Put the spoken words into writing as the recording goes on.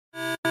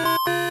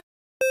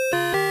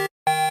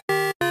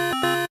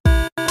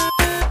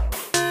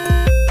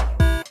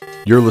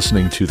You're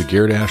listening to the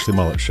Garrett Ashley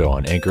Mullet Show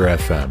on Anchor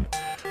FM.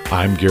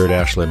 I'm Garrett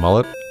Ashley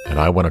Mullet, and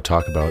I want to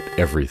talk about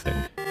everything.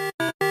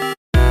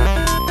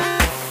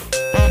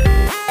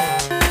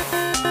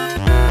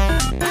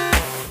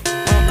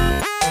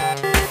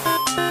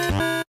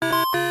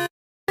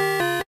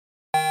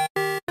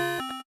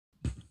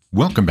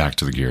 Welcome back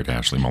to the Garrett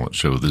Ashley Mullet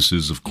Show. This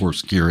is, of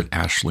course, Garrett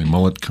Ashley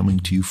Mullet coming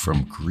to you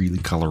from Greeley,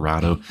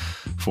 Colorado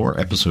for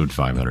episode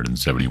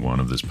 571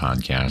 of this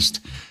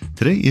podcast.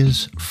 Today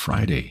is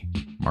Friday,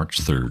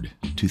 March 3rd,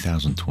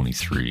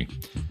 2023.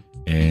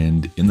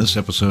 And in this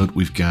episode,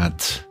 we've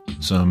got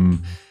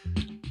some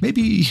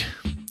maybe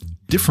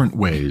different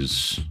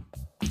ways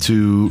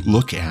to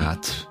look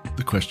at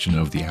the question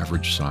of the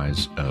average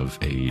size of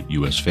a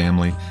U.S.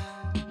 family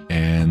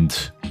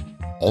and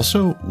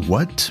also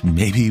what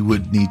maybe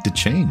would need to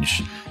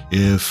change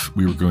if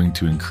we were going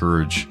to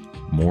encourage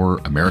more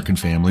American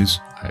families,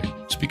 I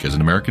speak as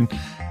an American,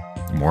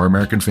 more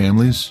American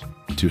families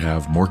to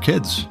have more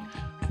kids.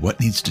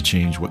 What needs to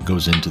change? What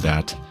goes into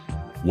that?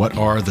 What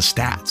are the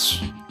stats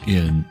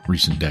in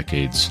recent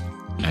decades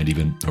and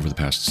even over the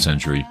past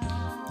century?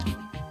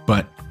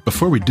 But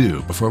before we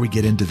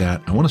get into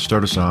that, I want to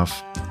start us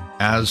off,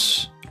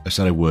 as I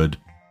said I would,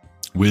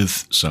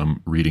 with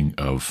some reading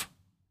of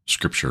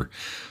Scripture.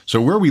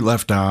 So where we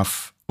left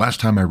off last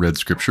time I read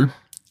Scripture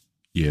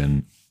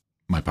in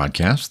my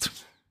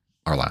podcast,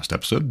 our last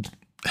episode,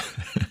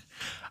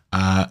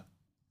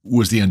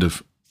 was the end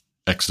of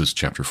Exodus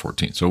chapter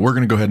 14. So we're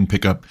going to go ahead and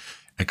pick up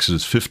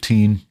Exodus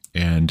 15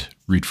 and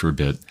read for a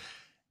bit,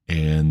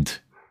 and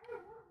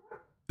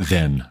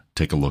then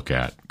take a look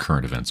at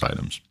current events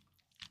items.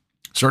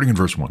 Starting in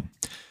verse 1.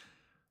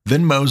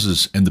 Then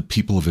Moses and the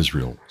people of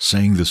Israel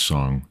sang this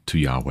song to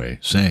Yahweh,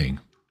 saying,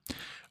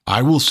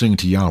 I will sing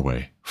to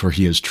Yahweh, for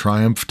he has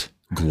triumphed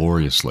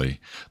gloriously.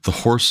 The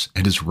horse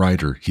and his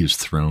rider he has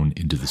thrown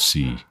into the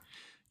sea.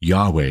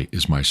 Yahweh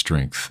is my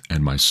strength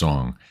and my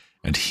song,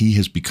 and he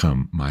has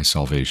become my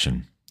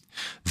salvation.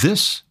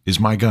 This is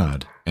my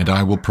God, and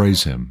I will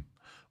praise him,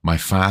 my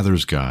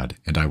father's God,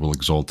 and I will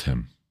exalt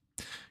him.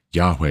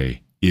 Yahweh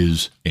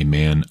is a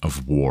man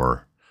of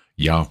war.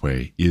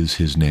 Yahweh is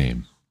his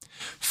name.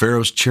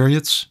 Pharaoh's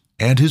chariots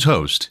and his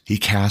host he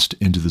cast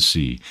into the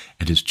sea,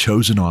 and his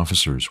chosen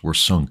officers were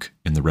sunk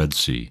in the Red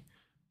Sea.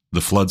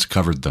 The floods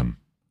covered them.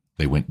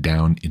 They went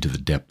down into the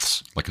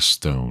depths like a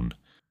stone.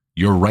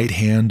 Your right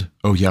hand,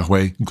 O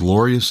Yahweh,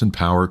 glorious in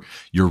power,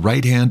 your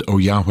right hand, O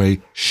Yahweh,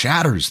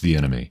 shatters the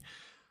enemy.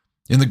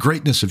 In the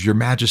greatness of your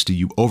majesty,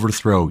 you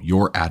overthrow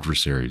your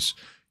adversaries.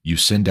 You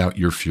send out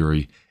your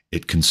fury.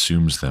 It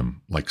consumes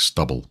them like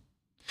stubble.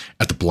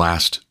 At the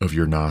blast of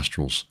your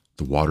nostrils,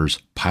 the waters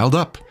piled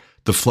up.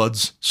 The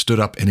floods stood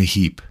up in a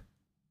heap.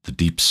 The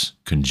deeps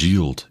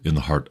congealed in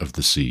the heart of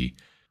the sea.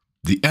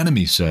 The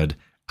enemy said,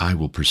 I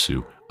will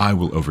pursue. I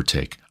will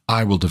overtake.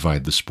 I will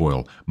divide the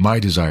spoil. My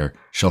desire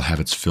shall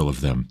have its fill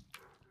of them.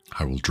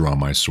 I will draw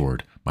my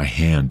sword. My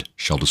hand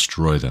shall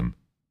destroy them.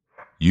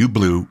 You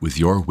blew with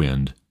your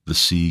wind. The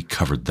sea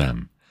covered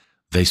them.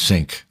 They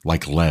sank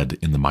like lead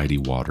in the mighty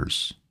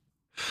waters.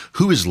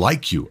 Who is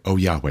like you, O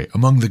Yahweh,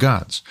 among the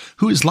gods?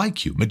 Who is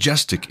like you,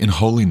 majestic in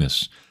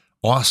holiness,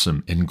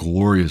 awesome in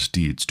glorious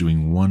deeds,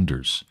 doing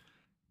wonders?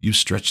 You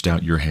stretched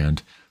out your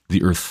hand,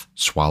 the earth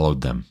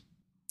swallowed them.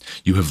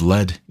 You have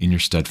led in your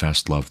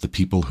steadfast love the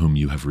people whom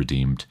you have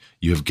redeemed.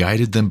 You have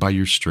guided them by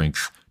your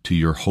strength to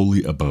your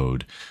holy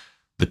abode.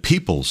 The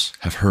peoples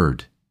have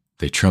heard,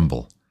 they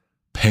tremble.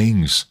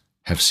 Pangs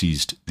have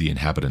seized the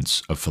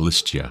inhabitants of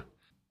Philistia.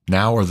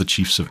 Now are the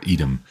chiefs of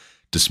Edom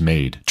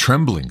dismayed.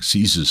 Trembling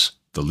seizes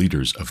the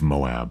leaders of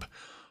Moab.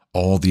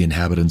 All the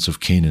inhabitants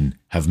of Canaan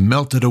have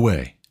melted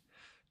away.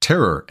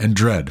 Terror and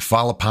dread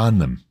fall upon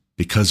them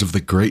because of the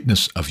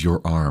greatness of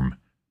your arm.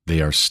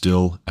 They are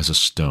still as a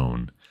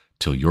stone,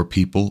 till your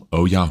people,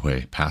 O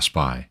Yahweh, pass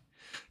by,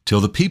 till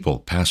the people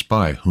pass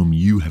by whom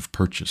you have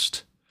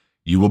purchased.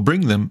 You will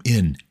bring them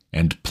in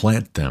and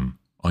plant them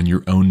on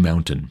your own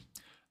mountain,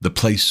 the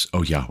place,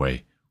 O Yahweh,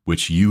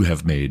 which you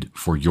have made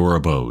for your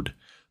abode,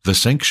 the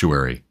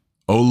sanctuary,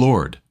 O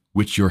Lord,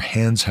 which your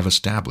hands have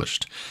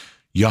established.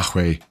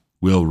 Yahweh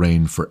will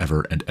reign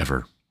forever and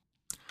ever.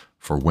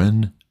 For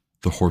when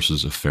the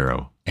horses of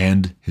Pharaoh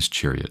and his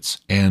chariots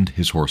and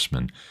his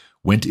horsemen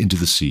went into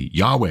the sea,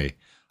 Yahweh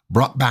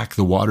brought back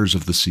the waters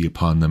of the sea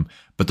upon them,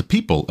 but the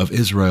people of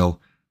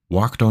Israel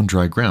walked on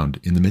dry ground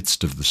in the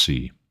midst of the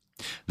sea.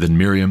 Then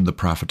Miriam, the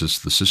prophetess,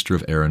 the sister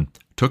of Aaron,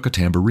 took a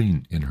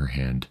tambourine in her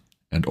hand,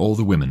 and all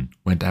the women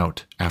went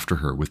out after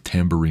her with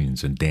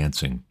tambourines and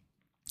dancing.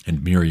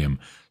 And Miriam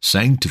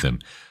sang to them,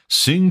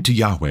 Sing to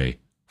Yahweh,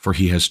 for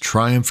he has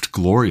triumphed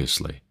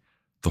gloriously.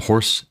 The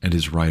horse and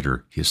his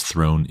rider he has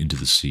thrown into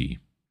the sea.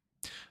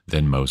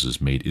 Then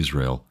Moses made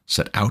Israel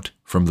set out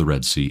from the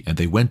Red Sea, and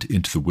they went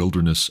into the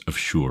wilderness of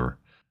Shur.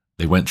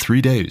 They went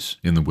 3 days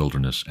in the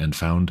wilderness and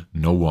found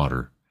no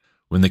water.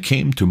 When they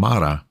came to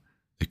Marah,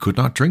 they could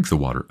not drink the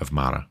water of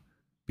Marah,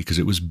 because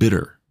it was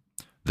bitter.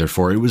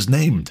 Therefore it was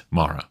named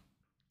Marah.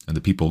 And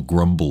the people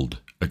grumbled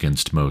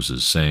against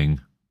Moses,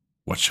 saying,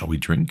 What shall we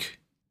drink?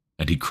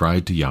 And he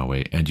cried to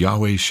Yahweh, and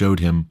Yahweh showed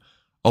him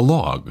a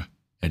log,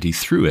 and he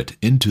threw it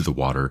into the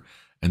water,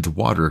 and the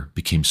water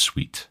became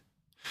sweet.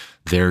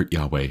 There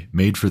Yahweh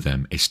made for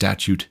them a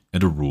statute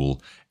and a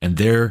rule, and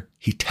there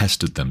he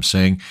tested them,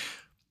 saying,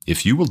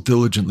 If you will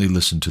diligently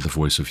listen to the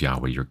voice of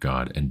Yahweh your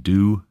God, and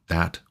do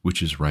that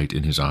which is right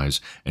in his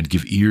eyes, and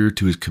give ear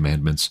to his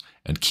commandments,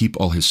 and keep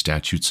all his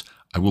statutes,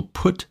 I will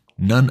put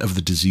none of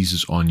the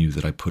diseases on you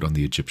that I put on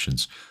the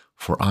Egyptians,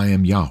 for I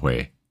am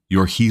Yahweh,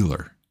 your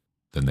healer.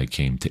 Then they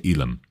came to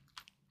Elim,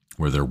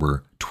 where there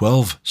were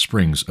 12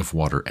 springs of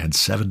water and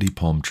 70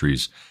 palm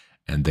trees,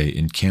 and they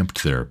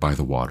encamped there by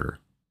the water.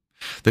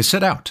 They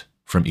set out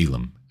from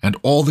Elim, and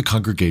all the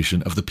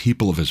congregation of the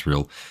people of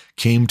Israel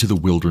came to the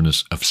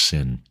wilderness of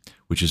Sin,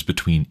 which is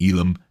between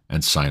Elim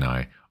and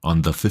Sinai,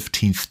 on the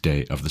 15th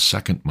day of the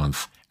 2nd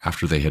month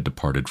after they had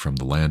departed from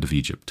the land of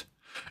Egypt.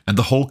 And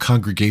the whole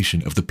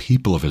congregation of the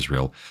people of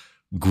Israel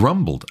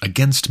grumbled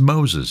against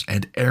Moses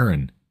and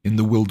Aaron in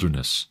the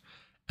wilderness.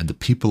 And the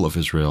people of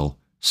Israel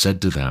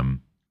said to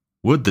them,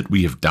 Would that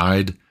we have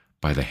died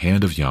by the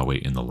hand of Yahweh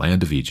in the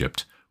land of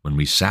Egypt, when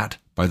we sat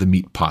by the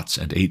meat pots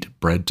and ate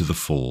bread to the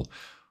full.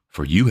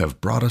 For you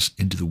have brought us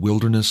into the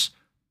wilderness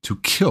to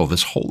kill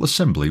this whole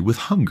assembly with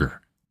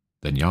hunger.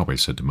 Then Yahweh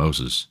said to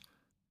Moses,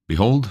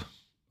 Behold,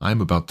 I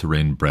am about to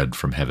rain bread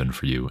from heaven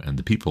for you, and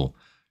the people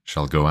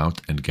shall go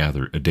out and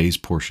gather a day's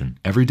portion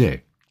every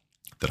day,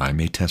 that I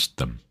may test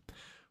them,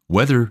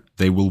 whether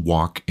they will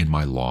walk in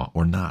my law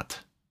or not.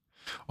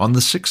 On the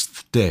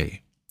 6th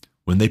day,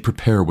 when they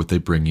prepare what they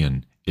bring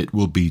in, it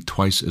will be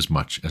twice as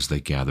much as they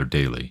gather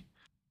daily.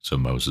 So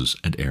Moses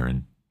and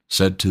Aaron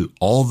said to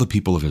all the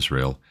people of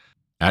Israel,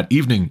 At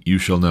evening you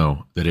shall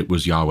know that it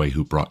was Yahweh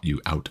who brought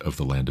you out of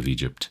the land of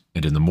Egypt,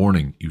 and in the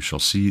morning you shall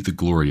see the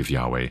glory of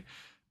Yahweh,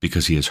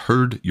 because he has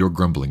heard your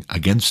grumbling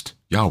against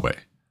Yahweh.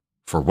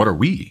 For what are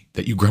we,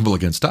 that you grumble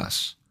against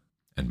us?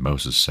 And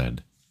Moses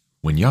said,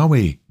 When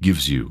Yahweh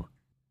gives you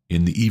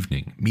in the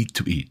evening meat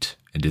to eat,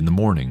 and in the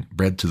morning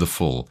bread to the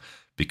full,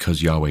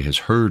 because Yahweh has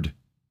heard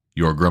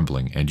your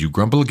grumbling, and you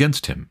grumble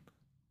against him,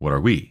 what are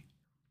we?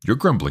 Your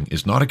grumbling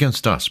is not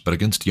against us, but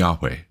against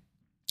Yahweh.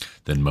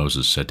 Then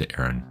Moses said to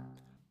Aaron,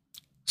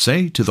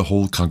 Say to the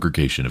whole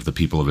congregation of the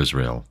people of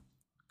Israel,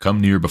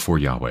 Come near before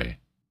Yahweh,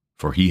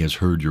 for he has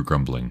heard your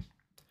grumbling.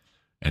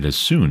 And as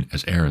soon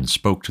as Aaron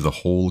spoke to the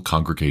whole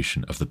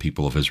congregation of the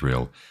people of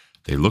Israel,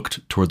 they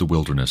looked toward the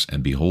wilderness,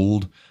 and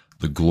behold,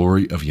 the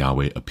glory of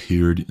Yahweh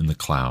appeared in the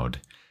cloud.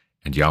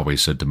 And Yahweh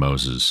said to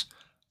Moses,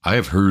 I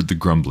have heard the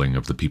grumbling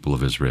of the people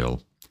of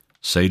Israel.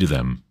 Say to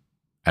them,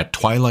 At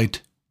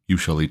twilight you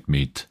shall eat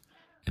meat,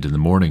 and in the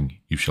morning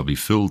you shall be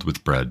filled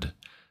with bread.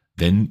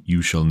 Then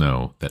you shall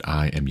know that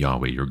I am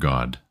Yahweh your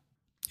God.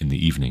 In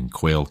the evening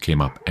quail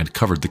came up and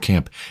covered the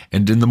camp,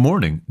 and in the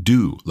morning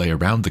dew lay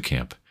around the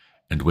camp.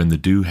 And when the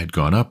dew had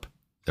gone up,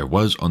 there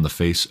was on the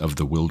face of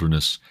the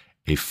wilderness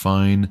a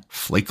fine,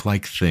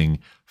 flake-like thing,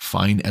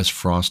 fine as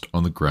frost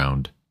on the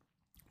ground.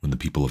 When the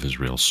people of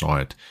Israel saw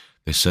it,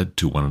 they said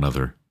to one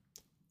another,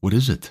 What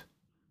is it?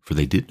 For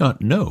they did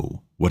not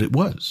know what it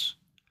was.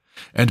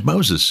 And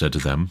Moses said to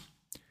them,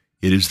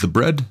 It is the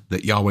bread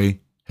that Yahweh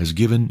has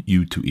given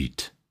you to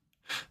eat.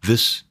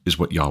 This is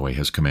what Yahweh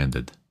has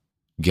commanded.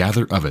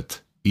 Gather of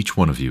it, each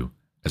one of you,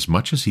 as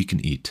much as he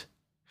can eat.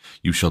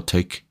 You shall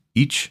take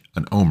each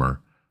an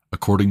omer,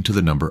 according to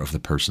the number of the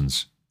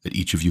persons that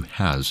each of you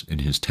has in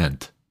his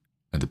tent.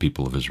 And the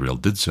people of Israel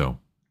did so.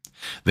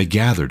 They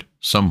gathered,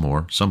 some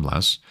more, some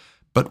less,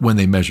 but when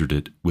they measured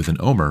it with an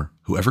omer,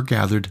 whoever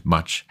gathered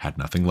much had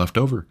nothing left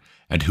over,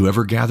 and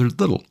whoever gathered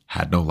little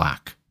had no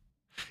lack.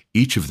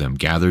 Each of them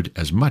gathered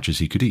as much as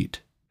he could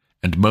eat.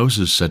 And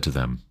Moses said to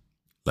them,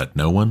 Let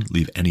no one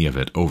leave any of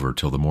it over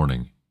till the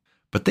morning.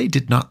 But they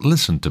did not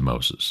listen to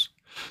Moses.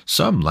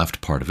 Some left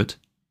part of it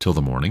till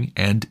the morning,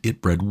 and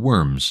it bred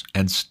worms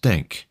and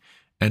stank,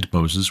 and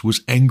Moses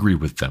was angry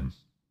with them.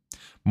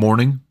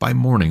 Morning by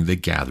morning they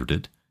gathered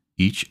it,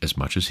 each as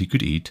much as he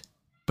could eat,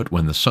 but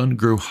when the sun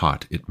grew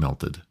hot it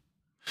melted.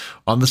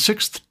 On the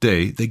 6th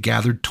day they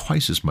gathered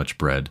twice as much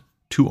bread,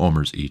 2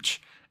 omers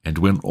each, and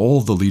when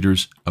all the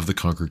leaders of the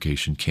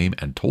congregation came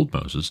and told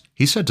Moses,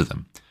 he said to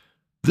them,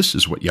 This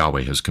is what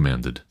Yahweh has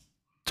commanded.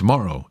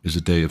 Tomorrow is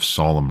a day of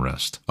solemn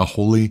rest, a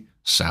holy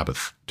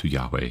Sabbath to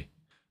Yahweh.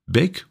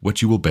 Bake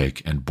what you will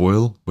bake, and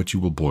boil what you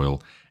will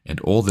boil,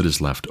 and all that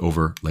is left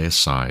over lay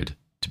aside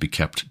to be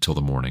kept till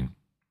the morning.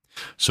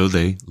 So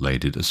they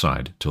laid it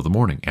aside till the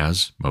morning,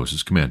 as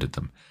Moses commanded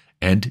them.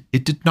 And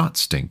it did not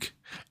stink,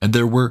 and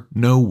there were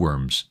no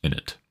worms in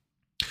it.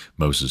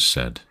 Moses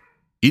said,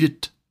 Eat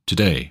it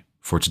today,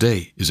 for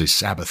today is a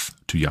Sabbath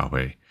to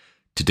Yahweh.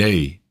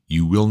 Today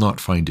you will not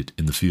find it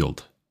in the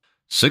field.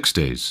 6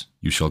 days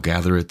you shall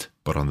gather it,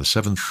 but on the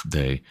 7th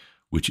day,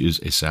 which is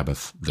a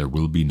Sabbath, there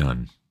will be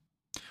none.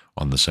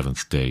 On the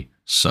 7th day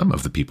some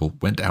of the people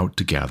went out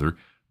to gather,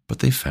 but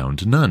they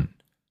found none.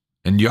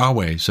 And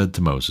Yahweh said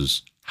to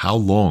Moses, How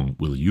long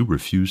will you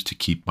refuse to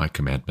keep my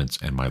commandments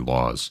and my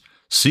laws?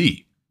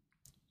 See,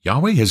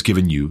 Yahweh has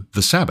given you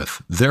the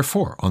Sabbath.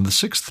 Therefore, on the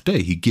 6th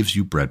day he gives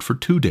you bread for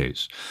 2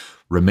 days.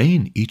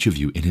 Remain each of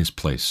you in his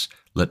place.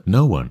 Let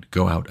no one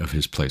go out of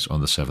his place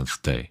on the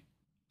seventh day.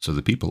 So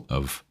the people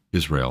of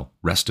Israel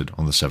rested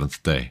on the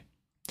seventh day.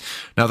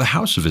 Now the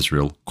house of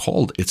Israel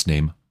called its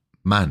name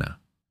manna.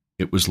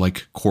 It was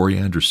like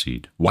coriander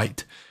seed,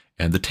 white,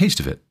 and the taste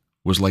of it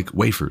was like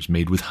wafers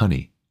made with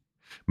honey.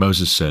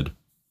 Moses said,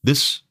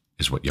 "This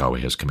is what Yahweh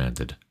has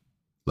commanded.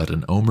 Let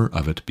an omer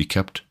of it be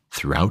kept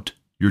throughout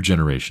your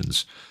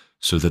generations,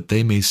 so that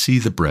they may see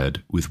the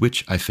bread with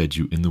which I fed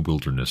you in the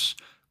wilderness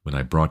when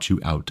I brought you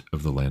out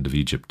of the land of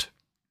Egypt."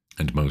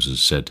 And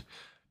Moses said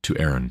to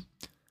Aaron,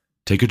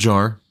 "Take a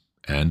jar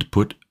and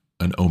put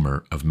an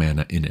omer of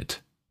manna in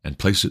it, and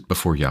place it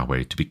before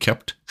Yahweh to be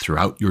kept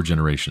throughout your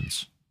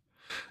generations."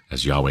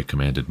 As Yahweh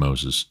commanded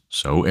Moses,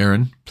 so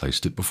Aaron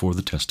placed it before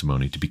the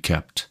testimony to be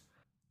kept.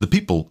 The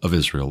people of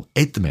Israel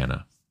ate the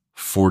manna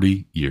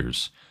 40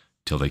 years,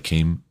 till they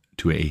came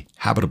to a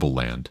habitable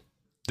land.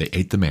 They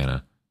ate the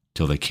manna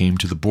till they came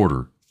to the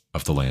border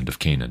of the land of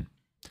Canaan.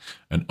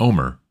 An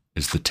omer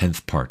is the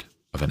 10th part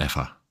of an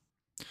ephah.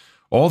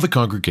 All the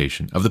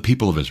congregation of the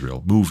people of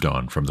Israel moved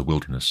on from the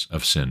wilderness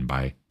of Sin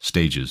by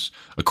stages,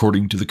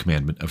 according to the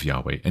commandment of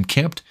Yahweh, and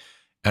camped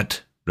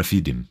at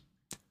Rephidim.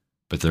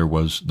 But there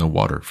was no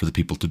water for the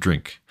people to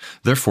drink.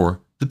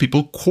 Therefore the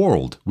people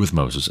quarreled with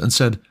Moses and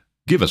said,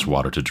 "Give us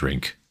water to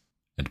drink."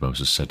 And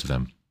Moses said to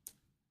them,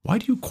 "Why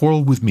do you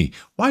quarrel with me?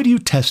 Why do you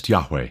test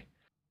Yahweh?"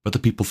 But the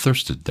people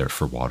thirsted there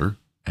for water,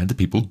 and the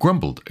people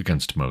grumbled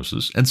against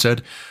Moses and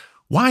said,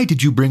 "Why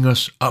did you bring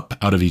us up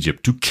out of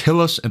Egypt to kill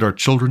us and our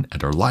children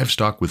and our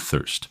livestock with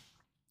thirst?"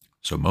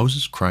 So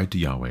Moses cried to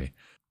Yahweh,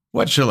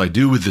 "What shall I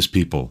do with this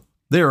people?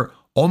 They are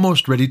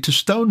almost ready to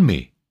stone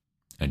me."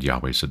 And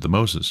Yahweh said to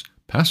Moses,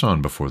 "Pass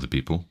on before the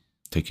people,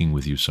 taking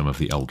with you some of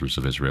the elders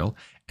of Israel,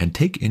 and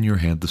take in your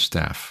hand the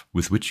staff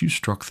with which you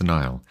struck the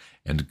Nile,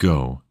 and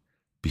go.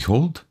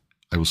 Behold,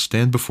 I will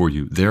stand before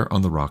you there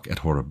on the rock at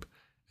Horeb,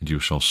 and you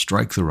shall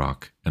strike the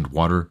rock, and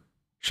water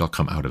shall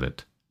come out of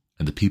it,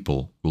 and the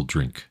people will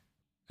drink."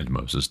 And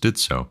Moses did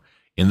so,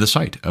 in the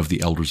sight of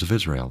the elders of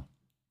Israel.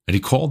 And he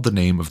called the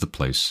name of the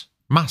place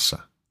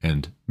Massah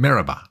and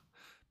Meribah,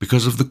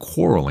 because of the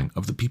quarreling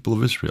of the people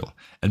of Israel,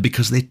 and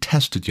because they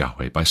tested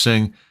Yahweh by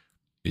saying,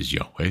 "Is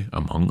Yahweh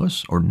among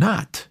us or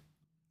not?"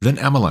 Then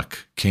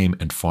Amalek came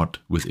and fought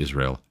with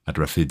Israel at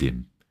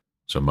Rephidim.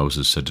 So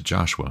Moses said to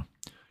Joshua,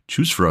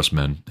 "Choose for us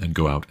men and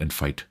go out and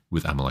fight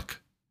with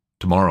Amalek.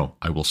 Tomorrow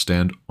I will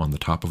stand on the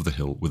top of the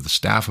hill with the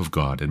staff of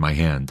God in my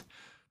hand."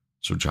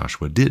 So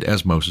Joshua did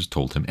as Moses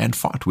told him and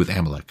fought with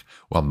Amalek,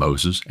 while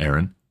Moses,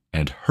 Aaron,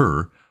 and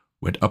Hur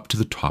went up to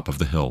the top of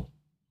the hill.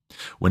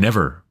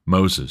 Whenever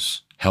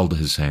Moses held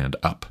his hand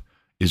up,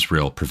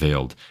 Israel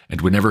prevailed,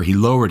 and whenever he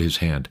lowered his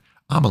hand,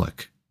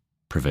 Amalek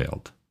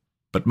prevailed.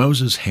 But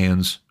Moses'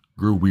 hands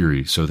grew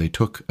weary, so they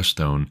took a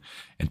stone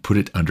and put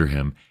it under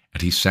him,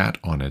 and he sat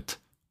on it,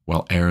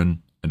 while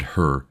Aaron and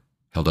Hur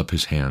held up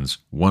his hands,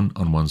 one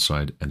on one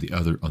side and the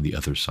other on the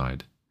other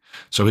side.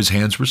 So his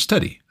hands were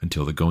steady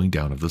until the going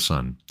down of the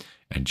sun,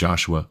 and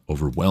Joshua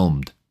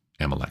overwhelmed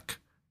Amalek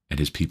and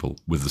his people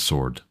with the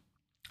sword.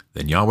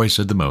 Then Yahweh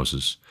said to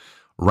Moses,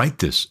 "Write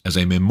this as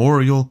a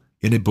memorial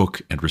in a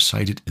book and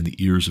recite it in the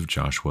ears of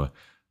Joshua,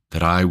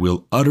 that I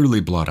will utterly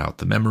blot out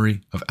the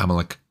memory of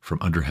Amalek from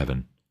under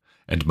heaven."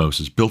 And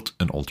Moses built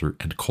an altar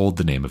and called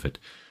the name of it,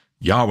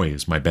 "Yahweh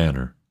is my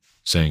banner,"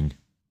 saying,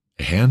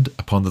 "A hand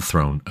upon the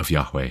throne of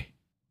Yahweh.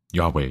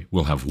 Yahweh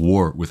will have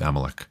war with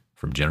Amalek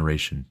from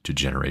generation to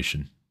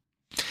generation."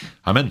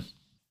 Amen.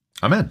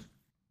 Amen.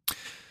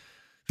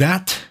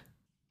 That,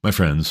 my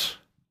friends,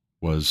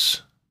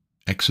 was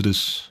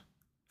Exodus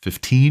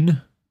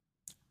 15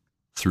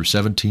 through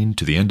 17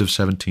 to the end of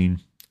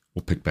 17.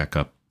 We'll pick back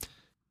up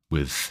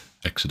with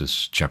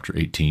Exodus chapter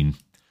 18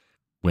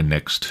 when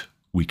next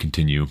we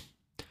continue.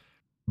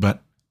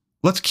 But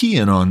let's key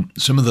in on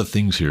some of the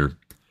things here.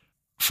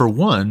 For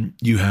one,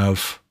 you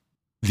have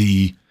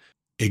the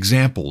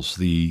examples,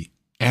 the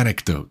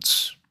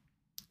anecdotes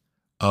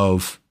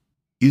of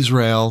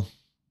Israel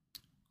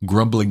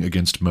grumbling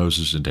against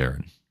Moses and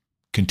Aaron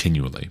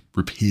continually,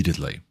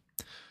 repeatedly.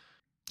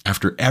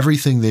 After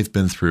everything they've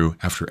been through,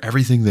 after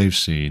everything they've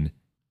seen,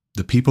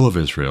 the people of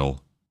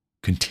Israel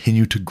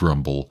continue to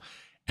grumble.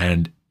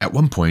 And at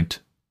one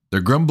point,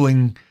 their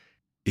grumbling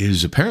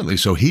is apparently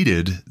so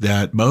heated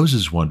that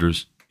Moses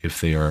wonders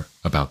if they are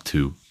about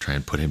to try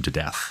and put him to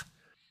death.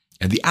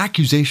 And the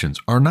accusations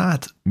are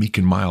not meek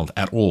and mild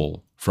at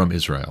all from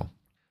Israel.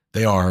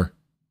 They are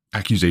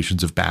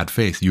accusations of bad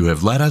faith. "You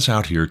have led us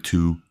out here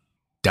to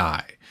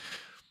die.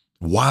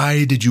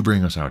 Why did you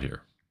bring us out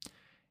here?"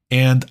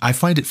 And I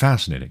find it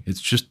fascinating.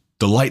 It's just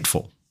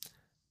delightful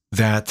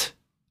that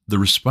the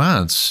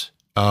response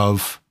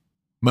of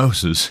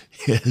Moses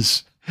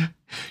is,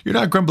 "You're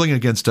not grumbling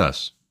against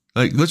us."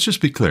 Like, let's just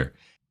be clear.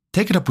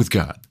 Take it up with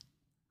God,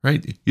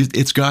 right?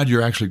 It's God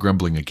you're actually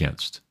grumbling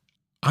against.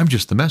 I'm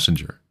just the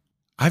messenger.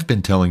 I've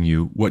been telling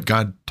you what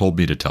God told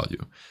me to tell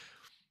you.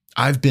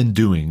 I've been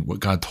doing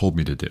what God told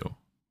me to do.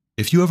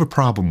 If you have a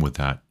problem with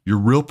that, your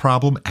real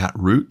problem at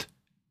root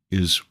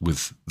is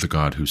with the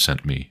God who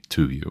sent me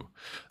to you,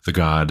 the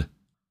God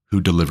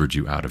who delivered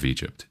you out of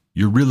Egypt.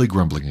 You're really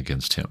grumbling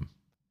against him.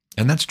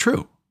 And that's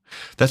true.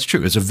 That's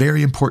true. It's a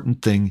very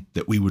important thing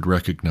that we would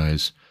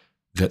recognize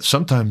that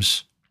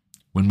sometimes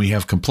when we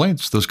have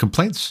complaints, those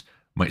complaints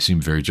might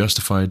seem very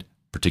justified,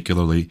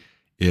 particularly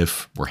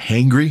if we're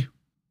hangry,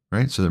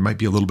 right? So there might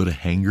be a little bit of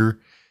hanger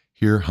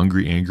here,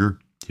 hungry anger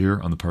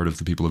here on the part of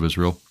the people of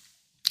Israel.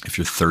 If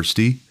you're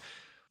thirsty,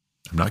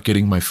 I'm not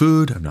getting my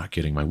food, I'm not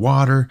getting my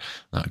water,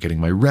 I'm not getting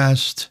my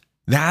rest.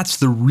 That's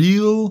the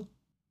real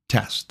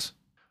test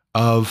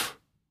of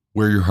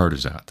where your heart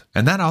is at.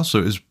 And that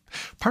also is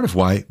part of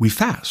why we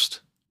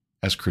fast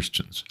as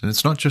Christians. And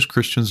it's not just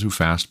Christians who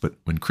fast, but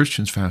when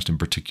Christians fast in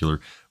particular,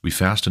 we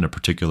fast in a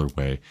particular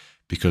way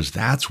because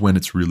that's when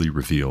it's really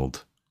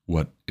revealed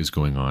what is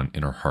going on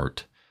in our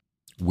heart,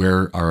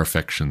 where our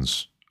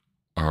affections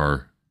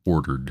are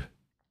ordered.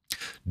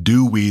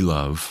 Do we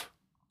love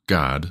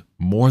God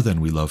more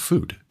than we love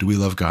food? Do we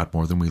love God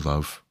more than we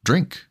love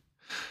drink?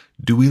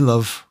 Do we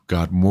love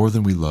God more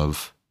than we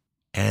love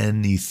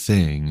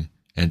anything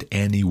and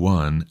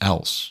anyone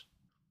else?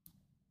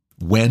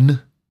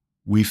 When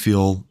we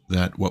feel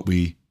that what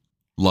we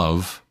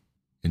love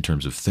in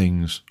terms of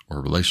things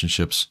or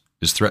relationships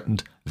is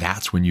threatened,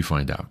 that's when you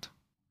find out.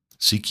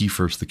 Seek ye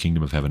first the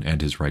kingdom of heaven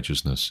and his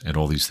righteousness, and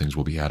all these things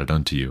will be added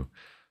unto you.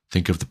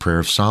 Think of the prayer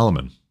of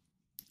Solomon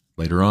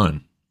later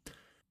on,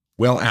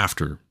 well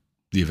after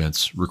the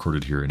events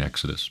recorded here in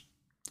Exodus.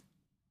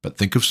 But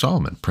think of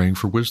Solomon praying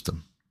for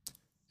wisdom,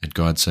 and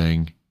God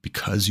saying,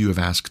 because you have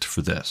asked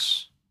for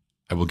this,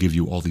 I will give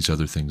you all these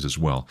other things as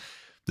well.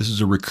 This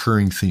is a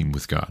recurring theme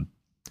with God.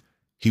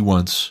 He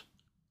wants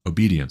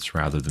obedience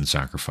rather than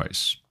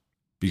sacrifice,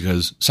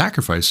 because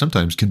sacrifice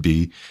sometimes can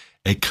be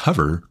a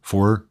cover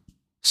for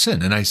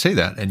sin. And I say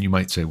that, and you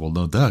might say, well,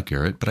 no, duh,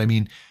 Garrett. But I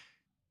mean,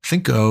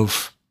 think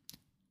of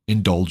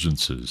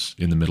indulgences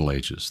in the Middle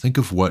Ages. Think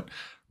of what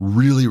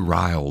really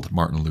riled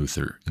Martin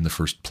Luther in the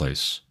first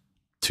place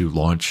to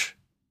launch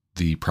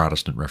the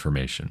Protestant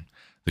Reformation.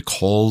 The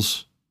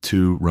calls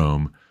to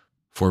Rome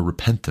for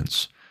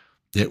repentance.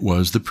 It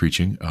was the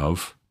preaching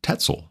of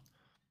Tetzel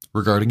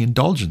regarding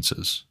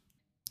indulgences.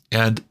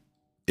 And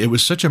it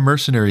was such a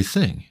mercenary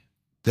thing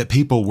that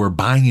people were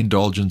buying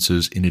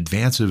indulgences in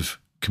advance of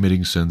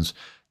committing sins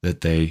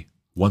that they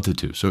wanted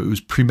to. So it was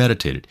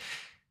premeditated.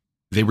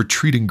 They were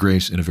treating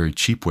grace in a very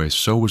cheap way.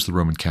 So was the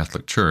Roman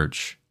Catholic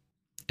Church.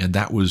 And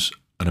that was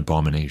an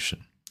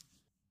abomination.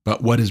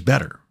 But what is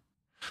better?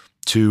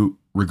 To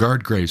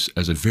regard grace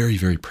as a very,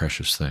 very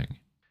precious thing.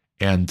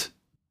 And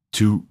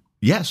to,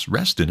 yes,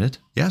 rest in it.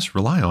 Yes,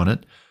 rely on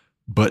it.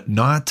 But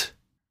not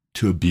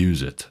to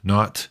abuse it.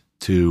 Not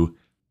to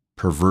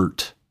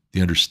pervert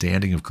the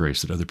understanding of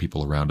grace that other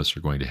people around us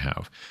are going to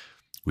have.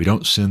 We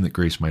don't sin that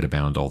grace might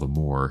abound all the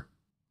more,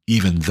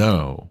 even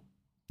though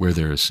where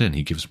there is sin,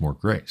 he gives more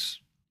grace.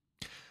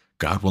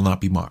 God will not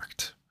be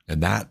mocked.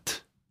 And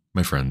that,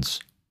 my friends,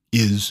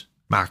 is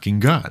mocking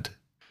God.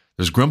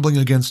 There's grumbling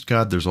against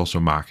God. There's also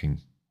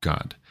mocking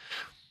God.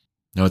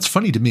 Now, it's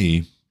funny to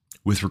me,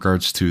 with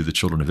regards to the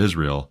children of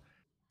Israel,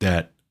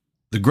 that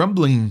the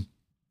grumbling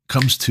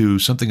comes to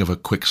something of a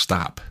quick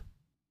stop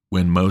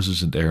when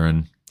Moses and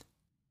Aaron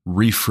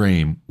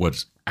reframe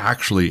what's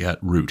actually at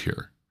root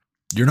here.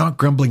 You're not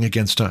grumbling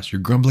against us.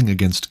 You're grumbling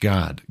against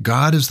God.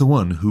 God is the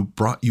one who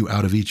brought you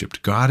out of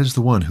Egypt. God is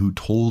the one who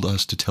told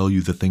us to tell you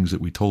the things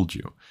that we told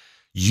you.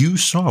 You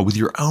saw with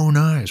your own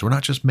eyes. We're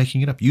not just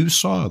making it up. You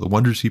saw the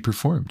wonders he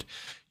performed.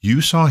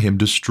 You saw him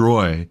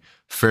destroy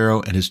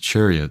Pharaoh and his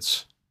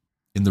chariots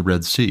in the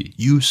Red Sea.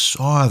 You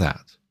saw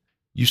that.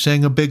 You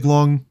sang a big,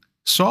 long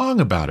song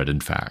about it,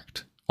 in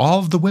fact. All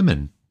of the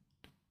women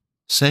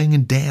sang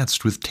and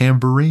danced with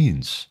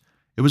tambourines.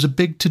 It was a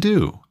big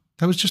to-do.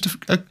 That was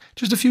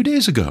just a few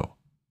days ago.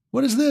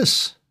 What is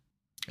this?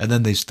 And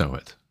then they stow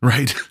it,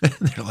 right?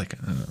 They're like,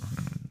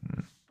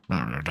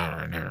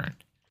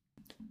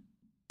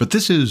 But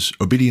this is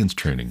obedience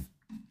training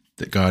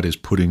that God is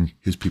putting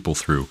his people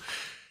through.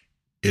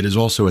 It is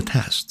also a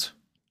test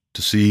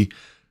to see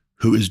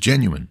who is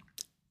genuine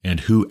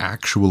and who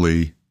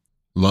actually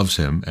loves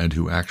him and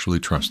who actually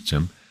trusts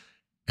him.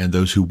 And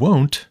those who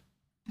won't,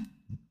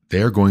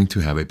 they are going to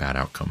have a bad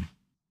outcome.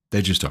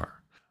 They just are.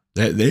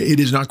 It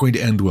is not going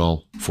to end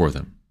well for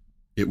them.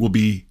 It will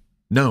be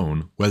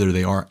known whether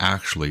they are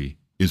actually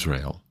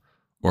Israel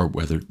or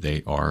whether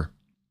they are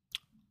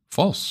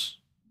false.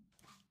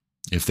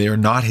 If they are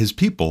not his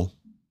people,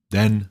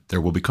 then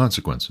there will be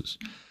consequences.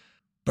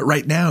 But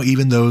right now,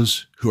 even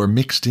those who are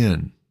mixed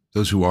in,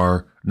 those who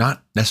are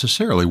not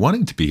necessarily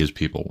wanting to be his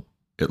people,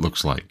 it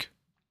looks like,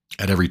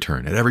 at every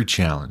turn, at every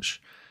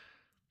challenge,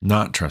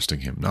 not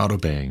trusting him, not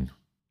obeying,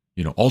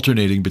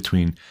 alternating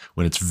between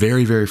when it's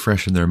very, very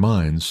fresh in their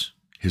minds,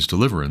 his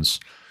deliverance,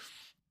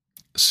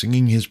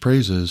 singing his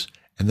praises,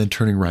 and then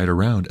turning right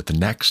around at the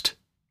next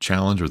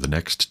challenge or the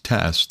next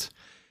test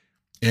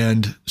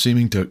and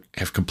seeming to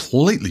have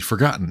completely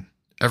forgotten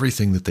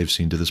everything that they've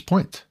seen to this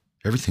point,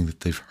 everything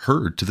that they've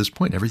heard to this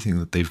point, everything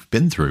that they've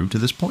been through to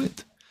this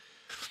point.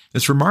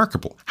 It's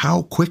remarkable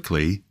how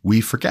quickly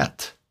we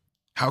forget,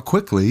 how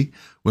quickly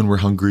when we're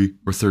hungry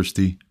or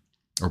thirsty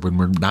or when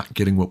we're not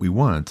getting what we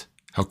want,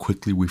 how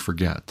quickly we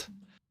forget.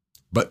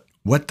 But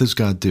what does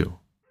God do?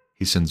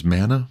 He sends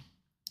manna,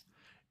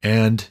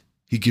 and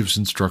he gives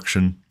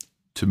instruction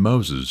to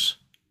Moses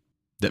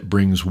that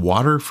brings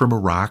water from a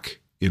rock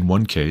in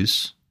one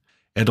case,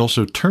 and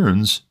also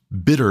turns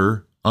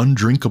bitter,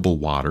 undrinkable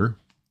water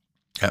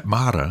at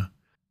Mara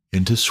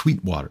into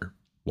sweet water,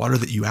 water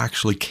that you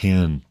actually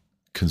can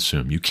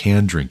consume. You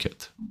can drink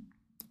it.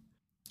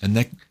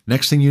 And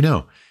next thing you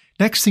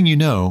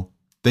know,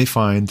 they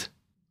find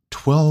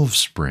 12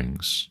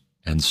 springs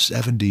and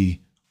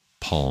 70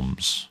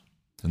 palms.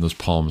 And those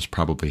palms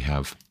probably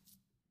have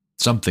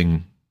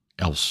something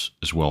else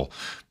as well,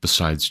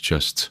 besides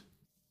just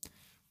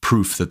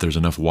proof that there's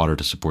enough water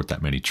to support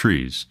that many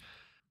trees.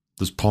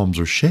 Those palms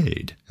are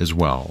shade as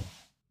well,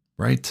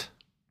 right?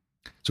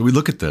 So we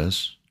look at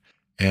this,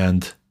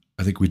 and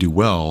I think we do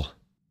well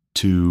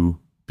to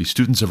be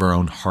students of our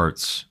own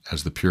hearts,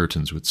 as the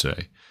Puritans would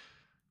say.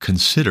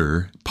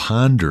 Consider,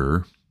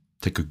 ponder,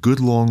 take a good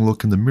long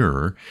look in the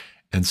mirror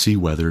and see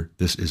whether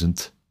this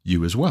isn't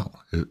you as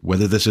well,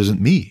 whether this isn't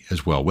me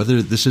as well,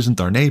 whether this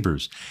isn't our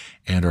neighbors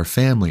and our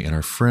family and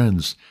our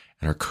friends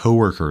and our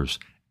coworkers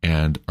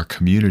and our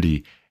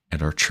community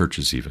and our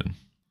churches even,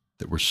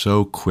 that we're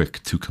so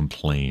quick to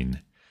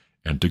complain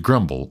and to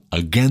grumble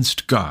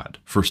against God,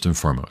 first and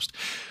foremost.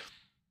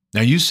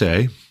 Now you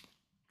say,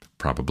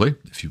 probably,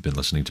 if you've been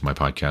listening to my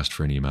podcast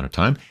for any amount of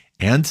time,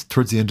 and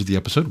towards the end of the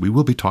episode, we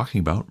will be talking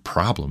about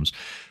problems.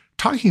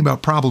 Talking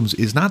about problems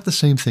is not the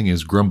same thing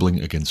as grumbling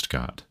against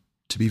God,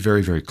 to be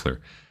very, very clear.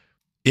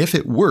 If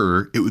it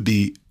were, it would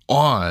be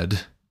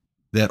odd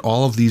that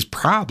all of these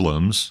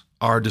problems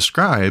are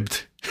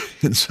described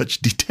in such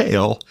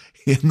detail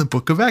in the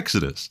book of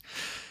Exodus.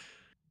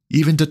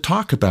 Even to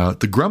talk about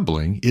the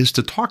grumbling is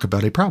to talk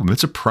about a problem.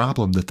 It's a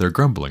problem that they're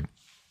grumbling.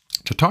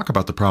 To talk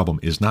about the problem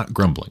is not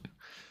grumbling.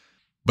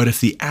 But if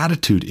the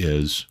attitude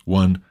is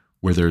one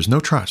where there's no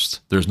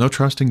trust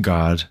in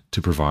God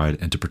to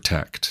provide and to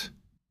protect,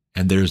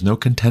 and there's no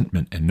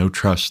contentment and no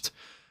trust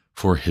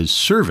for his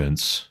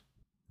servants,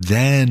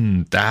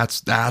 then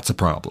that's a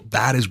problem.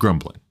 That is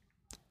grumbling,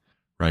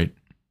 right?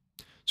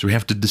 So we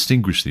have to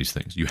distinguish these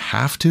things. You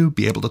have to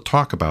be able to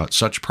talk about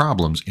such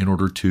problems in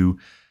order to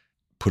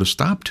put a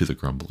stop to the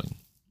grumbling,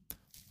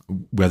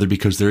 whether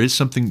because there is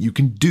something you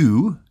can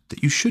do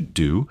that you should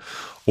do,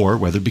 or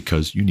whether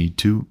because you need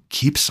to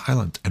keep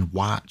silent and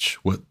watch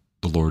what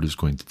the Lord is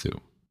going to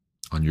do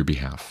on your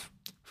behalf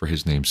for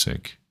his name's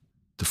sake,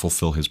 to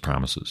fulfill his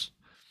promises.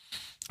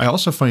 I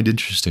also find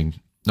interesting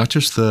not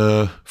just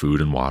the food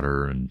and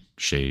water and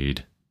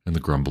shade and the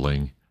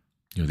grumbling,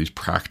 these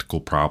practical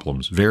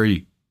problems,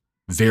 very,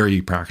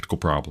 very practical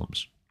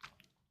problems.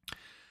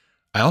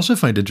 I also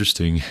find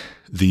interesting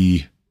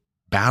the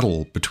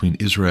battle between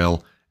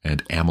Israel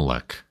and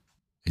Amalek.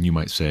 And you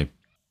might say,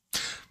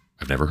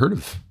 I've never heard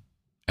of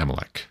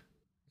Amalek.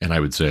 And I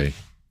would say,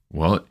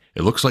 well,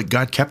 it looks like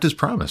God kept his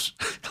promise.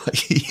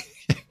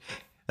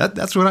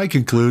 That's what I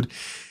conclude.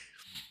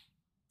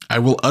 I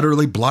will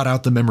utterly blot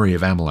out the memory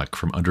of Amalek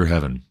from under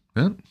heaven.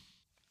 Well,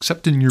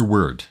 except in your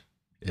word,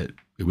 it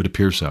would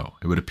appear so.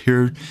 It would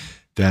appear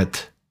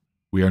that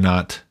we are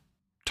not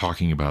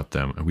talking about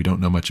them and we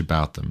don't know much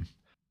about them.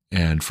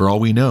 And for all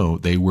we know,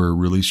 they were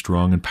really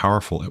strong and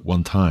powerful at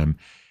one time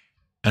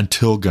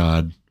until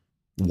God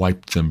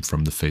wiped them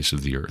from the face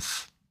of the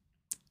earth.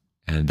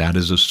 And that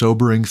is a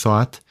sobering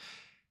thought.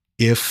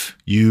 If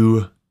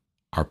you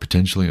are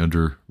potentially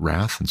under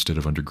wrath instead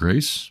of under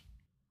grace,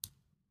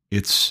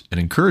 it's an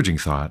encouraging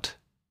thought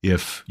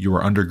if you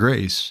are under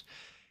grace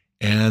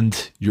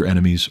and your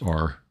enemies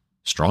are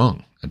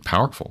strong and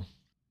powerful,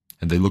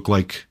 and they look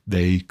like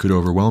they could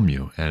overwhelm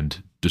you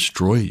and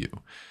destroy you.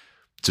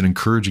 It's an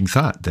encouraging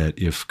thought that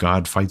if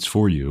God fights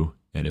for you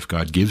and if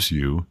God gives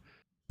you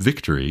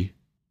victory,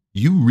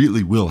 you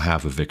really will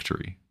have a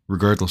victory,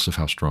 regardless of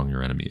how strong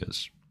your enemy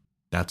is.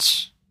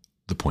 That's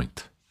the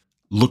point.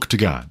 Look to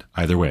God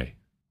either way.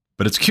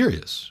 But it's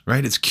curious,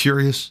 right? It's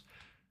curious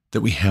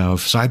that we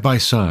have side by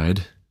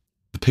side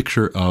the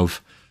picture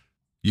of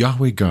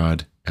Yahweh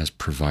God as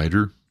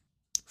provider,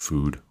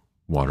 food,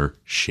 water,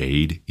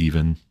 shade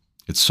even.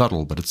 It's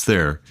subtle, but it's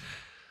there.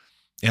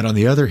 And on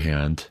the other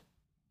hand,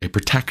 a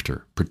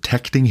protector,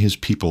 protecting his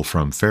people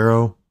from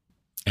Pharaoh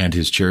and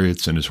his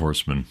chariots and his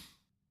horsemen.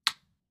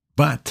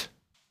 But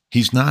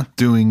he's not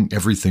doing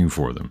everything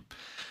for them.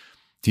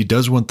 He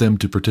does want them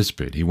to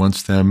participate. He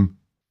wants them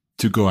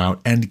to go out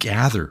and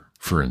gather,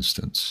 for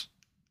instance.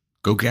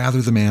 Go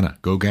gather the manna.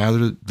 Go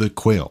gather the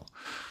quail.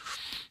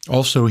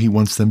 Also, he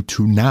wants them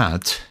to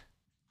not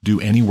do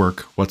any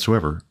work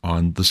whatsoever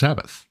on the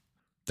Sabbath.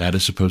 That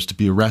is supposed to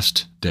be a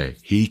rest day.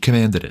 He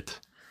commanded it.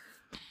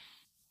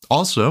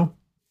 Also,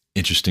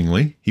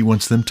 interestingly, he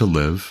wants them to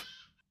live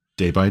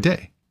day by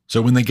day.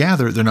 So when they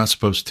gather, they're not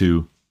supposed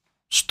to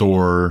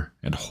store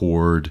and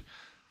hoard.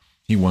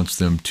 He wants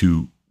them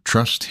to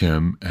trust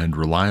him and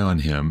rely on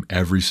him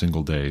every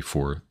single day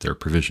for their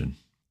provision.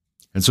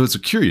 And so it's a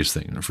curious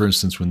thing. For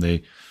instance, when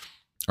they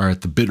are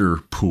at the bitter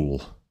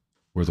pool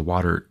where the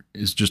water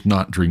is just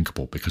not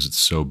drinkable because it's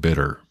so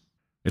bitter,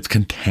 It's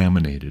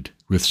contaminated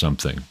with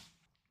something,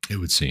 it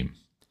would seem.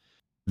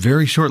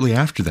 Very shortly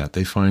after that,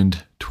 they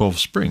find 12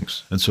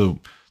 springs. And so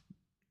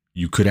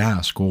you could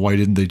ask, well, why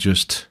didn't they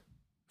just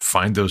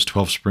find those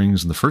 12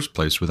 springs in the first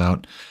place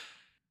without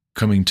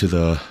coming to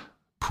the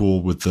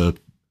pool with the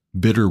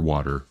bitter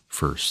water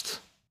first?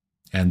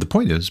 And the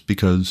point is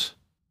because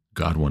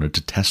God wanted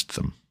to test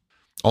them.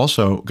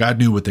 Also, God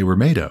knew what they were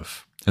made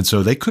of. And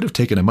so they could have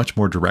taken a much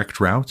more direct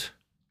route.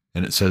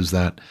 And it says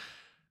that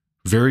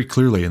very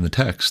clearly in the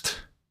text,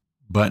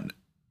 but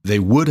they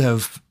would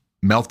have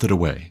melted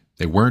away.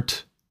 They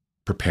weren't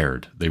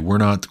prepared. They were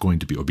not going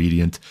to be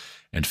obedient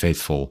and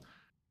faithful,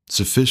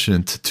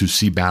 sufficient to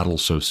see battle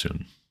so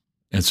soon.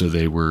 And so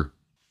they were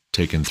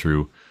taken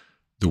through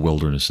the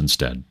wilderness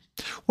instead.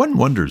 One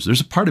wonders,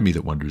 there's a part of me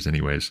that wonders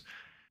anyways,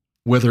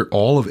 whether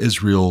all of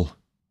Israel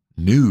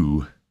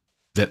knew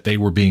that they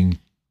were being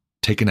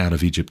taken out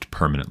of Egypt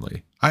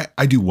permanently.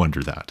 I do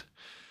wonder that.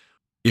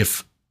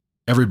 If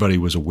everybody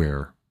was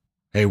aware,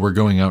 hey, we're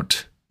going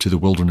out to the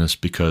wilderness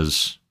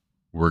because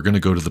we're going to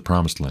go to the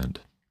promised land.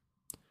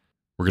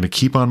 We're going to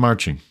keep on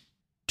marching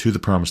to the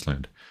promised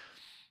land.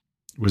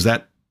 Was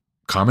that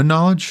common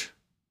knowledge?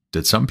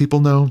 Did some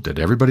people know? Did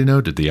everybody know?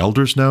 Did the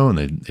elders know? And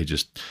they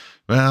just,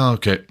 well,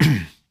 okay,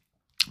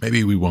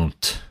 maybe we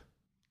won't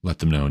let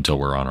them know until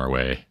we're on our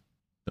way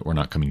that we're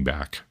not coming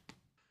back.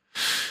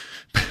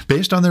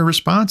 Based on their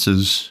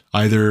responses,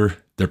 either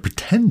they're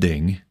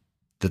pretending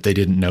that they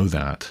didn't know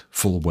that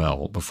full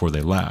well before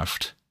they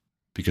left,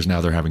 because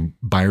now they're having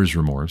buyer's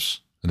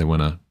remorse and they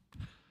want to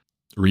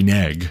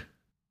renege,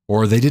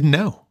 or they didn't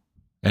know.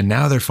 And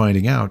now they're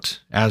finding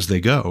out as they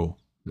go,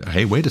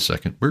 hey, wait a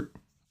second, where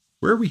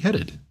are we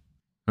headed?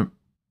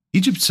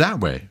 Egypt's that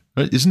way,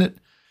 isn't it?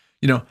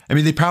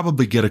 They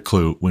probably get a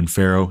clue when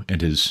Pharaoh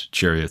and his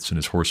chariots and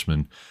his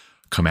horsemen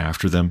come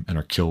after them and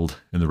are killed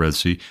in the Red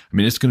Sea.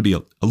 It's going to be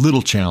a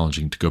little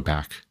challenging to go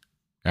back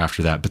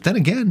after that. But then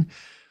again,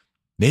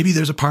 maybe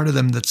there's a part of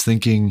them that's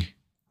thinking,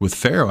 with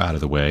Pharaoh out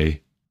of the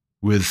way,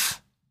 with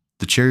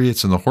the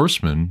chariots and the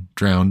horsemen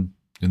drowned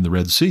in the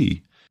Red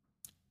Sea,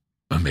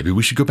 maybe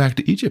we should go back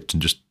to Egypt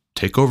and just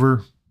take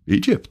over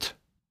Egypt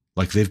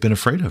like they've been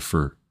afraid of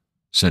for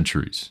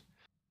centuries.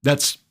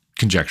 That's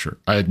conjecture,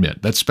 I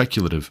admit. That's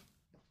speculative.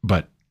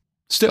 But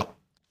still,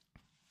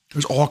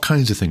 there's all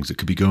kinds of things that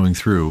could be going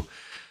through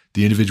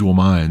the individual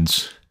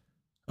minds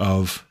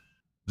of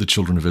the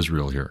children of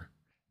Israel here.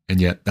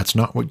 And yet, that's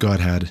not what God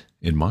had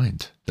in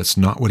mind. That's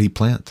not what he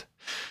planned.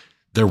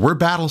 There were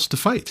battles to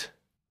fight.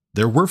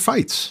 There were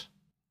fights.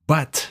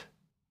 But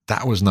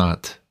that was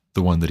not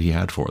the one that he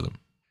had for them.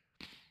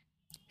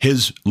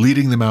 His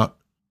leading them out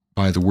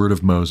by the word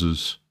of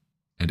Moses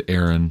and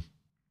Aaron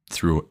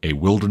through a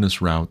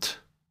wilderness route,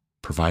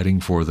 providing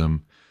for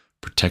them,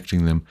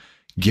 protecting them,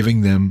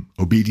 giving them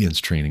obedience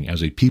training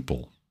as a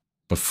people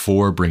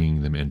before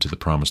bringing them into the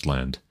promised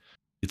land.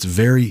 It's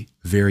very,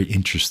 very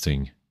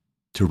interesting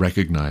to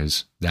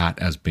recognize that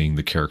as being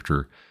the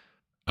character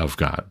of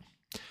God.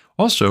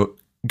 Also,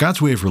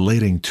 God's way of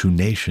relating to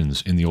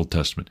nations in the Old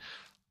Testament.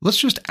 Let's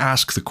just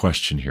ask the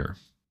question here.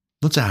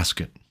 Let's ask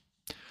it.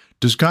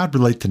 Does God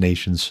relate to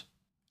nations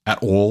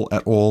at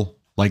all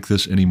like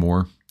this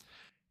anymore?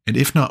 And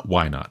if not,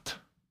 why not?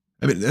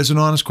 As an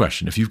honest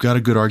question, if you've got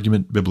a good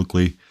argument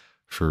biblically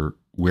for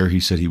where he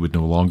said he would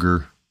no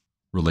longer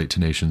relate to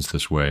nations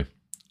this way,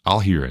 I'll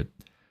hear it.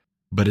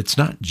 But it's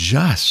not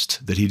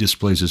just that he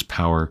displays his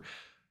power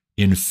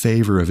in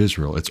favor of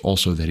Israel. It's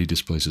also that he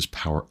displays his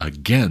power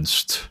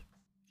against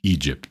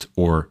Egypt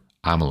or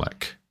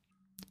Amalek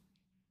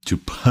to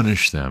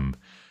punish them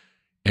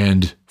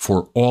and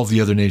for all the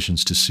other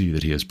nations to see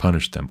that he has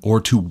punished them, or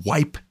to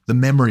wipe the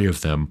memory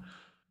of them,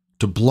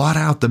 to blot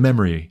out the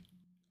memory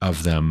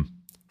of them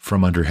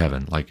from under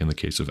heaven, like in the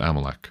case of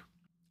Amalek.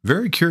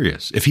 Very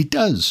curious. If he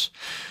does,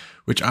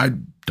 which I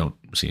don't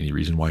see any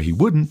reason why he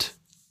wouldn't,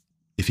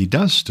 if he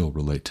does still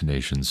relate to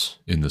nations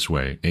in this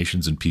way,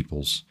 nations and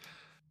peoples,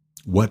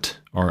 what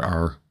are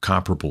our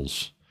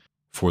comparables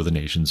for the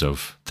nations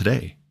of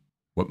today?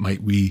 What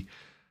might we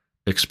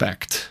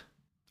expect,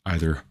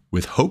 either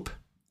with hope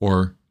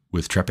or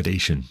with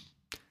trepidation,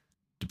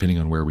 depending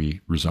on where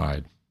we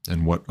reside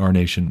and what our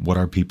nation, what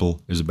our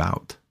people is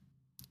about?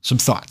 Some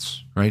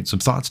thoughts, right? Some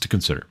thoughts to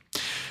consider.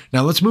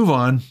 Now let's move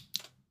on.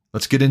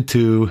 Let's get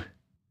into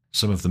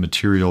some of the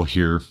material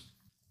here,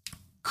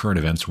 current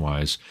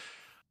events-wise.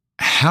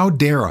 How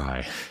dare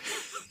I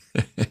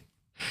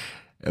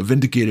have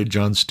vindicated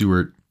Jon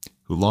Stewart,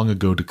 who long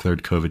ago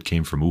declared COVID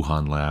came from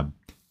Wuhan lab,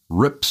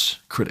 rips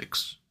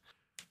critics.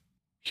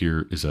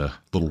 Here is a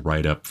little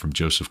write-up from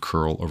Joseph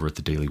Curl over at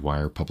the Daily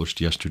Wire, published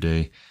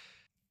yesterday.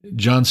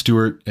 Jon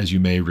Stewart, as you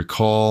may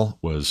recall,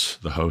 was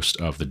the host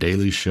of The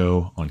Daily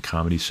Show on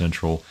Comedy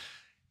Central.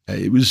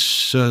 It was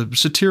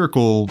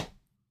satirical,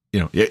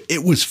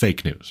 it was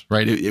fake news,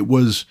 right? It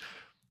was,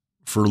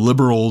 for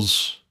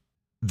liberals,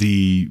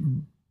 the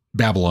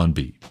Babylon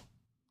Bee.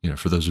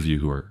 For those of you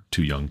who are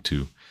too young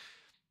to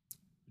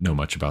know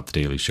much about The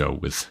Daily Show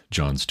with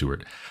Jon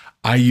Stewart.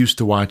 I used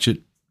to watch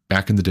it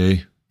back in the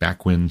day,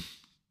 back when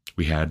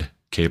we had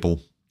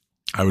cable.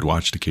 I would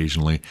watch it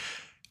occasionally.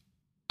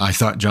 I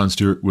thought Jon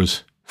Stewart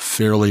was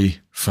fairly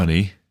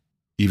funny,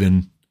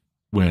 even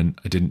when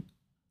I didn't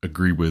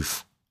agree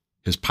with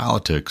his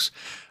politics.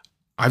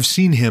 I've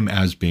seen him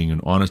as being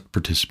an honest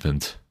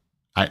participant.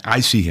 I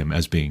see him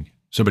as being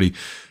somebody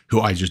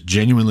who I just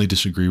genuinely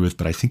disagree with,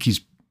 but I think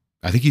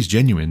he's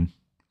genuine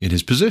in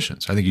his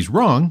positions. I think he's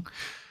wrong.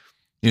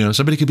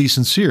 Somebody could be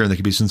sincere and they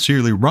could be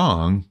sincerely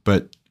wrong,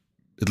 but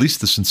at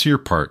least the sincere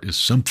part is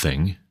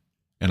something,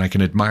 and I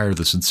can admire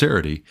the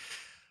sincerity.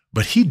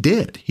 But he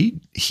did.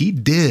 He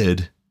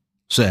did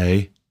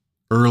say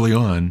early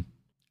on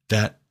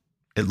that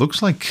it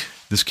looks like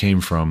this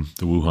came from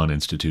the Wuhan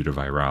Institute of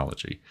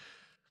Virology.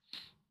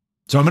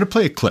 So I'm going to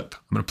play a clip.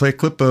 I'm going to play a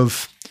clip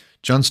of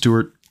Jon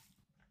Stewart.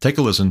 Take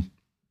a listen.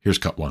 Here's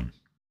cut one.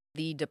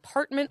 The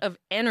Department of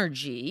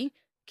Energy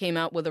came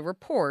out with a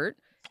report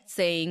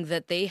saying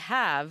that they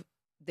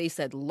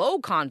said low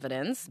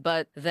confidence,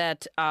 but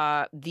that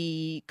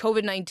the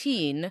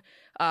COVID-19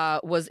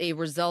 was a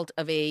result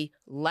of a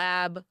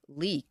lab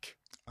leak.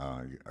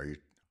 Are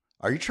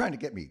you trying to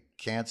get me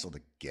canceled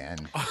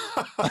again?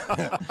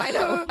 I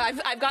know.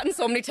 I've gotten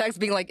so many texts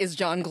being like, "Is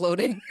John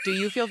gloating?" Do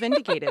you feel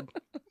vindicated?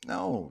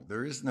 No,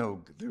 there is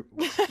no.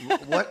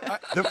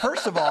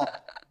 First of all,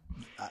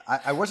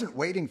 I wasn't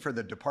waiting for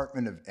the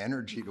Department of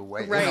Energy to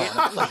weigh in on it.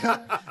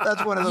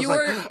 That's one of those. You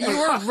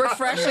were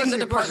refreshing the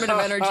Department of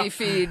Energy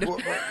feed.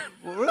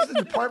 What is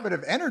the Department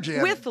of Energy?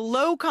 With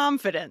low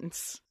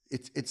confidence.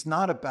 It's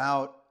not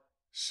about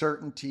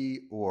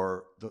certainty,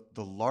 or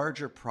the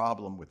larger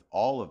problem with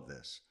all of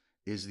this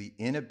is the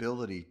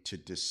inability to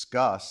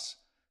discuss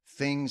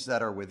things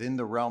that are within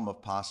the realm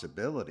of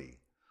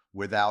possibility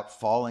without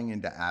falling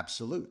into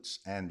absolutes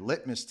and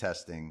litmus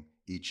testing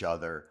each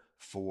other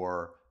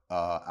for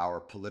our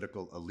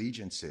political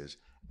allegiances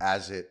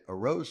as it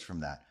arose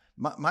from that.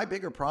 My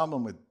bigger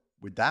problem with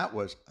that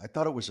was I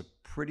thought it was a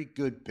pretty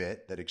good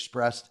bit that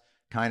expressed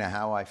kind of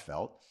how I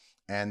felt.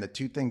 And the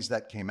two things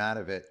that came out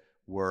of it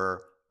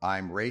were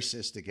I'm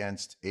racist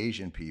against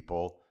Asian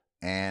people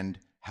and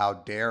how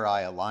dare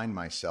I align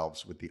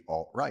myself with the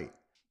alt-right.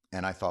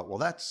 And I thought, well,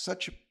 that's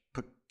such a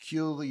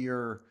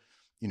peculiar,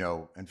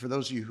 and for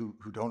those of you who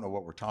don't know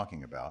what we're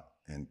talking about,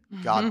 and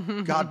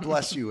God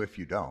bless you if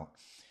you don't,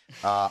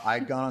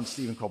 I'd gone on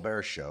Stephen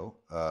Colbert's show.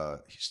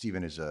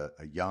 Stephen is a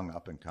young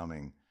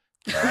up-and-coming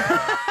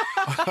improv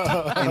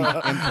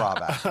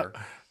actor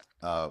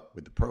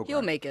with the program.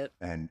 He'll make it.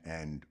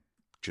 And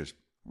just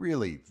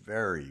really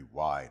very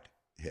wide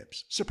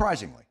hips,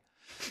 surprisingly.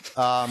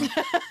 But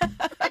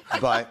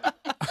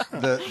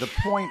the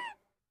point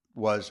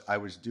was I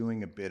was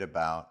doing a bit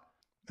about,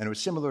 and it was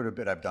similar to a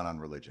bit I've done on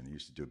religion. I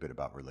used to do a bit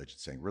about religion,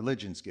 saying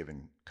religion's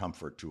giving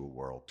comfort to a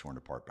world torn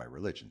apart by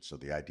religion. So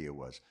the idea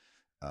was,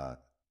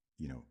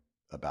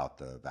 about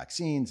the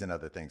vaccines and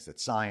other things, that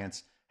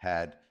science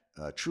had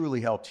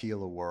truly helped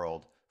heal a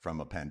world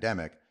from a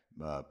pandemic,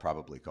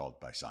 probably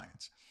caused by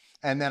science.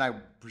 And then I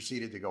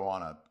proceeded to go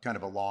on a kind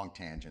of a long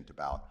tangent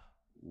about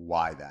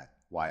why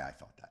I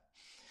thought that.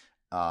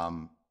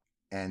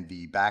 And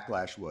the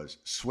backlash was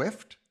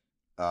swift,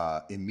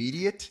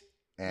 immediate,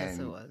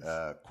 and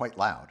quite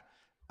loud.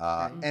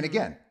 And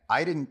again,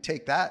 I didn't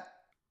take that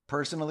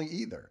personally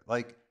either.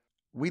 Like,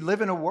 we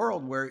live in a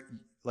world where,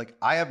 like,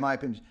 I have my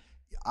opinion.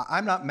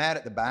 I'm not mad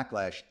at the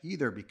backlash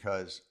either,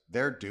 because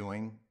they're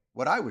doing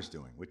what I was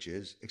doing, which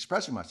is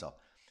expressing myself.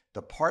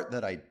 The part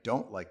that I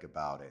don't like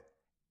about it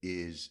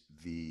is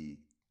the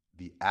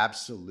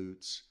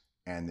absolutes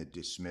and the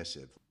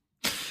dismissive.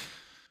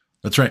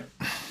 That's right.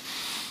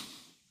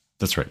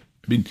 That's right.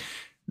 I mean,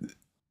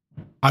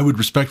 I would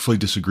respectfully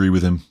disagree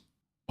with him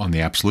on the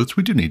absolutes.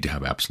 We do need to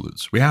have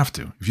absolutes. We have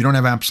to. If you don't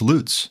have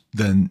absolutes,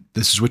 then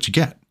this is what you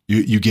get.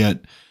 You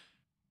get,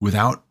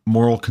 without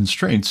moral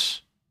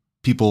constraints,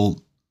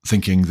 people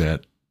thinking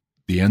that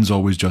the ends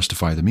always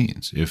justify the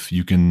means. If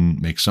you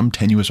can make some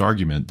tenuous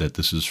argument that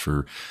this is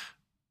for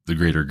the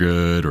greater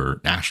good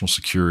or national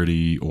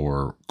security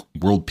or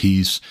world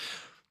peace,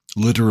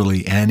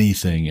 literally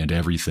anything and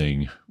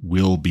everything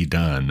will be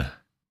done.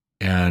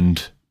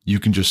 And you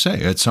can just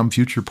say at some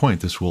future point,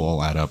 this will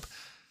all add up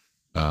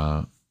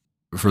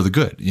for the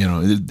good.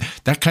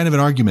 That kind of an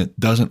argument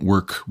doesn't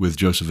work with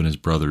Joseph and his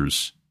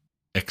brothers,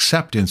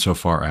 except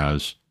insofar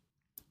as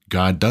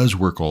God does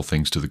work all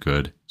things to the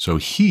good. So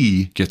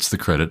he gets the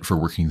credit for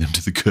working them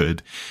to the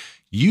good.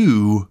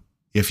 You,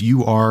 if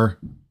you are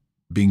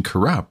being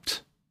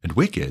corrupt and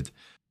wicked,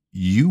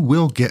 you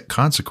will get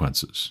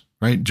consequences,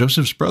 right?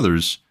 Joseph's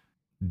brothers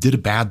did a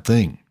bad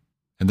thing,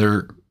 and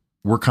there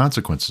were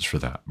consequences for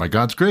that. By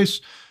God's grace,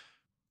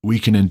 we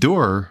can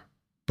endure,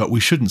 but we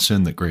shouldn't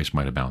sin that grace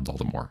might abound all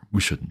the more.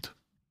 We shouldn't.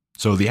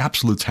 So the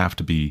absolutes have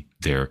to be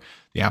there.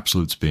 The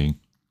absolutes being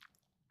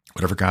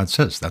whatever God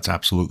says, that's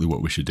absolutely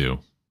what we should do.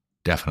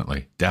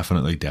 Definitely,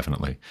 definitely,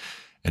 definitely.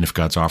 And if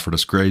God's offered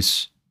us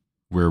grace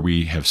where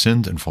we have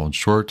sinned and fallen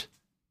short,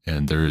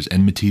 and there is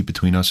enmity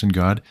between us and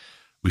God,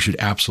 we should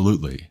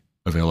absolutely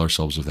avail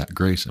ourselves of that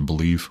grace and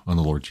believe on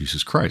the Lord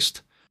Jesus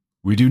Christ.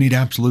 We do need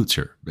absolutes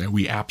here.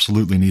 We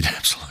absolutely need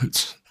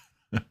absolutes.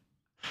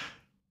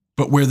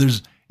 But where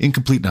there's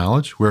incomplete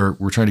knowledge where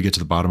we're trying to get to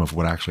the bottom of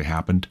what actually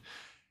happened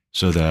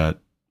so that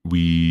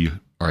we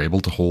are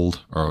able to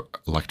hold our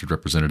elected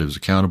representatives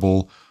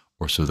accountable,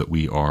 or so that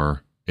we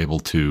are able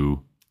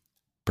to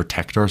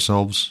protect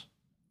ourselves,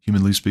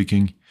 humanly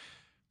speaking,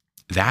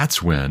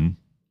 that's when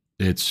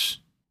it's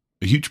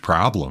a huge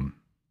problem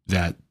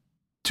that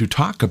to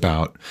talk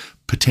about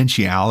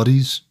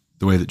potentialities,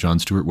 the way that Jon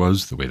Stewart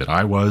was, the way that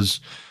I was,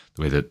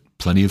 the way that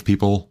plenty of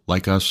people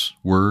like us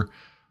were,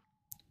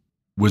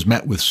 was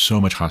met with so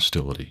much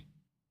hostility,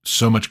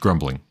 so much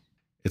grumbling.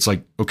 It's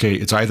like, okay,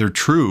 it's either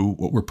true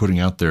what we're putting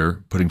out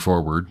there, putting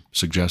forward,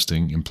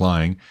 suggesting,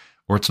 implying,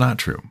 or it's not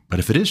true. But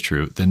if it is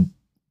true, then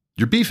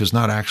your beef is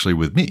not actually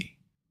with me.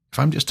 If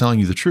I'm just telling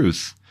you the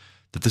truth,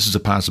 that this is a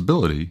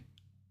possibility,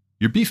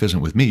 your beef isn't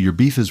with me. Your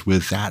beef is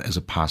with that as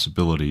a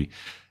possibility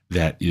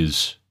that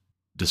is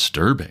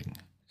disturbing,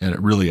 and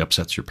it really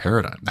upsets your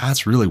paradigm.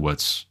 That's really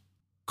what's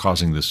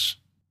causing this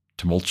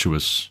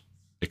tumultuous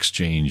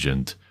exchange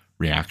and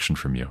reaction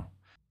from you.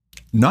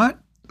 Not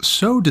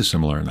so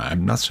dissimilar, and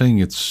I'm not saying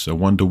it's a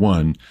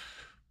one-to-one,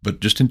 but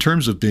just in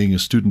terms of being a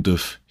student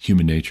of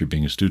human nature,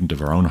 being a student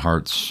of our own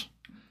hearts,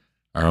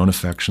 our own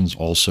affections,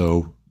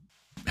 also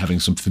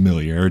having some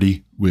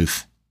familiarity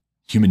with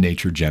human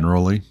nature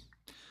generally,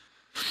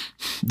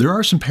 there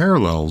are some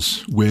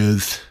parallels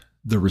with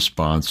the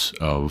response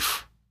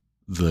of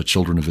the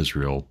children of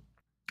Israel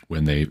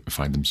when they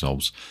find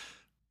themselves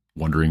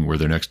wondering where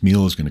their next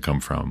meal is going to come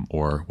from,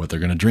 or what they're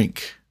going to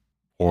drink,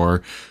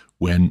 or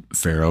when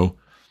Pharaoh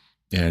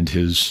and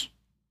his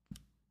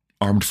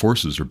armed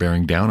forces are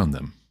bearing down on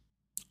them.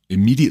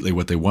 Immediately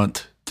what they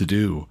want to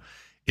do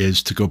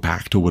is to go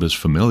back to what is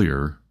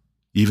familiar,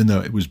 even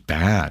though it was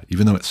bad,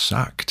 even though it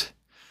sucked.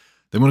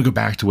 They want to go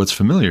back to what's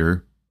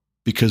familiar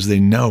because they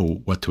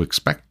know what to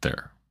expect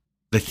there.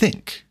 They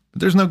think,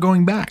 but there's no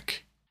going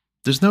back.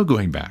 There's no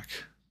going back.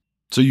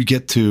 So you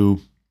get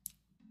to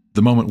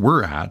the moment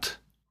we're at,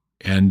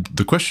 and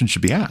the question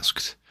should be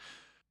asked: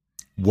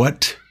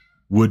 what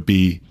would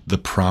be the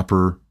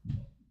proper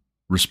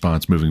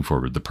response moving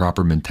forward, the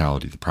proper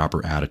mentality, the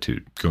proper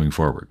attitude going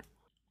forward?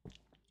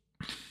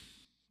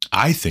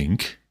 I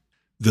think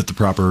that the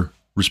proper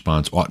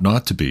response ought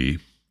not to be,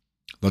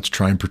 let's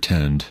try and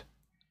pretend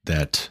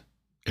that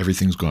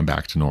everything's gone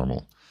back to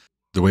normal,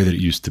 the way that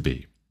it used to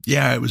be.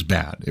 Yeah, it was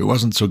bad. It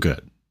wasn't so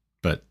good,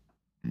 but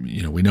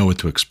we know what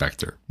to expect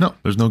there. No,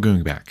 there's no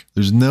going back.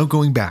 There's no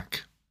going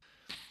back.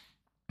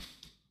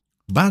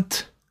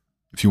 But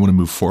if you want to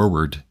move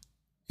forward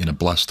in a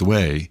blessed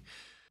way,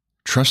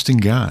 trusting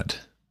God.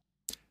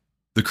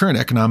 The current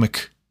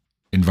economic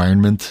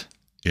environment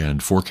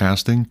and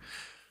forecasting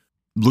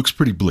looks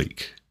pretty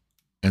bleak.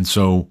 And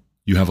so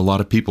you have a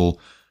lot of people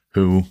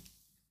who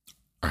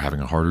are having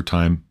a harder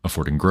time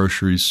affording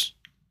groceries,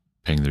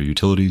 paying their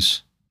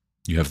utilities.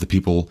 You have the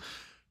people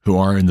who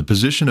are in the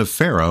position of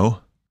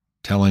Pharaoh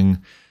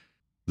telling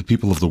the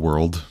people of the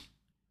world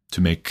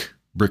to make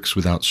bricks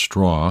without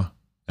straw.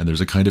 And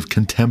there's a kind of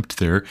contempt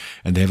there.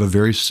 And they have a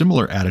very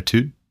similar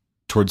attitude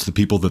towards the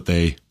people that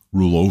they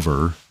rule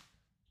over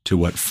to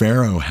what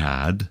Pharaoh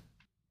had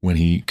when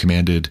he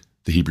commanded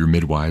the Hebrew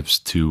midwives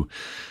to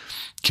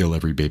kill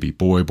every baby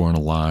boy born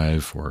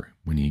alive, or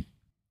when he,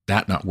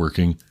 that not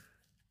working,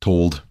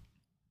 told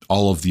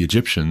all of the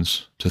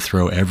Egyptians to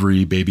throw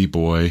every baby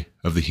boy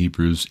of the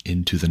Hebrews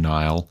into the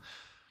Nile.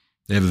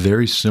 They have a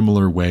very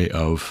similar way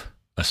of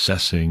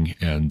assessing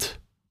and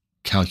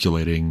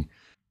calculating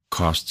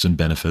costs and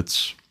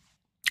benefits,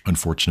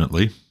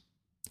 unfortunately.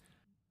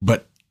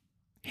 But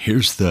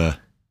here's the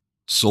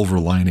silver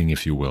lining,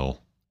 if you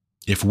will.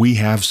 If we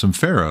have some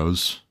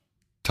pharaohs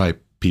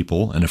type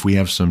people, and if we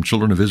have some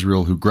children of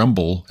Israel who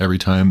grumble every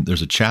time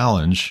there's a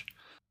challenge,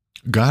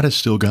 God is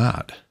still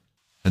God.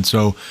 And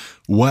so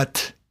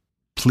what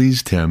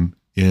pleased him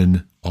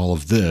in all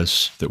of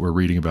this that we're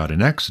reading about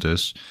in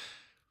Exodus,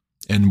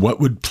 and what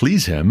would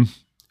please him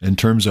in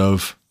terms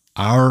of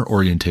our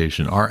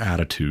orientation, our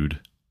attitude,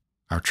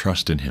 our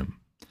trust in him?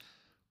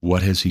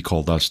 What has he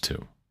called us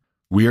to?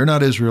 We are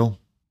not Israel.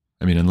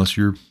 I mean, unless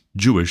you're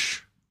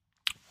Jewish,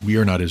 we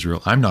are not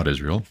Israel. I'm not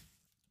Israel,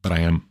 but I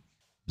am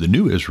the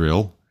new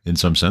Israel in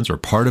some sense, or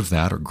part of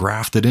that, or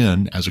grafted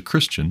in as a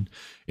Christian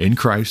in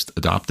Christ,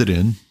 adopted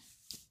in.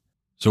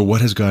 So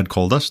what has God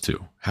called us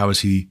to? How is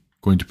he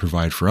going to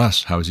provide for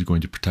us? How is he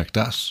going to protect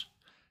us?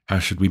 How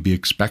should we be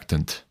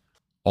expectant?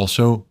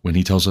 Also, when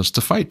he tells us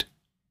to fight,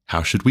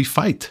 how should we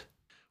fight?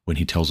 When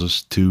he tells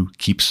us to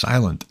keep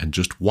silent and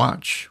just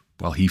watch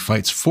while he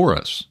fights for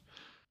us,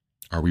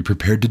 are we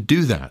prepared to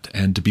do that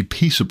and to be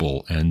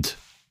peaceable and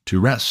to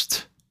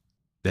rest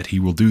that he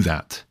will do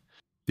that?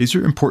 These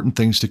are important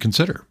things to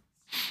consider.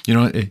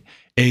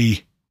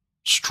 A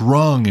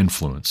strong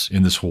influence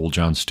in this whole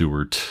Jon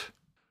Stewart,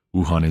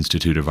 Wuhan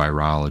Institute of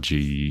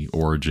Virology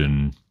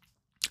origin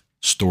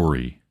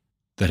story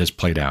that has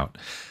played out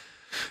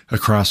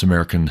across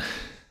American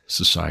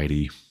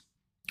society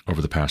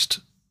over the past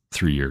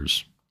 3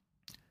 years.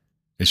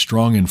 A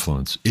strong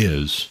influence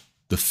is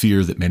the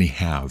fear that many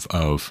have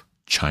of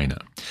China,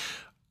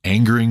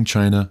 angering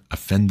China,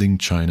 offending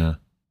China,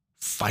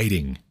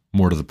 fighting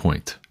more to the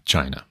point,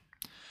 China.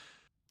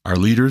 Our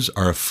leaders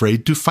are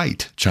afraid to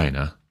fight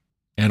China,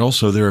 and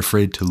also they're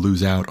afraid to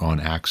lose out on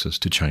access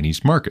to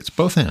Chinese markets,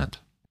 both and.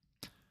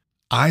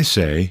 I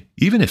say,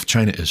 even if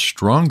China is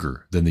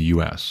stronger than the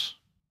U.S.,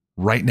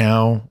 right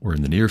now or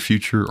in the near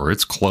future, or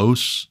it's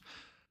close,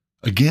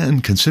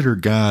 again, consider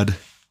God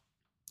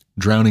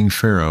drowning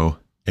Pharaoh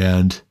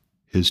and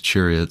his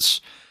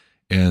chariots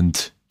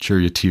and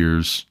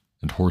charioteers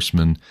and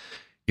horsemen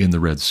in the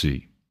Red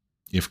Sea.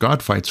 If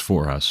God fights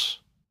for us,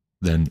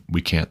 then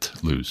we can't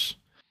lose.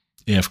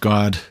 If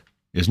God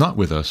is not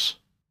with us,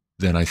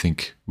 then I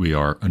think we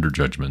are under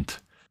judgment.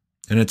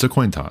 And it's a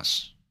coin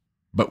toss.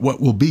 But what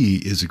will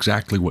be is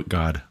exactly what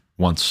God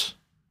wants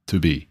to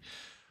be.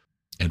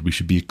 And we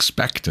should be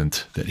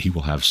expectant that he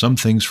will have some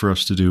things for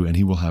us to do, and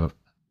he will have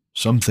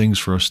some things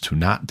for us to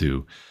not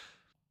do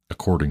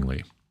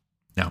accordingly.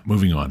 Now,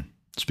 moving on.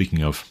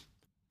 Speaking of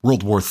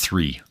World War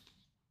III,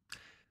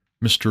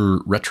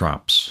 Mr.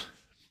 Retrops,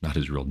 not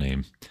his real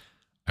name,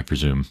 I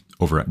presume,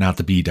 over at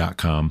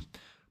notthebee.com,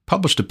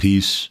 published a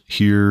piece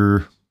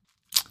here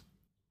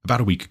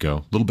about a week ago,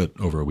 a little bit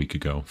over a week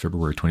ago,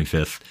 February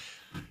 25th.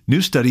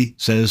 New study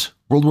says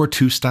World War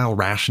II style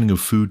rationing of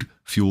food,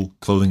 fuel,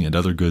 clothing, and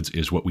other goods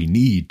is what we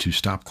need to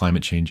stop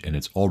climate change, and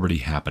it's already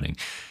happening.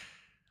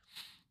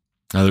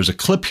 Now, there's a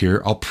clip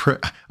here. I'll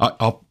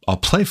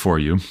play for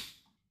you.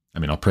 I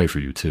mean, I'll pray for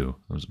you too.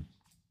 It was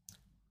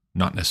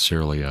not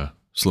necessarily a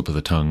slip of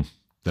the tongue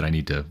that I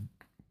need to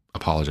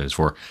apologize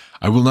for.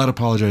 I will not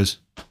apologize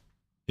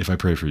if I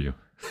pray for you.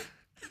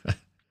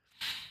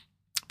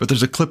 But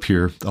there's a clip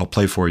here I'll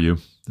play for you.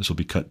 This will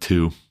be cut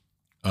 2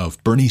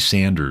 of Bernie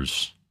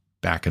Sanders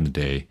back in the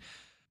day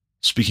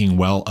speaking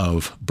well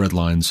of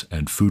breadlines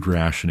and food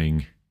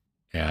rationing.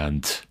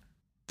 And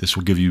this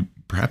will give you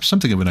perhaps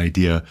something of an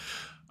idea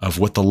of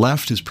what the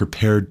left is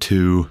prepared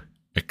to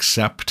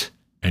accept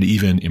and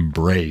even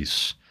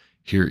embrace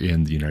here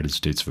in the United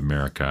States of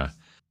America.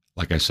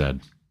 Like I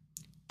said,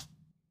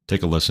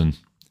 take a listen.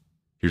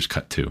 Here's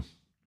cut 2.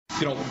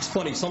 You know, it's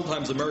funny,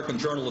 sometimes American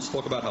journalists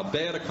talk about how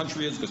bad a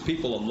country is because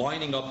people are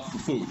lining up for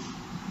food.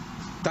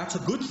 That's a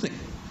good thing.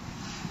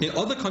 In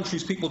other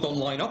countries, people don't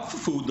line up for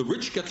food. The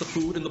rich get the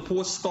food and the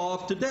poor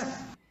starve to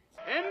death.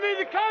 Envy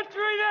the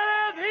country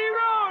that has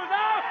heroes,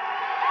 huh?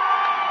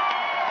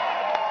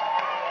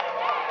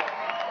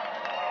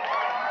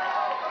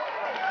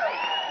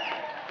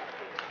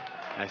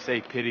 I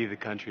say pity the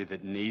country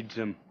that needs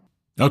them.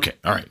 Okay,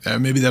 all right.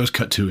 Maybe that was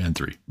cut 2 and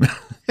 3.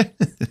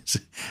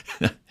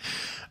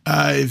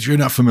 If you're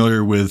not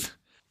familiar with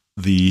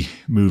the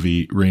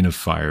movie Reign of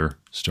Fire,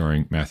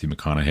 starring Matthew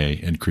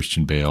McConaughey and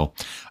Christian Bale,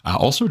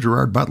 also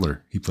Gerard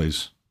Butler, he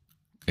plays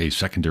a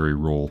secondary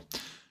role.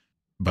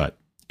 But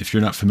if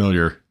you're not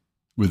familiar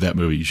with that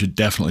movie, you should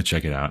definitely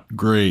check it out.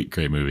 Great,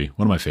 great movie.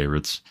 One of my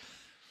favorites.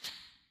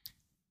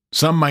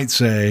 Some might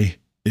say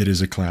it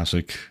is a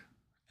classic,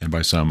 and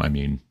by some, I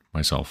mean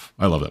myself.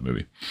 I love that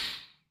movie.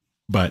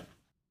 But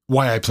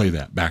why I play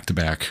that back to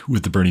back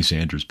with the Bernie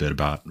Sanders bit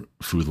about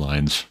food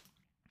lines,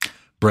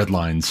 bread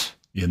lines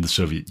in the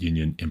Soviet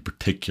Union in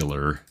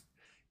particular,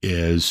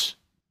 is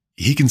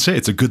he can say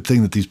it's a good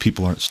thing that these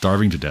people aren't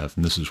starving to death.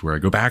 And this is where I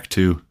go back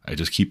to, I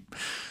just keep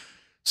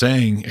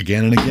saying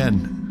again and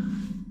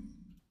again,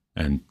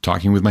 and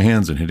talking with my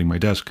hands and hitting my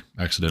desk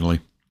accidentally,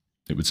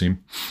 it would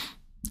seem.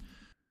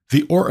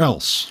 The or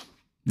else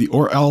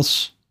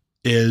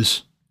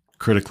is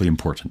critically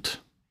important.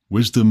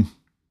 Wisdom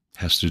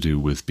has to do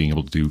with being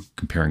able to do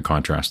compare and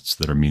contrasts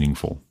that are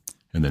meaningful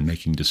and then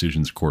making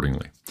decisions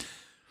accordingly.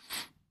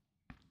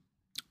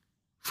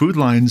 Food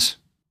lines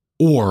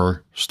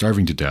or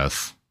starving to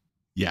death,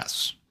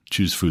 yes,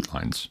 choose food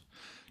lines.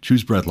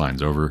 Choose bread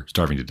lines over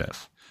starving to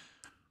death.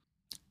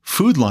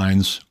 Food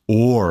lines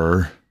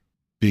or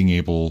being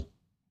able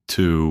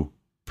to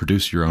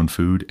produce your own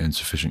food in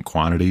sufficient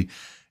quantity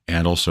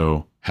and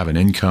also have an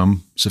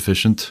income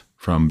sufficient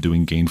from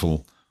doing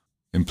gainful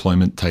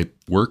employment type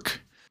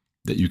work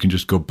that you can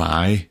just go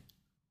buy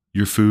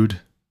your food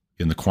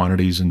in the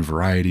quantities and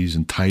varieties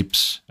and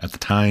types at the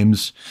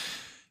times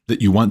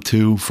that you want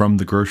to from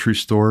the grocery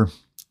store.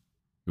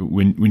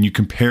 When you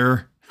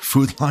compare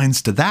food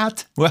lines to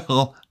that,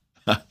 well,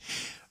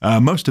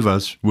 most of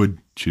us would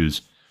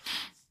choose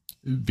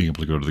being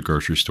able to go to the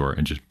grocery store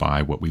and just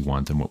buy what we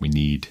want and what we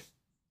need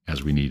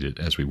as we need it,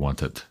 as we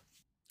want it.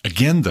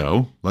 Again,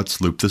 though,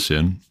 let's loop this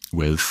in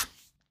with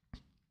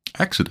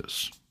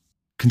Exodus.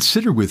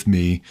 Consider with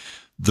me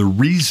the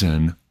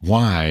reason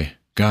why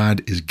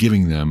God is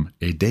giving them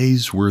a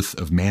day's worth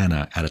of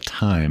manna at a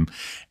time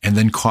and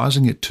then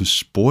causing it to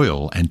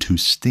spoil and to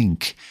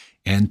stink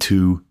and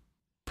to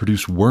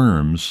produce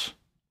worms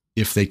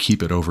if they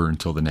keep it over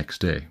until the next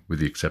day, with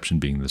the exception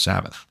being the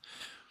Sabbath.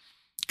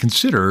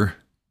 Consider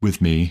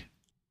with me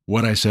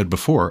what I said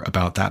before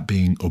about that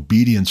being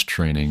obedience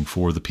training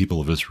for the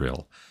people of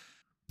Israel.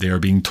 They are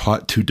being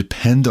taught to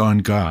depend on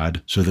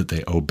God so that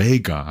they obey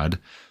God,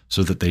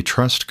 so that they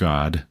trust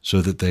God,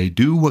 so that they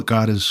do what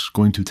God is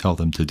going to tell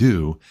them to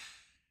do,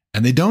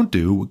 and they don't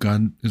do what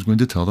God is going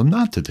to tell them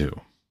not to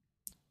do.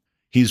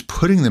 He's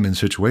putting them in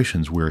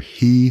situations where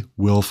he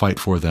will fight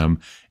for them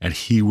and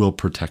he will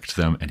protect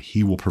them and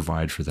he will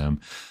provide for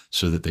them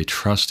so that they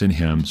trust in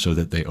him, so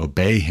that they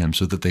obey him,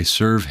 so that they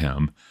serve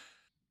him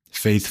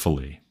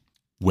faithfully.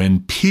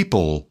 When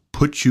people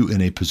put you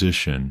in a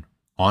position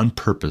on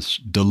purpose,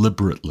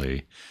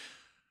 deliberately,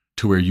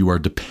 to where you are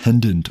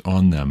dependent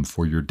on them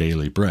for your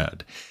daily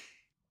bread,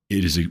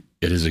 it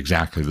is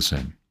exactly the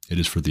same. It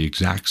is for the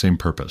exact same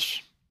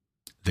purpose.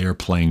 They are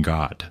playing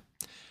God.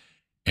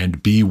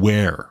 And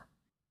beware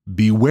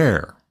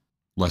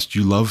lest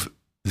you love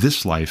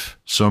this life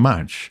so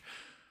much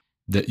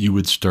that you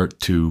would start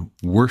to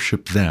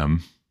worship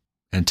them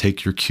and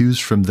take your cues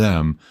from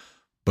them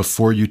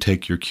before you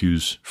take your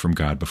cues from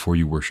God, before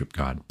you worship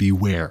God.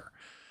 Beware.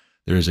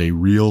 There is a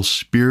real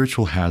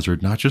spiritual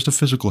hazard, not just a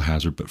physical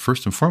hazard, but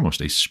first and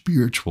foremost, a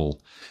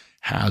spiritual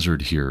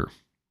hazard here,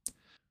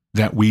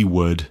 that we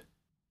would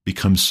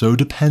become so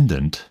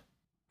dependent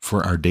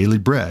for our daily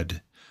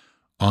bread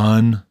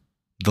on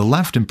the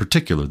left in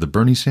particular, the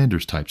Bernie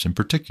Sanders types in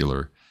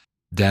particular,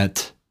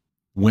 that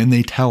when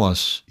they tell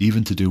us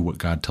even to do what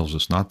God tells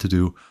us not to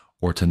do,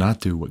 or to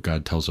not do what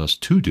God tells us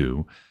to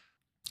do,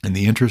 in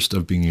the interest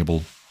of being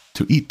able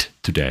to eat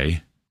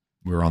today,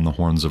 we're on the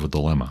horns of a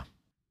dilemma,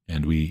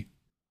 and we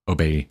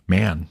obey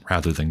man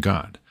rather than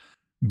God.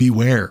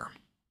 Beware.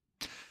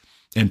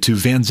 And to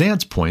Van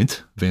Zant's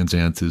point, Van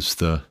Zant is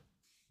the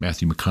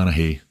Matthew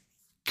McConaughey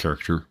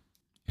character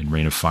in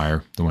Reign of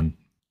Fire, the one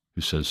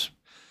who says,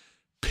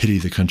 pity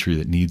the country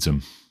that needs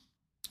them.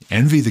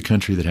 Envy the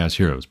country that has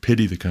heroes.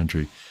 Pity the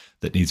country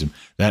that needs them.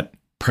 That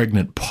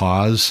pregnant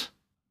pause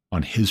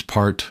on his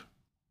part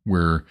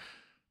where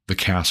the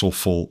castle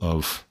full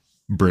of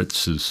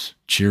Brits is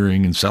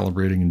cheering and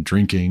celebrating and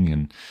drinking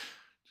and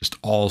just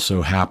all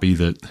so happy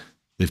that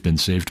they've been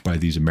saved by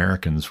these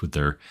Americans with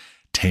their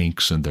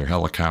tanks and their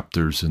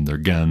helicopters and their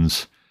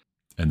guns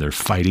and their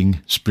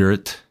fighting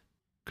spirit,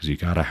 because you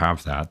got to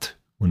have that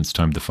when it's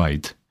time to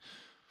fight.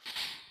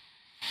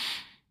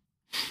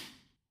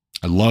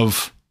 I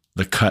love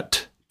the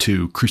cut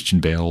to Christian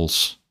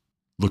Bale's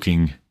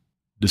looking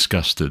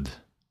disgusted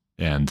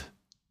and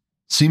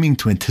seeming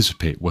to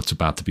anticipate what's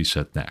about to be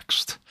said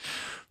next.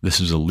 This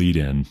is a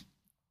lead-in.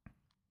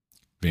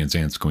 Van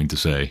Zant's going to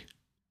say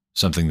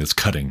something that's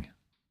cutting.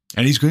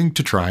 And he's going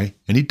to try,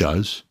 and he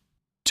does,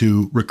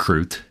 to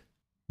recruit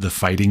the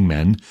fighting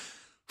men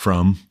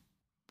from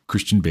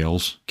Christian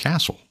Bale's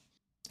castle.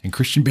 And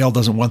Christian Bale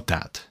doesn't want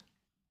that.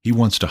 He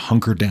wants to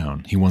hunker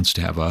down. He wants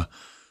to have a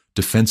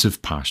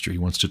defensive posture. He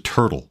wants to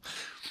turtle.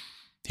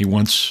 He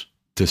wants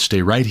to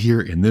stay right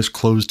here in this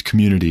closed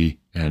community.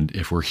 And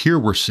if we're here,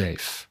 we're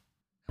safe.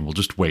 And we'll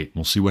just wait.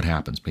 We'll see what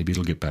happens. Maybe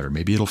it'll get better.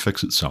 Maybe it'll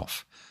fix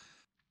itself.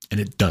 And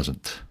it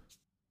doesn't.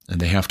 And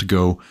they have to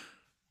go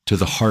to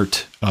the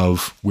heart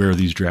of where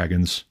these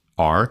dragons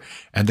are.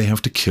 And they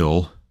have to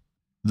kill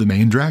the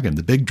main dragon,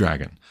 the big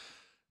dragon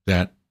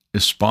that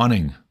is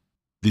spawning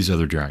these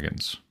other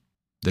dragons.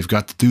 They've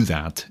got to do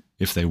that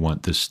if they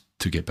want this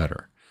to get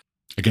better.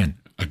 Again,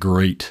 a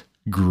great,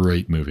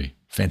 great movie.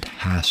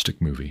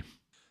 Fantastic movie.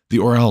 The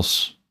or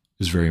else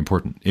is very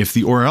important. If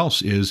the or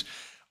else is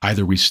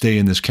either we stay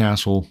in this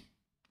castle,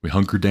 we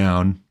hunker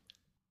down,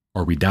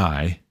 or we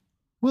die,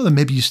 well, then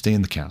maybe you stay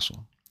in the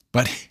castle.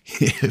 But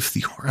if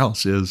the or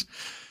else is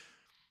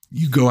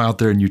you go out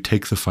there and you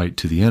take the fight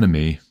to the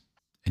enemy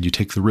and you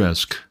take the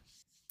risk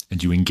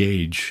and you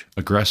engage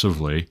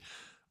aggressively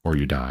or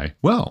you die,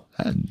 well,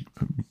 when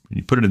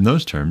you put it in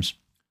those terms,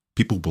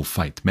 people will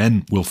fight.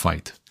 Men will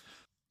fight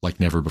like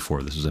never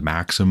before. This is a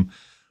maxim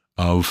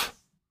of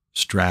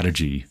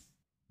strategy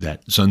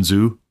that Sun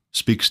Tzu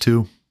speaks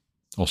to.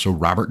 Also,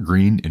 Robert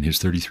Greene in his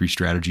 33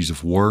 Strategies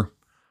of War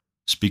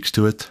speaks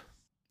to it.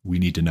 We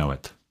need to know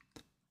it.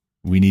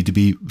 We need to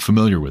be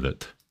familiar with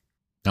it.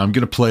 Now I'm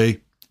going to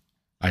play,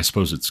 I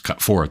suppose it's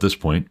cut 4 at this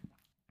point,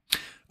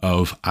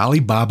 of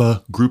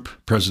Alibaba Group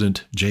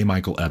President J.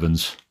 Michael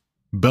Evans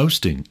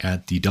boasting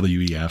at the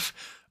WEF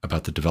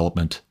about the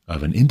development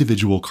of an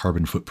individual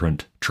carbon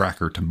footprint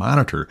tracker to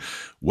monitor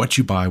what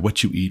you buy,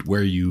 what you eat,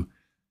 where you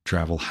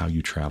travel, how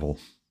you travel.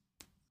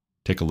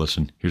 Take a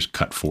listen. Here's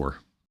cut 4.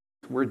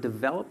 We're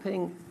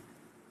developing,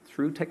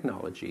 through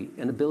technology,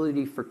 an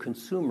ability for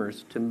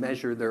consumers to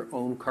measure their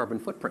own carbon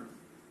footprint.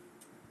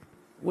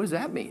 What does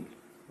that mean?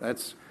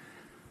 That's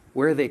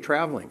where are they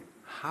traveling?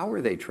 How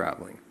are they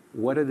traveling?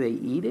 What are they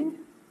eating?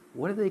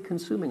 What are they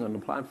consuming on the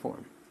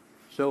platform?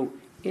 So,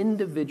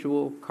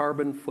 individual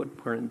carbon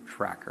footprint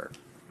tracker.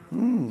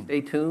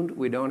 Stay tuned.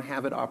 We don't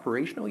have it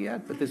operational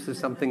yet, but this is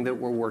something that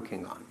we're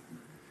working on.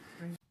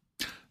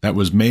 That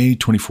was May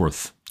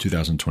 24th,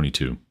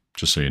 2022,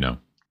 just so you know.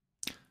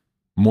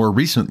 More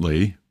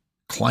recently,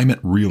 Climate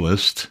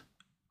Realist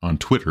on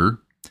Twitter,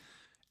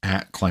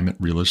 at Climate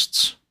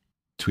Realists,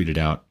 tweeted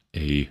out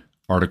a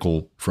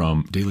article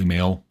from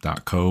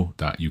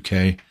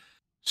dailymail.co.uk.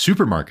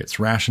 Supermarkets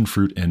ration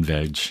fruit and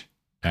veg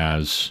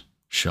as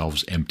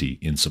shelves empty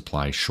in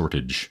supply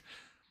shortage.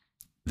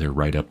 Their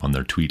write-up on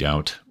their tweet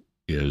out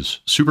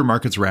is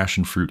supermarkets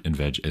ration fruit and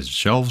veg as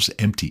shelves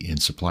empty in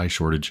supply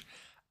shortage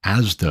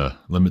as the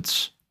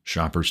limits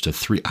shoppers to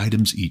 3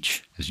 items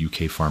each as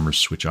UK farmers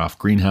switch off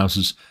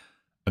greenhouses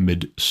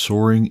amid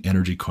soaring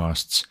energy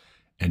costs,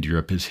 and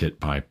Europe is hit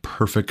by a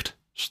perfect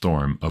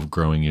storm of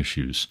growing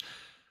issues.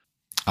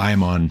 I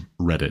am on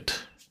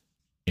Reddit,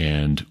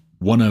 and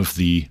one of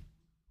the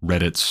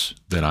Reddits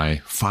that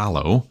I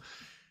follow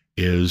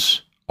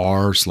is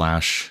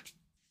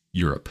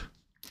r/Europe.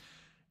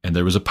 And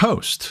there was a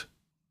post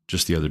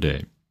just the other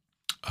day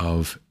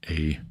of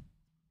a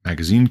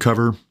magazine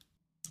cover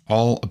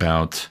all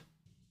about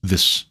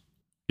this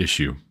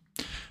issue,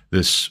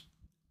 this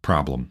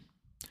problem.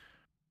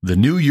 The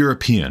New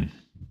European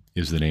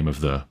is the name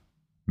of the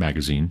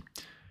magazine,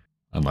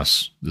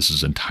 unless this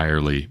is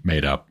entirely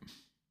made up.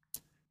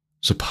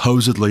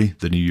 Supposedly,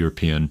 the New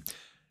European,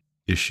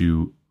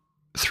 issue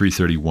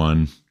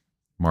 331,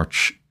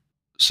 March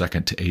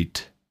 2nd to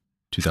 8th,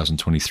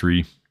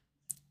 2023.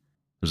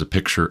 There's a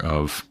picture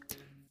of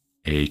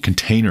a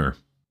container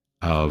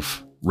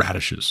of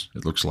radishes,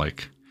 it looks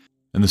like.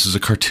 And this is a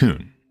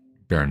cartoon,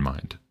 bear in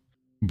mind.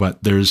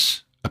 But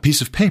there's a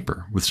piece of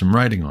paper with some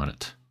writing on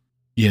it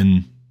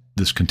in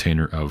this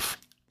container of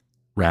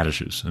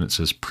radishes. And it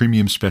says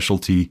premium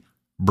specialty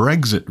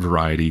Brexit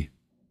variety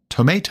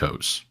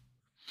tomatoes,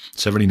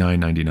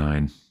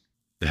 $79.99.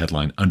 The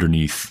headline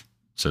underneath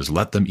says,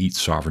 let them eat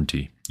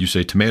sovereignty. You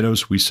say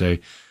tomatoes, we say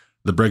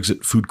the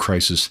Brexit food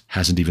crisis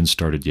hasn't even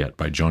started yet,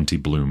 by Jaunty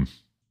Bloom.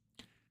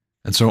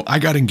 And so I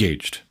got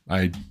engaged.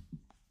 I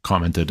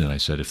commented and I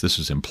said, if this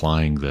is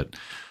implying that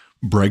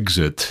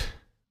Brexit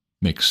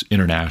makes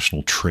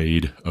international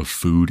trade of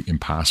food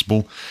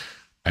impossible,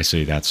 I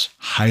say that's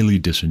highly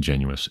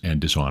disingenuous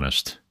and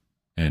dishonest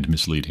and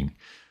misleading.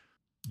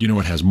 You know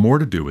what has more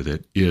to do with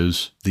it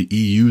is the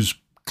EU's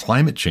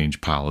climate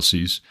change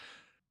policies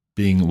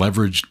being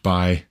leveraged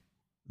by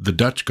the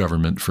Dutch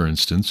government, for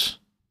instance,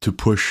 to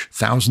push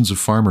thousands of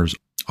farmers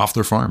off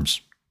their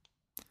farms.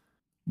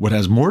 What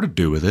has more to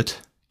do with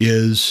it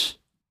is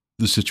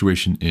the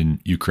situation in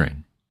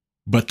Ukraine.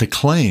 But the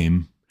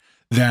claim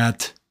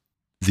that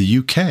the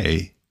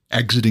UK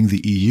exiting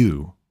the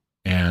EU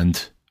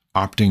and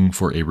opting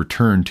for a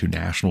return to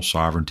national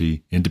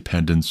sovereignty,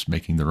 independence,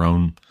 making their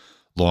own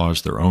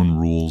laws, their own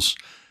rules,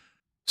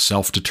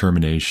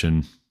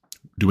 self-determination,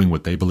 doing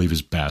what they believe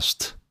is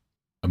best,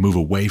 a move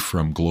away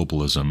from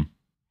globalism,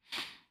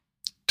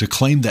 to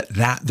claim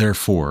that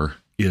therefore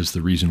is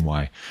the reason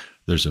why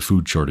there's a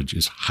food shortage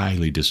is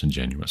highly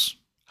disingenuous,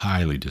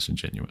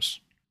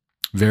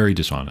 very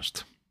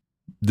dishonest.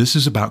 This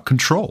is about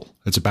control.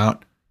 It's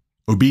about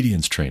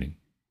obedience training.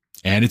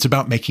 And it's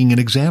about making an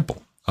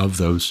example of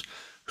those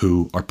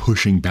who are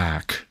pushing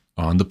back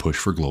on the push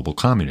for global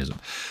communism.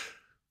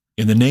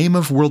 In the name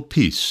of world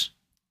peace,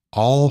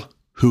 all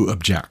who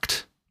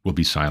object will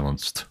be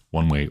silenced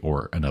one way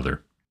or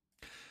another.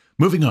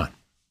 Moving on.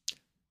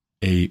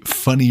 A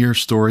funnier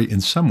story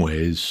in some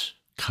ways,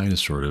 kind of,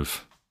 sort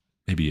of.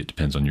 Maybe it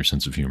depends on your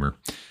sense of humor.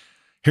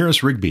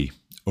 Harris Rigby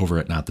over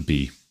at Not the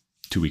Bee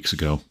 2 weeks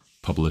ago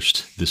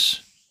published this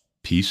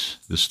piece,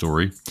 this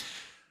story,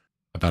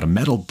 about a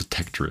metal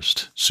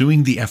detectorist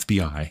suing the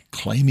FBI,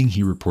 claiming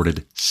he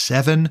reported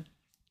 7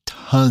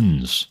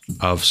 tons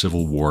of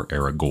Civil War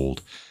era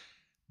gold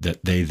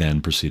that they then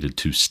proceeded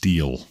to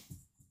steal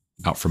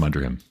out from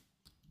under him.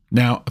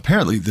 Now,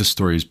 apparently this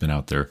story has been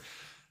out there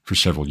for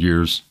several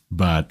years,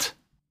 but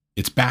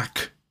it's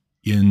back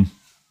in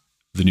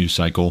the news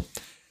cycle.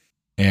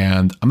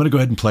 And I'm going to go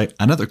ahead and play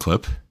another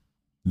clip,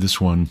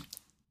 this one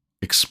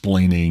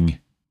explaining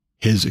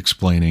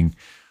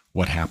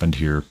what happened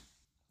here,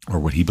 or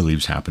what he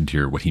believes happened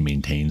here, what he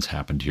maintains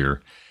happened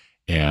here.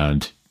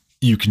 And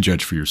you can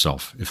judge for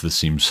yourself if this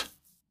seems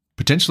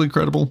potentially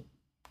credible,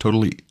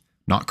 totally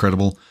not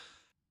credible.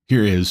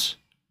 Here is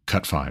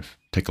cut 5.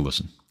 Take a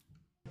listen.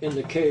 In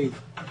the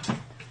cave,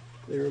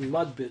 they're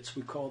mud bits,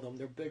 we call them.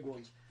 They're big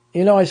ones.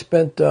 You know, I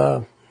spent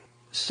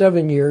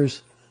 7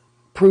 years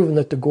proving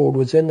that the gold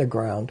was in the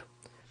ground.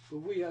 But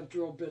we have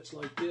drill bits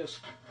like this,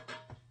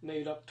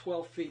 made up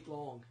 12 feet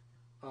long.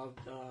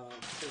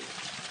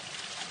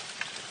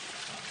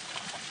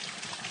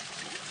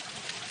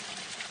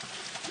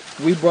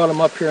 We brought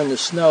them up here in the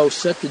snow,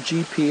 set the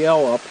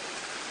GPL up,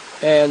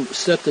 and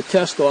set the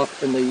test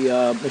off, and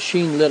the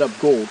machine lit up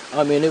gold.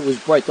 I mean, it was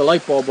bright. The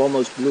light bulb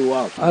almost blew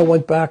out. I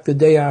went back the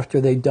day after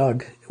they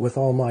dug with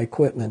all my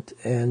equipment,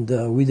 and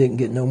we didn't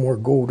get no more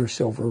gold or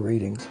silver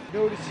readings.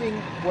 Noticing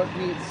what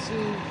we had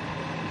seen,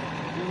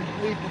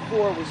 we believed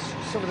before, was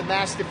some of the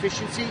mass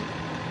deficiency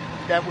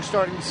that we're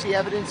starting to see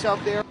evidence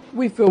of there.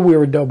 We feel we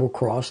were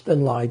double-crossed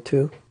and lied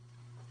to.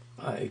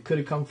 It could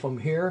have come from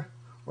here,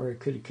 or it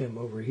could have come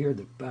over here,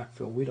 the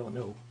backfill. We don't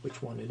know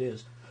which one it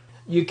is.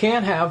 You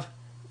can't have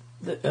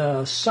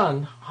the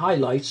sun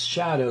highlights,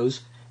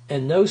 shadows,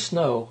 and no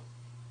snow,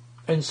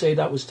 and say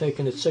that was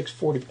taken at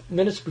 6:40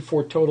 minutes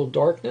before total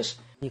darkness.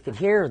 You could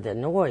hear the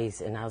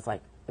noise, and I was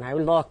like, and I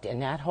looked,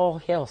 and that whole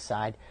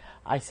hillside,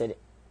 I said,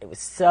 it was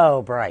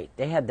so bright.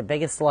 They had the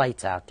biggest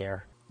lights out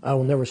there. I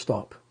will never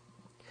stop.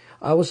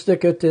 I will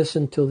stick at this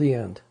until the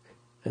end,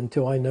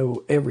 until I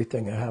know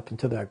everything that happened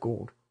to that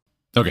gold.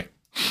 Okay.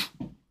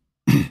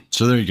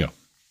 So there you go.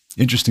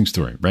 Interesting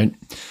story, right?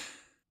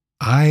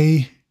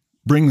 I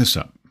bring this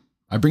up.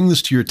 I bring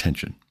this to your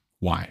attention.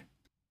 Why?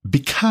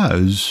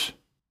 Because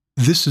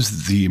this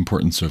is the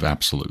importance of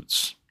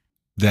absolutes.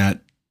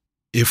 That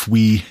if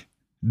we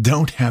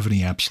don't have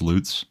any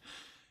absolutes,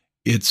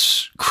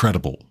 it's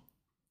credible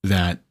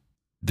that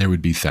there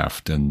would be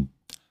theft and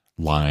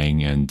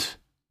lying and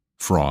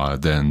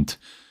fraud and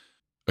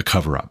a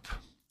cover-up,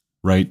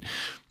 right?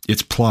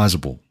 It's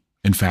plausible.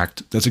 In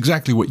fact, that's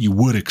exactly what you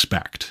would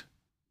expect,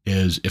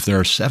 is if there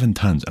are 7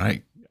 tons, and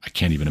I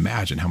can't even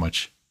imagine how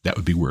much that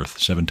would be worth,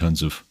 7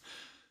 tons of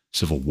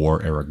Civil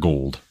War era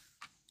gold.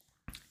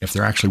 If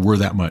there actually were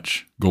that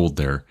much gold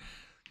there,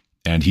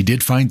 and he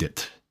did find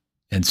it,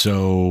 and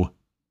so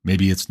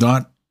maybe it's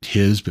not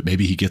his, but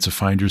maybe he gets a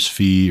finder's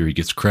fee or he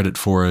gets credit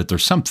for it or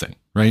something,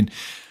 right?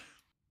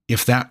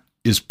 If that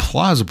is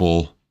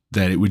plausible,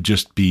 that it would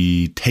just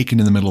be taken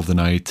in the middle of the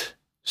night,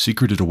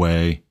 secreted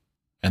away,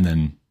 and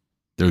then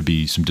there would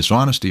be some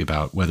dishonesty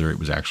about whether it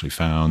was actually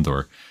found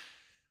or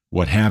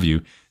what have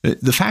you.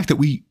 The fact that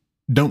we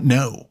don't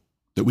know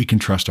that we can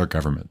trust our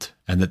government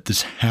and that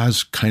this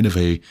has kind of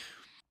a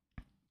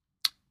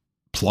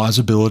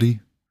plausibility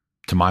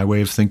to my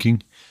way of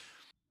thinking,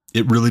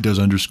 it really does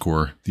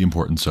underscore the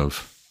importance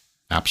of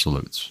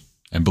absolutes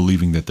and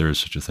believing that there is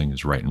such a thing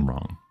as right and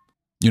wrong.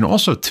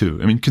 Also too,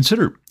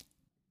 consider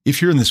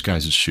if you're in this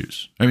guy's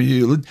shoes.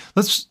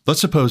 Let's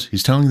suppose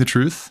he's telling the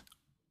truth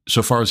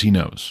so far as he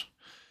knows.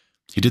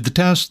 He did the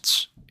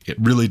tests. It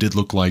really did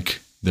look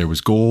like there was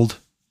gold.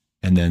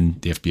 And then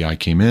the FBI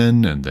came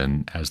in, and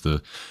then as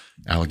the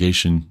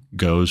allegation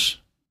goes,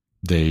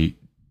 they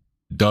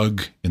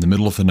dug in the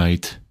middle of the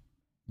night,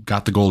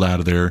 got the gold out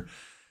of there,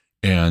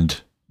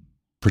 and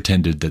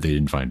pretended that they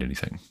didn't find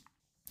anything.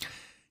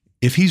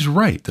 If he's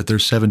right that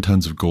there's 7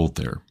 tons of gold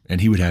there, and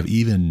he would have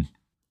even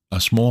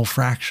a small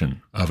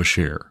fraction of a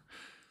share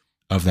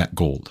of that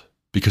gold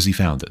because he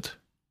found it,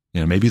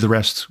 maybe the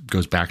rest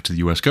goes back to the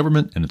U.S.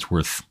 government and it's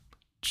worth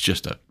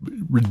just a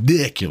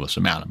ridiculous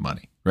amount of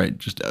money, right?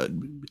 Just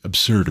an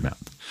absurd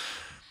amount.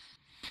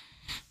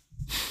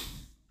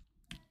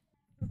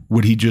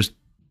 Would he just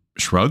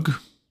shrug?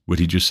 Would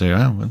he just say,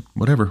 oh, well,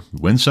 whatever,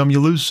 win some,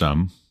 you lose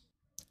some?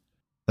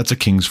 That's a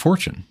king's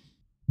fortune.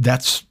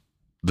 That's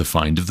the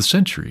find of the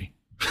century.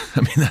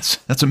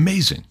 That's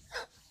amazing.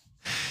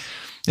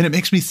 And it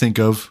makes me think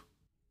of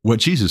what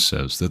Jesus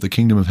says, that the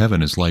kingdom of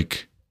heaven is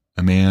like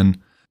a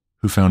man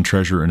who found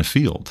treasure in a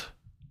field,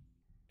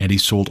 and he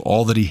sold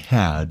all that he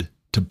had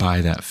to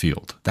buy that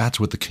field. That's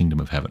what the kingdom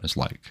of heaven is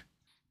like.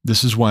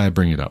 This is why I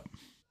bring it up.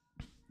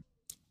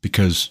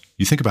 Because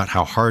you think about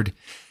how hard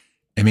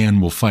a man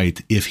will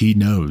fight if he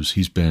knows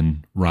he's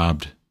been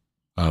robbed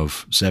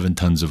of 7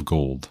 tons of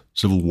gold,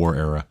 Civil War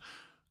era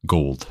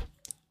gold.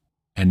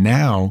 And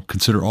now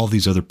consider all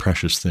these other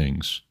precious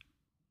things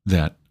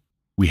that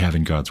we have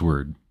in God's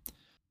word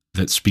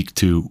that speak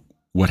to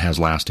what has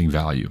lasting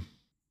value.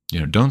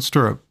 Don't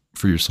store up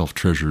for yourself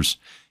treasures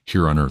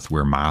here on earth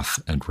where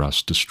moth and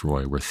rust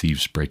destroy, where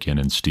thieves break in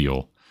and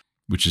steal,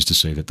 which is to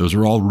say that those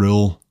are all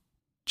real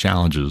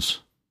challenges.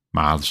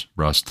 Moths,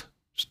 rust,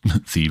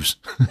 thieves.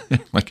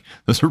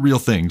 Those are real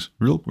things,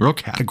 real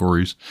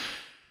categories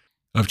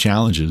of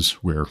challenges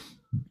where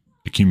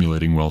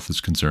accumulating wealth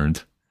is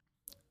concerned.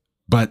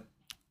 But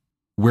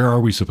where are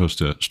we supposed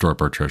to store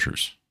up our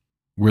treasures?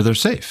 Where they're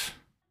safe.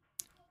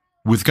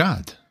 With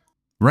God,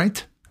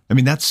 right?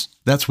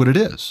 That's what it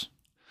is.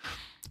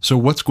 So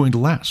what's going to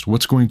last?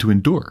 What's going to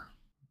endure?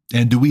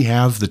 And do we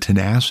have the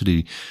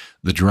tenacity,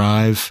 the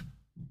drive,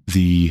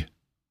 the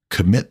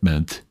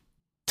commitment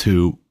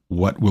to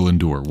what will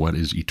endure, what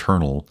is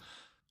eternal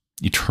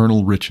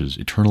riches,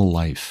 eternal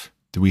life?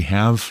 Do we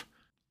have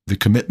the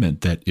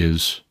commitment that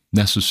is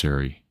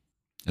necessary,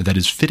 that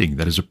is fitting,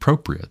 that is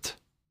appropriate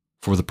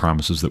for the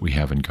promises that we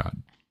have in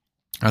God?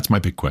 That's my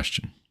big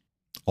question.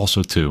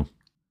 Also, too,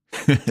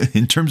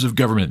 in terms of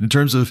government, in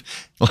terms of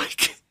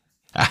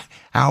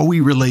how we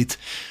relate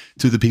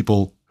to the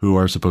people who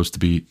are supposed to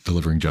be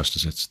delivering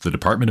justice. It's the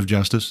Department of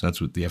Justice.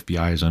 That's what the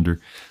FBI is under.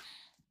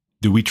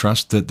 Do we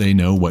trust that they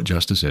know what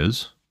justice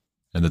is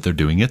and that they're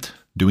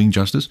doing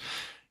justice?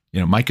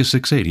 Micah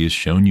 6:8, he has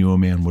shown you, O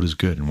man, what is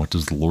good, and what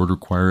does the Lord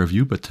require of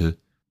you but to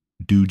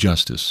do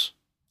justice,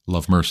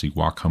 love mercy,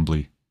 walk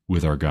humbly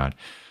with our God.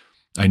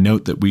 I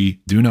note that we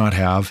do not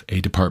have a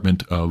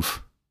Department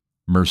of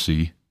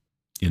Mercy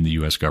in the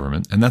U.S.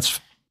 government, and that's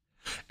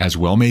as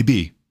well may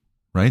be,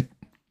 right?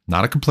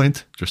 Not a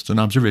complaint, just an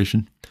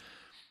observation.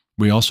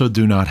 We also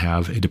do not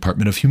have a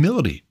Department of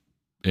Humility,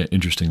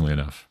 interestingly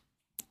enough.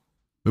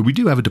 But we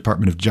do have a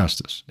Department of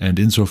Justice, and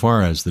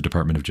insofar as the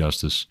Department of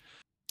Justice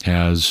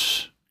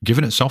has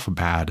given itself a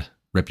bad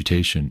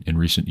reputation in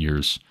recent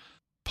years,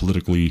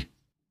 politically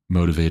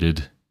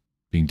motivated,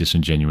 being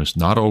disingenuous,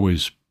 not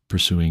always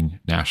pursuing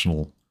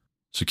national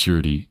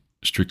security,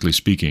 strictly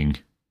speaking,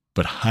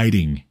 but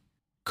hiding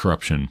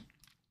corruption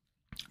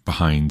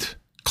behind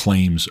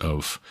claims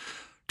of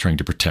trying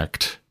to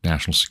protect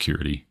national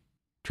security,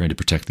 trying to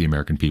protect the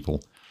American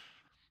people.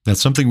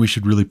 That's something we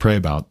should really pray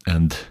about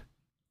and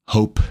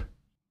hope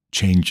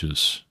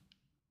changes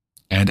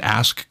and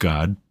ask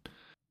God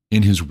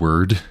in his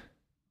word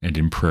and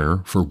in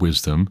prayer for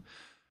wisdom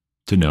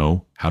to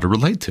know how to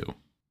relate to.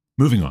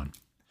 Moving on.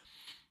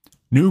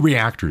 New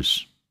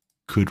reactors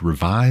could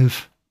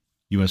revive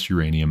U.S.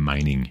 uranium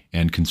mining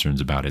and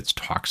concerns about its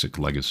toxic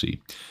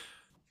legacy.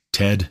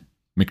 Ted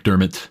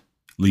McDermott,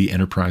 Lee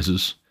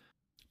Enterprises,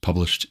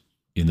 published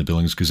in the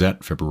Billings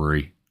Gazette,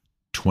 February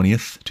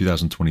 20th,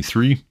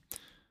 2023,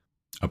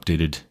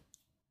 updated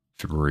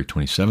February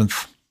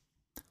 27th.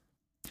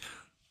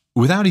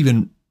 Without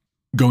even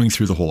going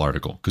through the whole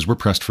article, because we're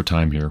pressed for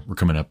time here, we're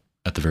coming up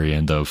at the very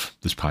end of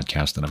this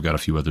podcast, and I've got a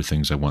few other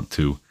things I want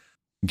to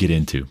get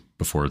into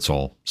before it's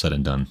all said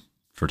and done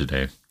for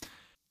today.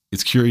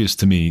 It's curious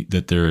to me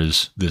that there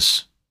is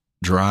this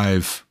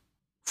drive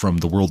from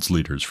the world's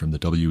leaders, from the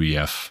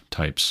WEF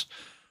types,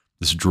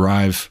 this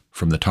drive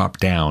from the top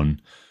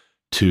down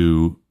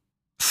to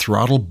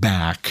throttle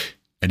back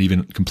and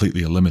even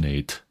completely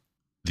eliminate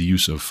the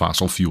use of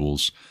fossil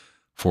fuels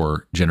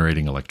for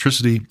generating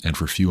electricity and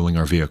for fueling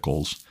our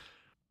vehicles.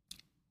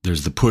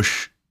 There's the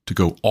push to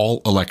go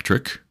all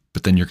electric,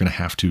 but then you're going to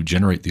have to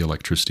generate the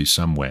electricity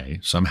some way,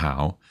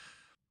 somehow.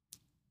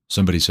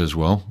 Somebody says,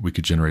 well, we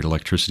could generate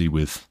electricity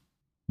with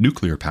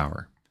nuclear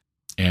power.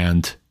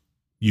 And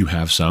you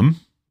have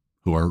some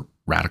who are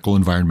radical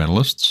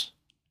environmentalists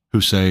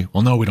who say,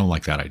 well, no, we don't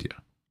like that idea.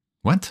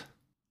 What?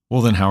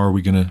 Well, then how are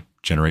we going to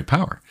generate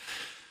power?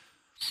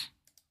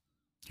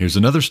 Here's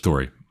another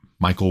story.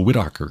 Michael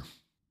Whitaker,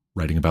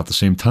 writing about the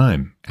same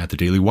time at the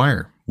Daily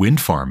Wire.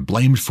 Wind farm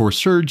blamed for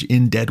surge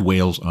in dead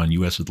whales on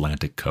U.S.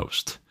 Atlantic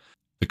coast.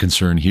 The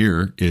concern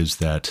here is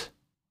that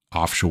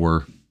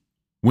offshore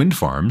wind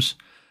farms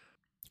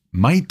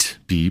might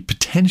be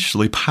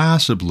potentially,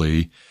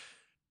 possibly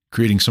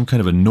creating some kind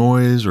of a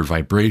noise or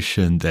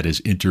vibration that is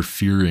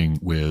interfering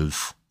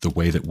with the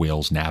way that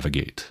whales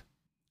navigate.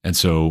 And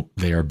so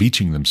they are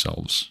beaching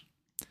themselves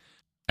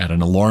at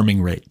an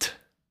alarming rate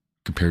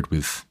compared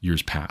with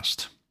years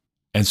past.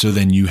 And so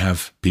then you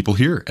have people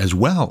here as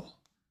well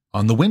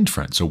on the wind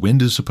front. So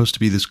wind is supposed to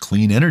be this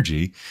clean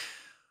energy,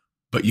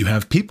 but you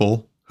have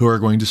people who are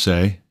going to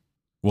say,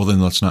 well, then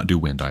let's not do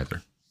wind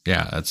either.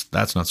 Yeah,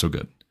 that's not so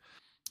good.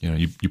 You know,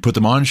 you put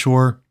them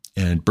onshore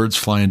and birds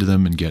fly into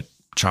them and get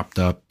chopped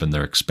up and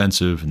they're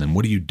expensive. And then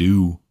what do you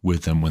do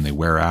with them when they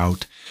wear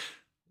out?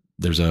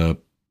 There's a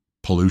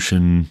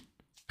pollution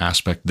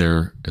aspect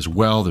there as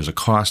well. There's a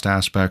cost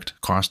aspect,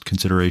 cost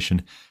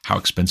consideration. How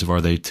expensive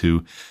are they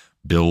to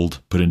build,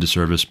 put into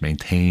service,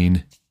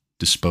 maintain,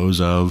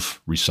 dispose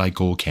of,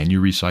 recycle? Can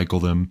you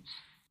recycle them?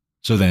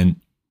 So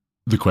then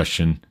the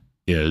question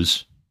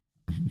is,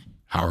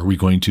 how are we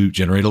going to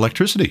generate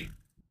electricity?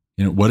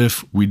 You know, what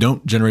if we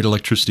don't generate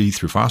electricity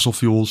through fossil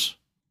fuels,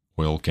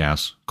 oil,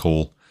 gas,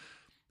 coal?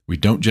 We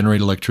don't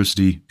generate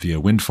electricity via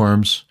wind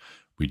farms.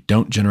 We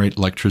don't generate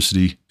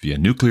electricity via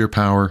nuclear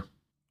power.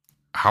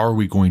 How are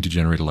we going to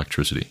generate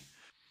electricity?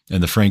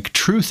 And the frank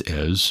truth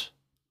is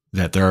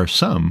that there are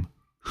some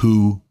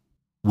who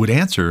would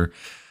answer,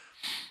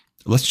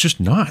 let's just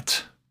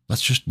not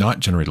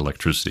generate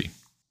electricity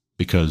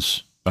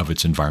because of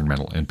its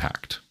environmental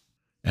impact.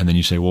 And then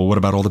you say, well, what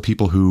about all the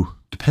people who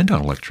depend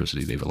on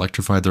electricity? They've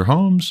electrified their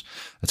homes.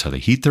 That's how they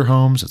heat their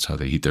homes. That's how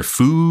they heat their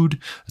food.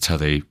 That's how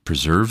they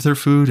preserve their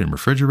food in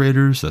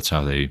refrigerators. That's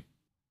how they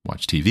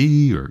watch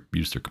TV or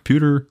use their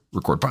computer,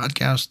 record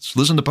podcasts,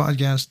 listen to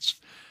podcasts.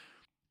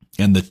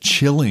 And the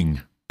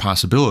chilling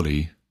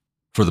possibility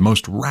for the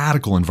most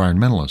radical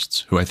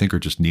environmentalists, who I think are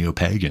just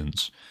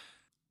neo-pagans,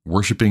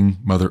 worshiping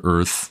Mother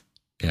Earth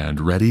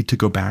and ready to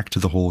go back to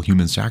the whole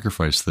human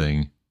sacrifice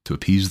thing to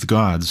appease the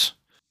gods,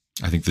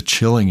 I think the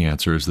chilling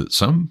answer is that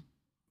some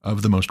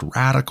of the most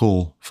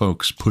radical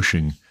folks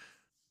pushing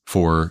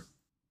for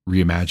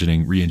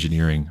reimagining,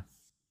 reengineering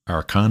our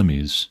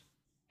economies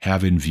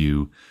have in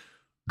view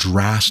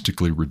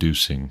dramatically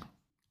reducing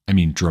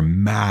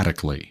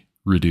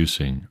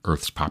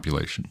Earth's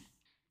population.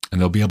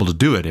 And they'll be able to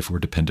do it if we're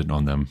dependent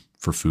on them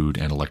for food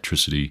and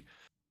electricity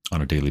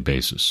on a daily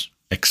basis,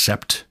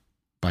 except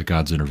by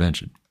God's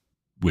intervention,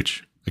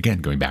 which,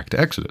 again, going back to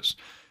Exodus,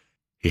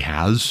 he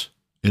has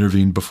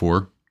intervened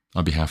before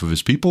on behalf of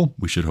his people.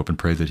 We should hope and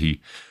pray that he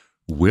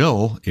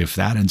will, if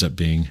that ends up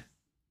being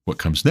what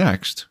comes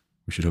next.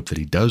 We should hope that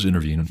he does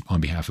intervene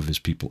on behalf of his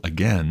people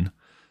again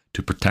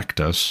to protect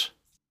us,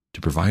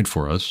 to provide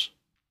for us,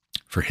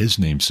 for his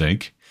name's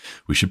sake.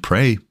 We should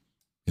pray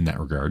in that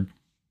regard.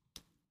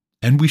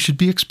 And we should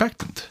be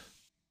expectant.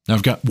 Now,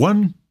 I've got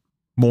one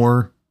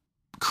more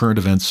current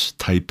events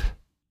type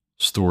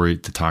story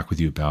to talk with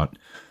you about,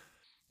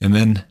 and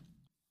then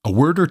a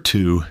word or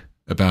two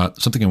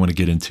about something I want to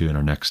get into in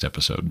our next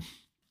episode.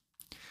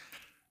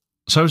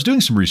 So I was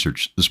doing some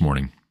research this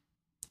morning,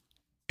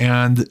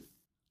 and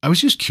I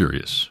was just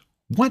curious,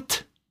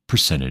 what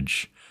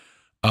percentage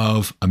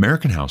of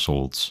American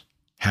households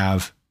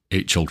have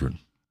 8 children?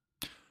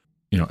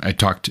 You know, I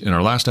talked in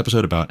our last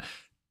episode about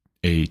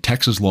a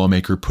Texas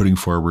lawmaker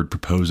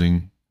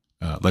proposing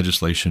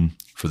legislation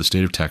for the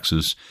state of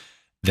Texas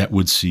that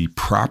would see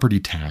property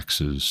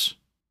taxes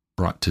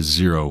brought to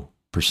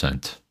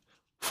 0%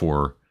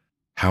 for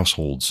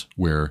households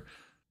where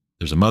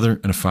there's a mother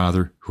and a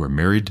father who are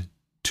married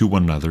to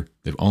one another.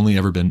 They've only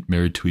ever been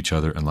married to each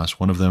other unless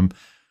one of them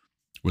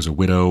was a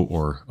widow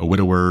or a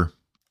widower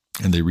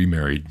and they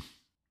remarried.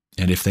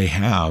 And if they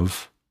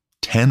have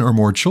 10 or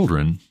more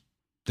children,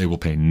 they will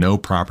pay no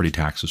property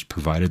taxes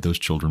provided those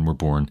children were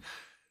born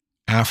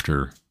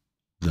after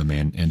the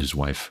man and his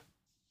wife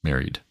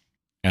married.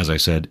 As I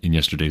said in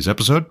yesterday's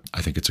episode,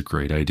 I think it's a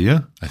great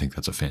idea. I think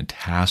that's a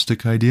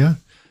fantastic idea.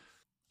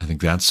 I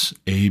think that's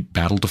a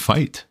battle to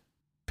fight.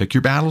 Pick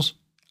your battles.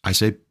 I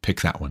say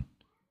pick that one.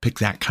 Pick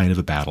that kind of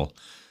a battle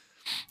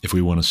if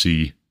we want to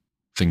see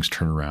things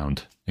turn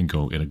around and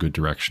go in a good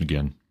direction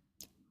again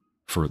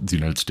for the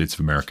United States of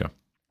America.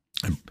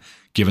 And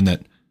given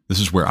that this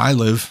is where I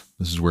live,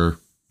 this is where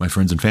my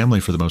friends and family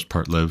for the most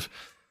part live,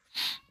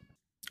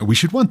 we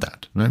should want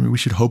that. I mean, we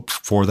should hope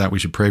for that. We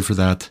should pray for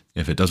that.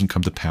 If it doesn't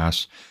come to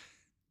pass,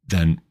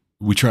 then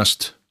we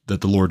trust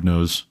that the Lord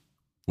knows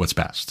what's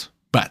best.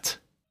 But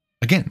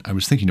again, I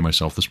was thinking to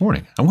myself this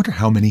morning, I wonder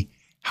how many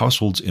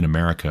households in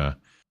America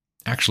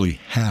actually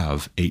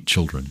have 8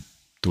 children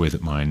the way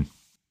that mine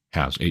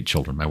has 8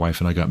 children. My wife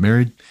and I got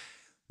married,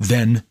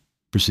 then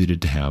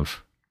proceeded to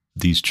have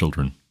these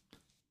children,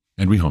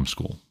 and we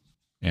homeschool,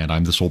 and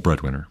I'm the sole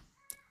breadwinner.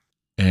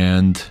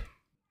 And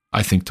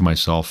I think to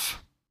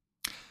myself,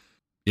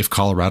 if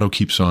Colorado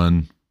keeps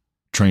on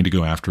trying to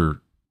go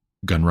after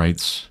gun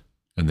rights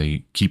and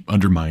they keep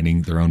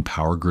undermining their own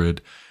power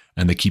grid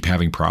and they keep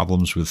having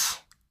problems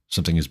with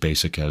something as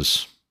basic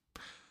as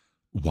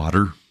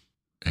water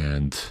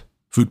and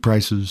food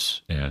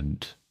prices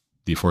and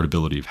the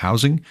affordability of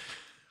housing,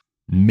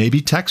 maybe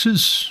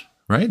Texas,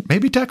 right?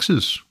 Maybe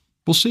Texas.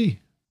 We'll see.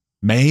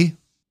 May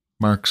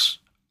marks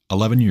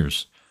 11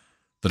 years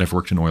that I've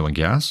worked in oil and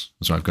gas.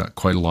 So I've got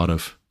quite a lot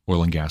of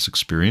oil and gas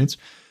experience.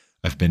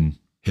 I've been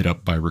hit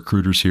up by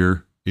recruiters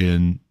here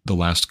in the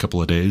last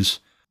couple of days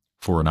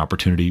for an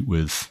opportunity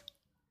with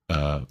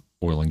an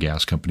oil and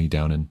gas company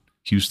down in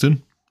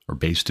Houston, or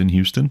based in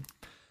Houston.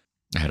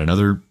 I had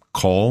another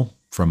call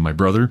from my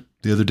brother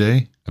the other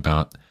day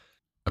about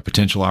a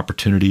potential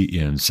opportunity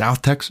in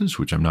South Texas,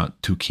 which I'm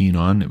not too keen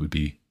on. It would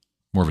be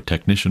more of a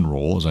technician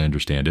role, as I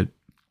understand it.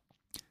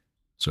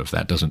 So if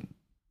that doesn't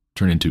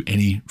turn into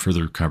any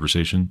further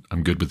conversation,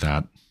 I'm good with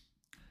that.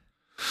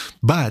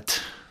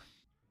 But,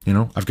 you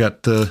know, I've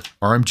got the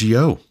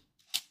RMGO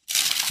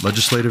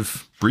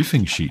legislative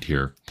briefing sheet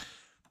here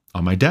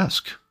on my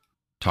desk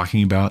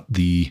talking about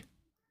the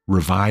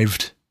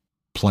revived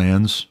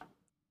plans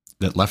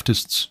that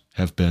leftists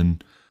have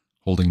been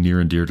holding near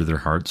and dear to their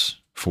hearts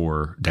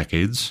for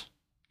decades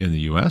in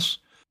the U.S.,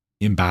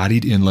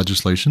 embodied in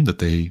legislation that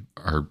they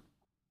are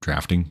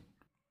drafting,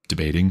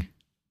 debating,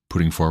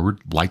 putting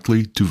forward,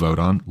 likely to vote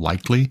on,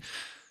 likely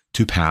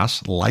to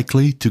pass,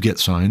 likely to get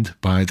signed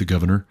by the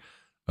governor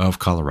of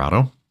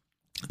Colorado,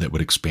 that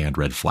would expand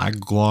red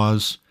flag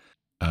laws,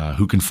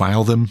 who can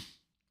file them,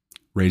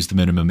 raise the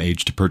minimum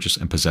age to purchase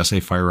and possess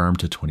a firearm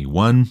to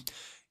 21,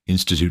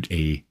 institute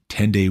a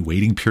 10-day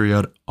waiting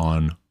period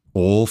on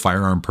all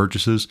firearm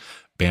purchases,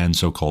 ban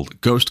so-called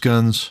ghost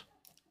guns,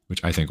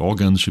 which I think all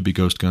guns should be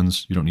ghost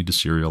guns. You don't need to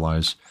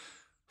serialize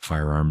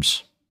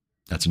firearms.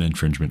 That's an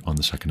infringement on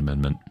the Second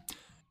Amendment.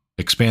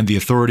 Expand the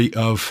authority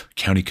of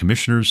county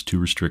commissioners to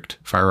restrict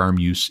firearm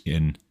use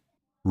in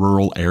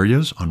rural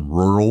areas on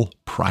rural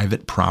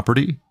private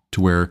property,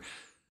 to where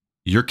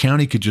your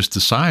county could just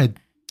decide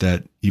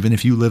that even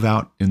if you live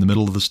out in the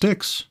middle of the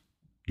sticks,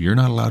 you're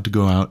not allowed to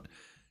go out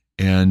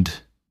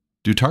and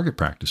do target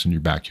practice in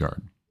your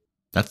backyard.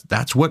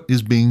 That's what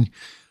is being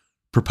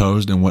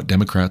proposed and what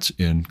Democrats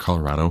in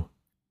Colorado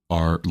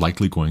are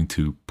likely going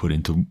to put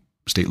into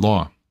state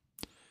law.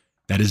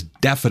 That is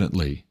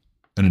definitely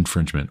an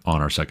infringement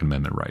on our Second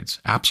Amendment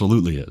rights.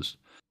 Absolutely is.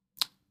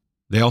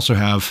 They also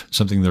have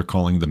something they're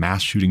calling the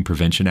Mass Shooting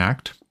Prevention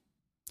Act.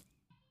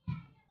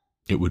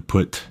 It would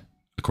put,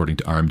 according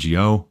to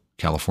RMGO,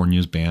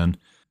 California's ban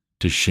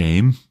to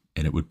shame,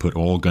 and it would put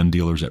all gun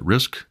dealers at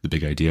risk. The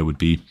big idea would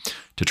be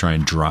to try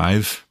and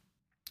drive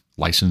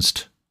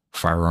licensed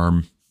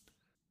firearm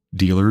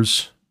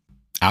dealers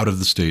out of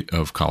the state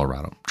of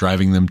Colorado,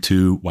 driving them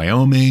to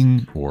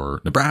Wyoming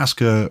or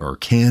Nebraska or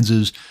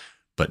Kansas,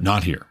 but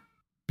not here,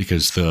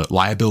 because the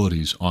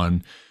liabilities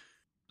on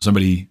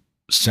somebody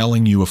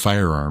selling you a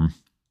firearm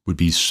would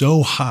be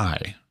so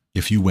high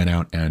if you went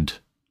out and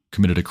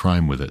committed a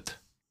crime with it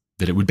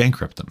that it would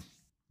bankrupt them.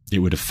 It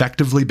would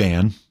effectively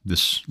ban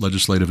this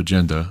legislative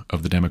agenda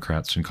of the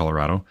Democrats in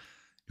Colorado.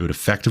 It would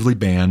effectively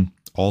ban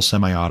all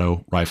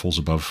semi-auto rifles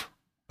above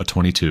a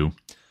 .22,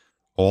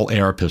 all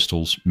AR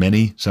pistols,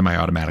 many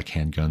semi-automatic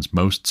handguns,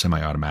 most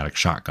semi-automatic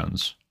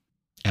shotguns.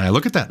 And I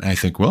look at that and I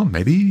think, well,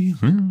 maybe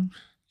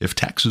if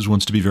Texas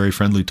wants to be very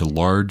friendly to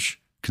large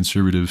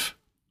conservative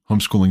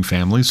homeschooling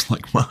families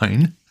like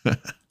mine,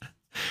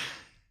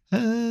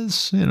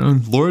 as you know,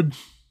 Lord,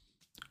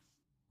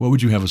 what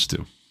would you have us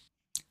do?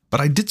 But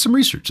I did some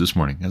research this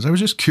morning as I was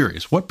just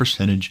curious, what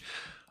percentage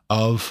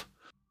of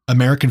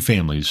American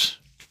families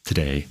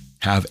today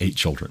have 8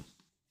 children?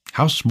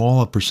 How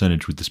small a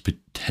percentage would this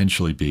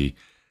potentially be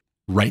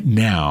right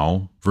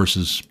now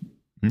versus,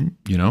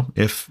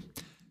 if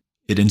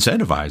it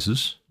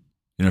incentivizes,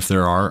 if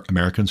there are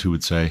Americans who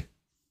would say,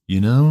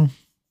 we've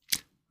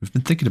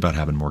been thinking about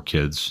having more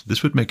kids.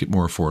 This would make it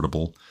more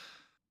affordable.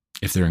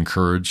 If they're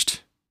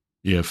encouraged,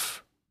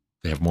 if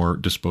they have more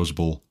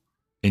disposable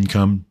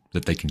income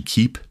that they can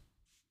keep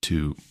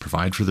to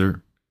provide for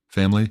their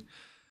family,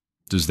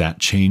 does that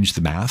change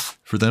the math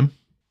for them?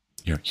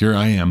 Here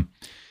I am,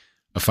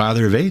 a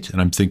father of 8, and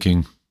I'm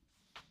thinking,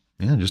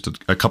 just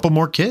a couple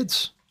more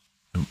kids.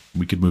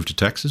 We could move to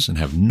Texas and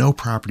have no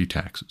property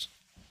taxes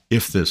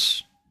if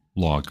this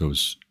law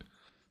goes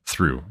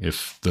through,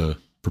 if the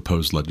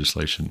proposed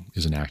legislation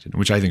is enacted,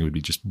 which I think would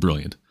be just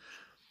brilliant.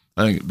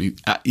 I think it'd be,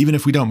 even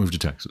if we don't move to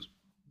Texas,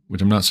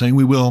 which I'm not saying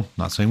we will,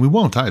 not saying we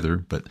won't either,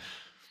 but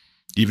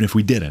even if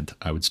we didn't,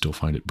 I would still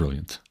find it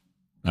brilliant.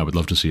 I would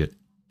love to see it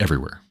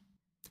everywhere.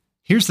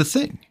 Here's the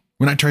thing.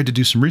 When I tried to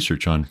do some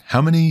research on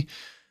how many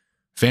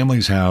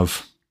families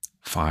have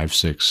 5,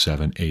 6,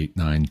 7, 8,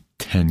 9,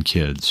 10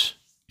 kids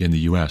in the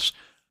U.S.,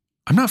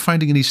 I'm not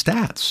finding any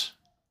stats.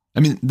 I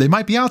mean, they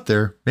might be out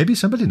there. Maybe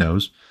somebody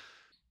knows.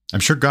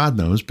 I'm sure God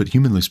knows, but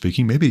humanly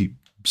speaking, maybe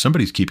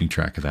somebody's keeping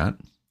track of that.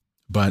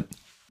 But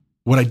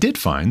what I did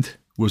find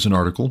was an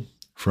article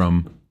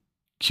from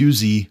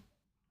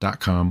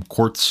QZ.com,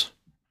 Quartz,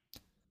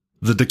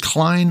 The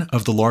Decline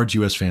of the Large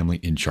U.S. Family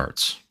in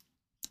Charts,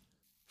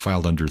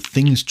 filed under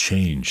Things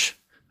Change.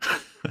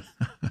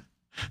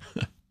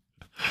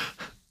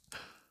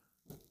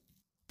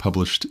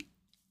 Published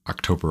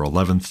October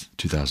 11th,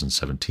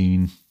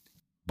 2017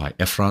 by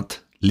Efrat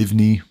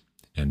Livni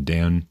and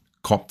Dan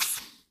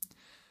Kopf.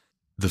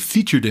 The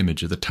featured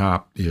image at the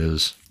top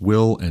is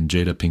Will and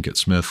Jada Pinkett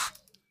Smith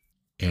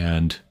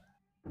and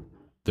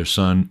their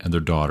son and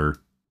their daughter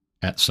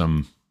at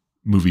some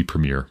movie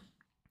premiere,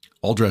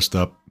 all dressed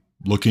up,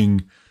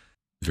 looking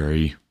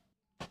very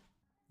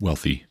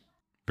wealthy,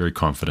 very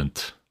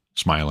confident,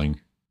 smiling,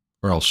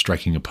 or else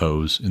striking a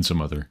pose in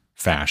some other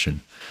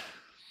fashion.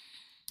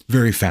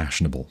 Very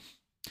fashionable.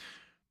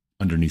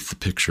 Underneath the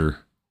picture,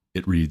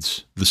 it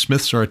reads, "The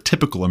Smiths are a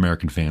typical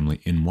American family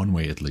in one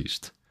way at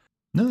least."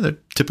 No, they're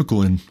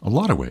typical in a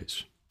lot of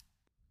ways.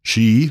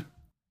 She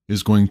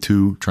is going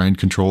to try and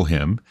control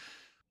him.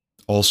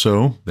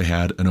 Also, they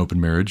had an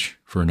open marriage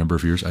for a number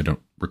of years. I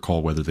don't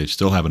recall whether they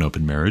still have an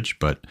open marriage,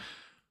 but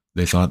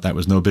they thought that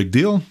was no big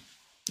deal.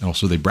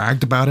 Also, they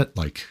bragged about it,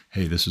 like,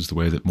 hey, this is the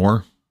way that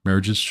more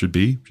marriages should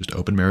be, just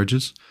open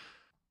marriages.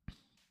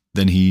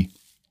 Then he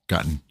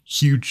got in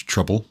huge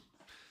trouble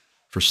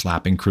for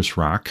slapping Chris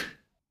Rock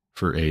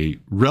for a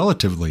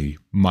relatively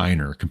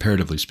minor,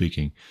 comparatively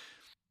speaking,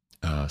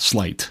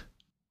 slight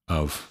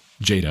of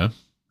Jada,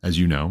 as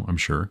you know, I'm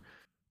sure,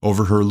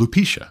 over her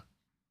alopecia.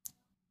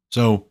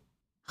 So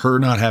her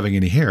not having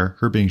any hair,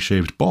 her being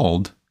shaved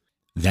bald,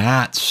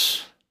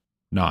 that's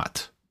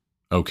not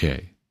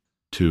okay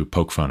to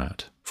poke fun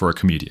at for a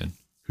comedian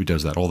who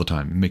does that all the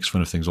time and makes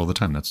fun of things all the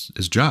time. That's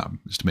his job,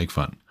 is to make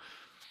fun.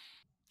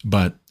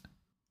 But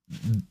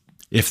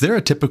if they're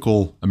a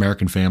typical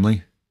American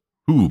family,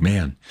 ooh,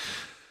 man,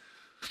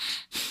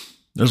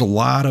 there's a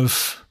lot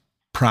of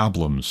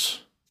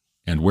problems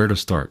and where to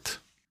start.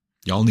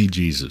 Y'all need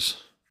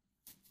Jesus.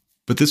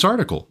 But this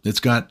article, it's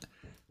got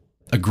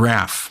a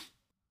graph,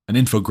 an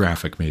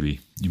infographic, maybe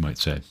you might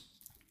say,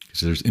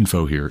 because there's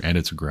info here and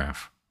it's a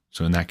graph.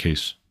 So in that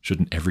case,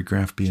 shouldn't every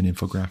graph be an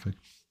infographic?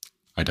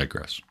 I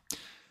digress.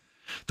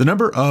 The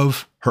number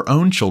of her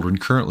own children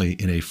currently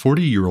in a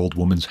 40-year-old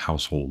woman's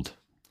household,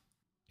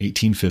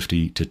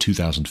 1850 to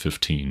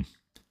 2015.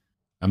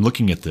 I'm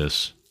looking at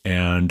this,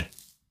 and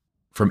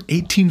from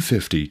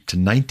 1850 to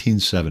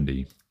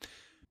 1970,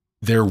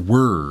 there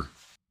were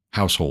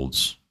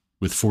households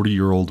with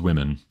 40-year-old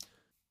women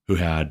who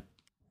had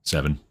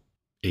 7,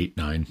 8,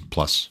 9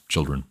 plus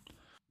children.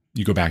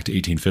 You go back to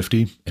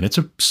 1850, and it's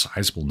a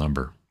sizable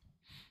number.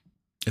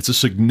 It's a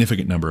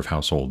significant number of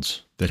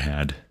households that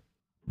had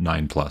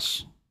 9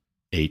 plus,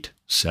 8,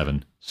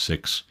 7,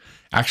 6.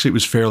 Actually, it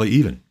was fairly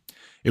even.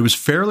 It was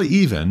fairly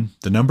even,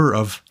 the number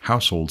of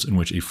households in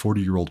which a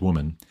 40-year-old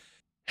woman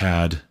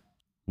had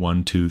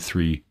 1, 2,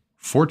 3,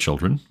 4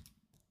 children,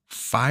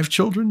 5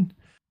 children.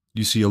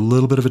 You see a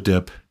little bit of a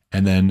dip,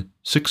 and then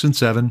 6 and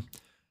 7,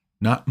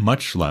 not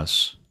much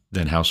less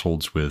than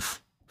households with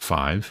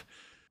 5.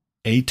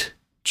 8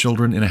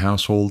 children in a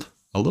household,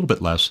 a little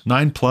bit less.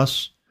 9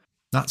 plus,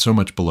 not so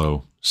much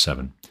below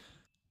 7.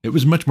 It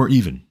was much more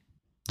even.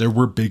 There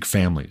were big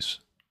families.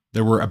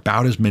 There were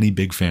about as many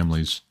big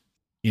families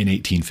in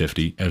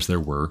 1850 as there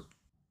were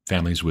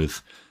families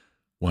with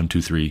 1,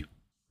 2, 3,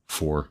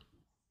 4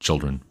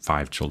 children,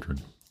 5 children.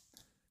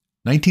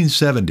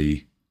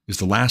 1970 is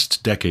the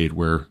last decade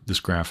where this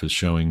graph is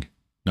showing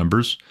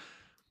numbers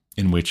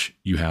in which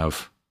you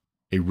have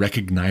a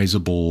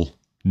recognizable,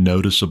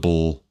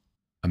 noticeable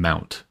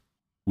amount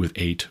with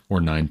 8 or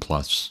 9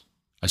 plus.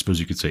 I suppose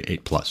you could say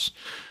 8 plus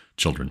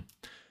children.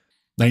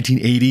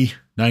 1980,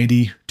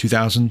 90,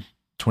 2000,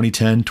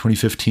 2010,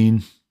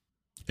 2015,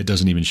 it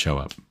doesn't even show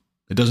up.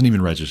 It doesn't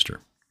even register.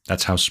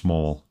 That's how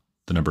small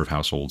the number of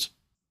households.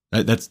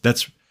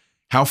 That's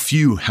how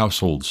few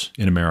households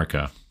in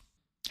America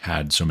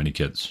had so many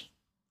kids.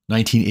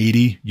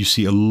 1980, you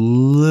see a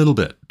little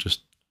bit,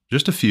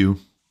 just a few,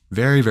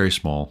 very, very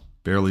small,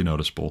 barely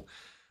noticeable,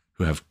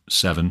 who have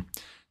 7.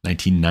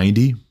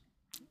 1990,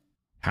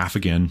 half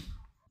again,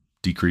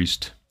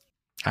 decreased,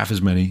 half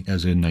as many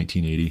as in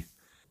 1980.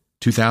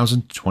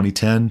 2000,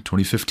 2010,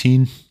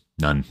 2015,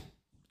 none.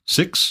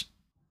 6,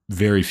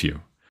 very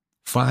few.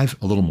 5,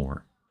 a little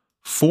more.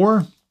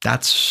 4,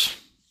 that's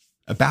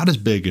about as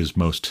big as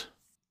most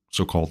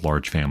so-called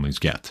large families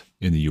get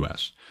in the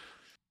U.S.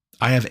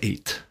 I have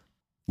 8,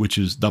 which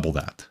is double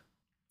that.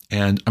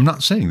 And I'm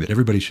not saying that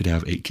everybody should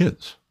have 8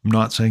 kids. I'm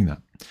not saying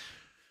that.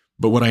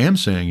 But what I am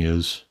saying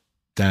is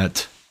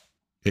that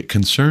it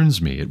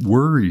concerns me, it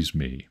worries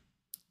me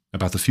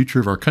about the future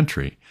of our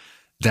country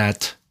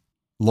that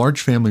large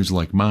families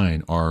like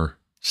mine are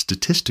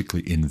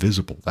statistically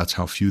invisible. That's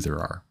how few there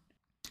are.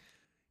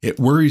 It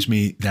worries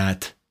me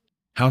that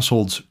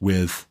households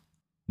with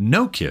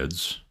no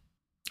kids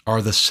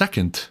are the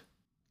second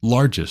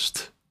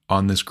largest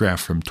on this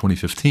graph from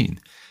 2015,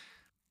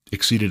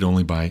 exceeded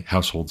only by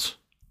households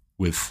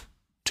with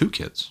 2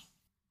 kids.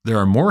 There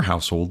are more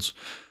households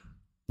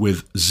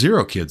with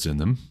 0 kids in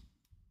them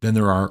than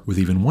there are with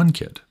even 1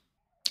 kid.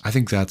 I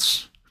think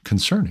that's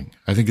concerning.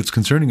 I think it's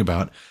concerning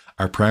about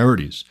our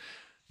priorities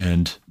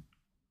and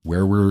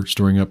where we're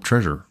storing up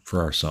treasure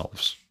for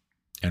ourselves,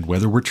 and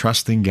whether we're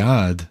trusting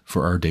God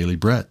for our daily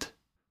bread,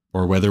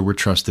 or whether we're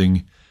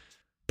trusting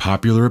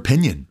popular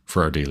opinion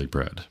for our daily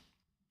bread,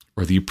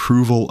 or the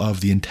approval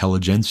of the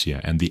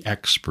intelligentsia and the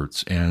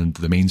experts and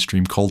the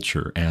mainstream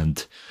culture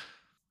and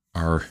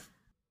our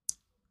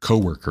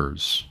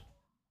coworkers,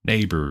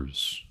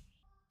 neighbors.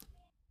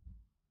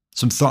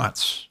 Some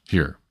thoughts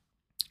here.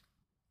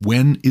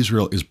 When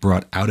Israel is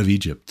brought out of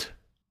Egypt,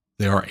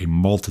 they are a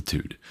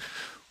multitude.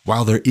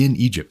 While they're in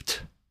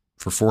Egypt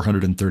for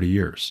 430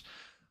 years,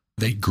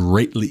 they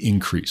greatly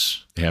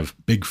increase. They have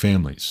big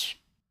families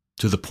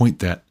to the point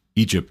that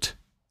Egypt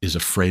is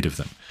afraid of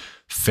them.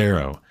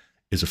 Pharaoh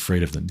is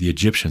afraid of them. The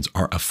Egyptians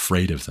are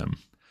afraid of them.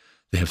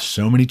 They have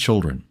so many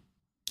children,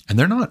 and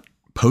they're not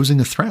posing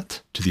a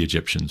threat to the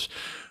Egyptians.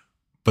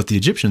 But the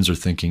Egyptians are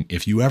thinking,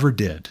 if you ever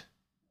did,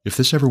 if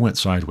this ever went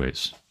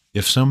sideways,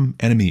 if some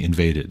enemy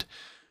invaded,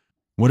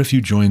 what if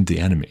you joined the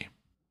enemy?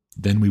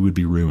 Then we would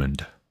be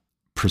ruined.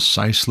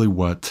 Precisely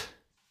what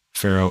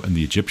Pharaoh and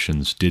the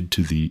Egyptians did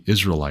to the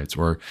Israelites,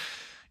 or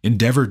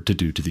endeavored to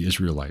do to the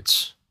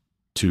Israelites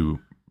to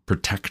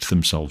protect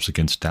themselves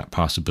against that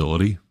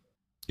possibility,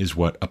 is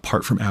what,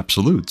 apart from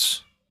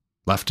absolutes,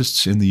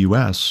 leftists in the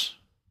U.S.,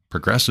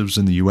 progressives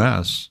in the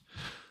U.S.,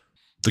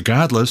 the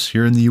godless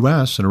here in the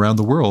U.S. and around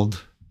the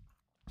world,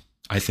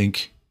 I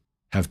think,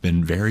 have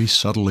been very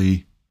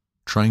subtly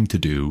trying to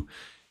do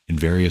in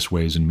various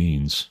ways and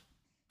means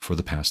for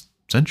the past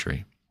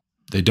century.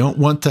 They don't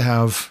want to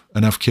have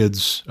enough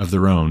kids of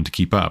their own to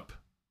keep up,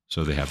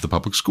 so they have the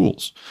public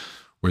schools,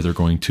 where they're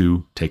going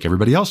to take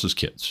everybody else's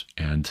kids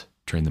and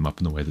train them up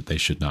in the way that they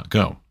should not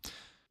go,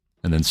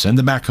 and then send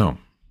them back home.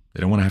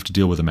 They don't want to have to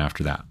deal with them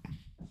after that.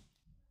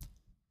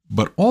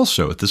 But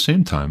also, at the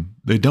same time,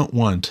 they don't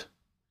want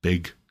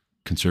big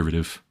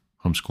conservative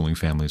homeschooling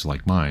families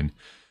like mine,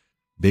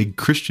 big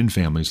Christian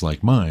families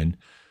like mine,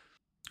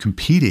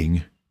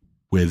 competing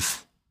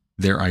with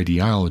their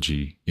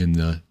ideology in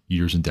the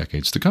years and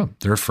decades to come.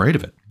 They're afraid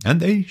of it, and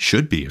they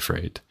should be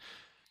afraid.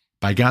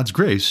 By God's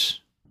grace,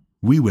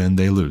 we win,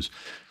 they lose.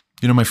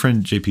 You know, my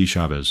friend JP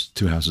Chavez,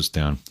 2 houses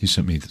down, he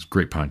sent me this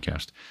great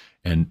podcast,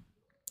 and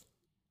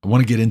I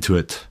want to get into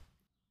it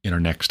in our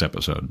next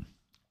episode,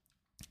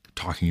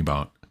 talking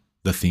about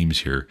the themes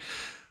here.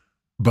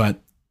 But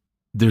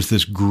there's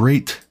this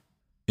great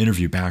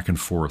interview back and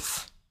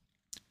forth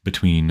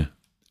between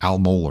Al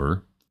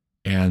Mohler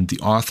and the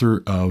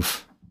author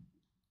of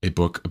a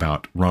book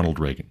about Ronald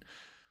Reagan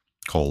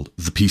called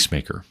The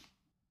Peacemaker.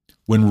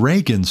 When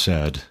Reagan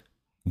said,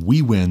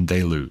 "We win,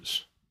 they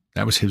lose,"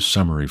 that was his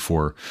summary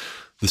for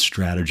the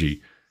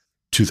strategy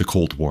to the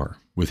Cold War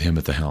with him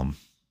at the helm.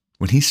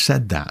 When he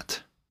said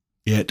that,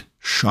 it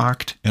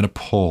shocked and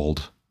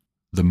appalled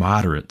the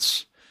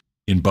moderates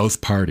in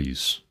both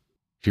parties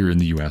here in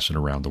the U.S. and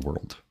around the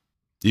world.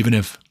 Even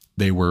if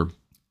they were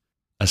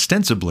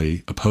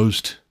ostensibly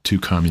opposed to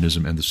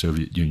communism and the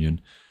Soviet Union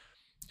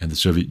and the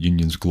Soviet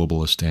Union's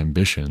globalist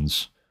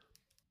ambitions,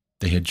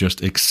 they had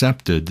just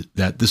accepted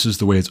that this is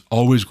the way it's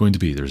always going to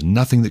be. There's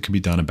nothing that can be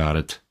done about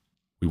it.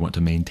 We want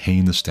to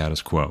maintain the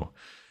status quo.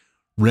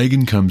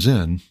 Reagan comes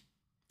in,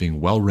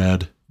 being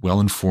well-read,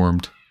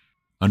 well-informed,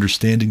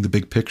 understanding the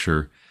big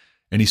picture,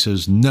 and he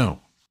says, no,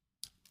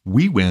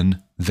 we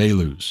win, they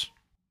lose.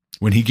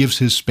 When he gives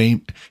his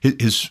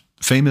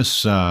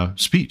famous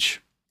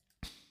speech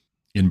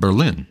in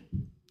Berlin,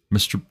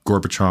 Mr.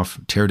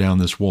 Gorbachev, tear down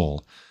this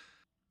wall,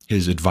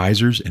 his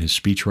advisors and his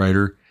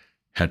speechwriter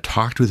had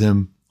talked with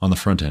him on the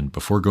front end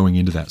before going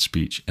into that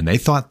speech, and they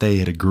thought they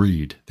had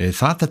agreed. They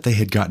thought that they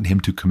had gotten him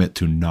to commit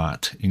to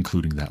not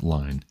including that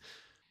line.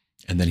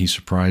 And then he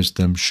surprised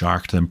them,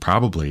 shocked them,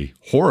 probably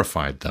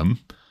horrified them,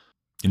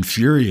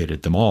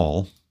 infuriated them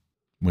all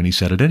when he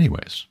said it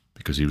anyways,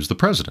 because he was the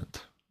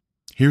president.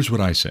 Here's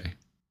what I say.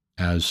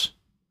 As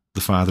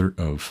the father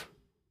of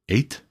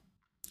 8,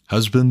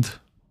 husband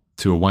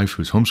to a wife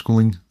who's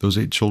homeschooling those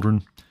 8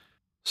 children,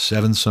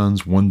 7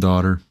 sons, 1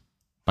 daughter,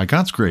 by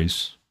God's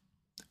grace,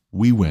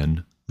 we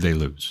win, they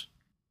lose.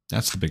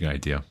 That's the big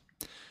idea.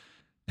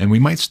 And we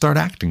might start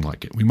acting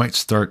like it. We might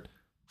start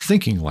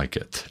thinking like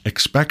it,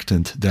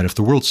 expectant that if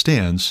the world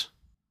stands,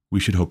 we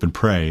should hope and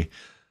pray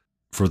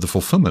for the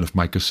fulfillment of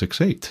Micah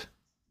 6:8,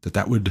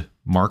 that would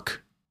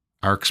mark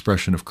our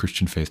expression of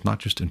Christian faith, not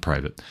just in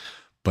private,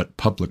 but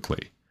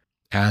publicly,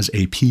 as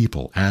a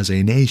people, as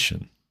a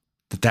nation,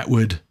 that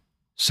would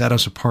set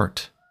us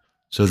apart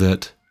so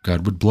that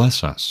God would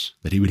bless us,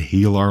 that he would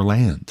heal our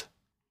land.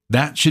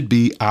 That should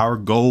be our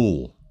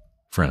goal,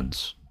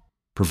 friends,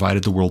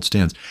 provided the world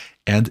stands.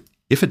 And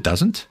if it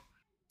doesn't,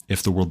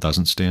 if the world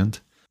doesn't stand,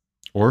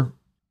 or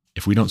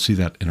if we don't see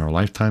that in our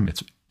lifetime,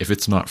 if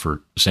it's not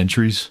for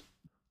centuries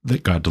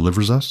that God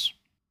delivers us,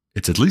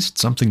 it's at least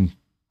something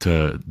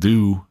to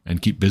do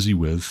and keep busy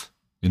with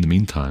in the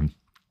meantime.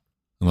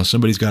 Unless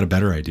somebody's got a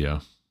better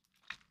idea,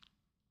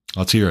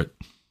 let's hear it.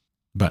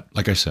 But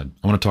like I said,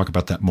 I want to talk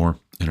about that more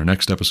in our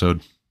next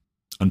episode.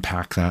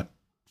 Unpack that.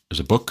 There's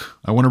a book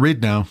I want to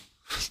read now,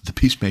 The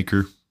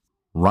Peacemaker,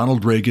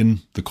 Ronald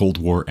Reagan, The Cold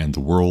War, and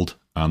the World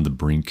on the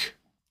Brink.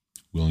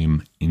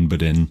 William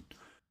Inbedin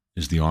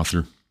is the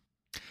author.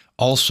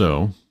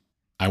 Also,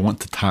 I want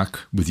to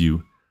talk with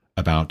you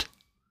about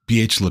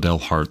B.H. Liddell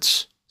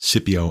Hart's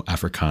Scipio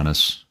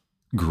Africanus,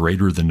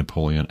 Greater Than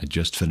Napoleon. I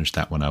just finished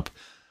that one up.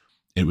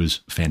 It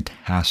was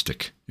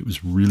fantastic. It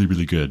was really,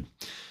 really good.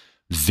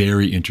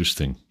 Very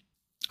interesting.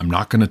 I'm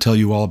not going to tell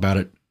you all about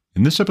it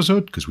in this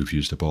episode because we've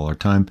used up all our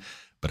time,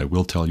 but I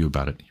will tell you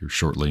about it here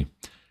shortly.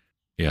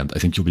 And I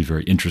think you'll be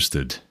very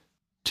interested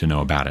to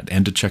know about it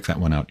and to check that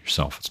one out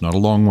yourself. It's not a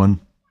long one,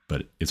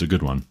 but it's a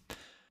good one.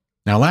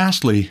 Now,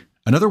 lastly,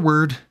 another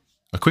word,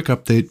 a quick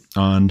update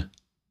on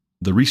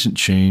the recent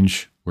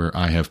change where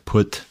I have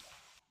put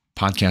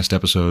podcast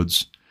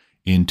episodes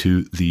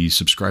into the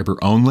subscriber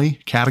only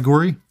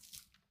category.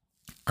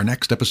 Our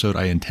next episode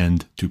I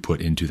intend to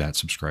put into that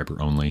subscriber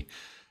only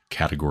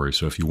category.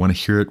 So if you want to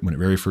hear it when it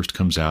very first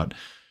comes out,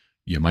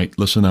 you might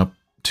listen up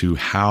to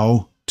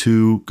how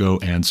to go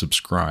and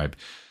subscribe.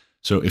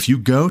 So if you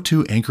go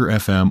to Anchor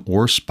FM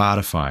or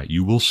Spotify,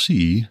 you will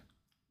see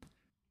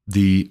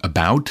the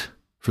about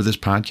for this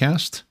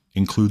podcast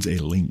includes a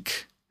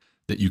link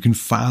that you can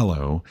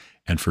follow.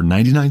 And for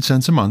 99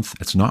 cents a month,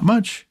 it's not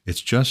much.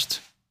 It's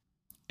just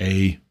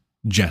a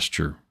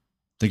gesture.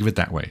 Think of it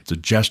that way. It's a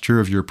gesture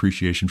of your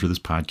appreciation for this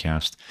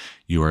podcast.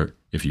 You are,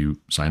 if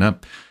you sign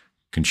up,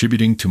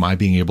 contributing to my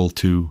being able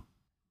to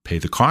pay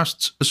the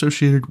costs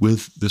associated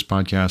with this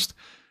podcast.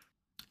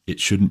 It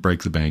shouldn't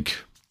break the bank.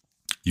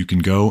 You can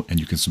go and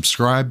you can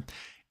subscribe.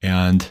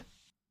 And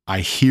I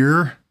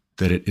hear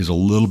that it is a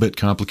little bit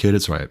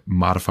complicated, so I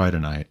modified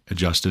and I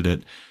adjusted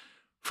it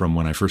from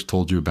when I first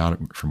told you about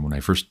it, from when I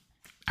first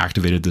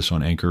activated this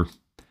on Anchor.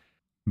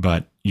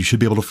 But you should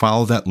be able to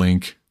follow that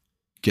link,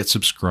 get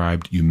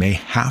subscribed. You may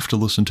have to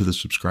listen to the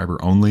subscriber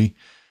only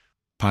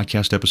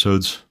podcast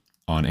episodes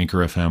on Anchor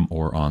FM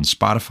or on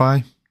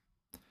Spotify.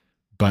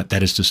 But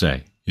that is to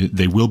say,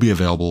 they will be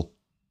available.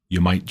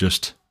 You might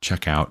just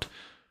check out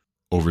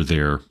over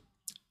there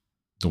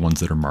the ones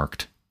that are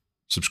marked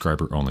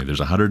subscriber only. There's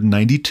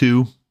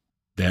 192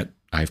 that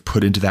I've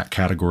put into that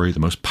category. The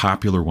most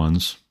popular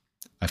ones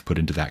I've put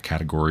into that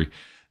category.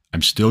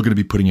 I'm still going to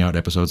be putting out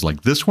episodes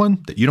like this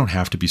one that you don't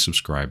have to be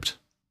subscribed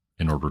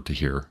in order to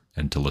hear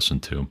and to listen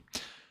to.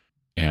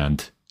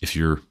 And if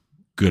you're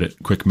good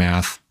at quick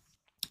math,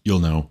 you'll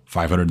know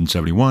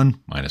 571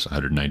 minus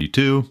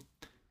 192.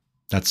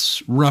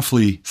 That's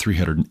roughly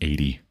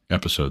 380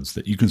 episodes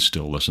that you can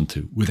still listen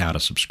to without a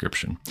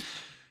subscription.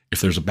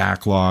 If there's a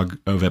backlog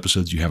of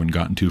episodes you haven't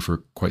gotten to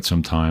for quite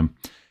some time,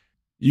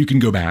 you can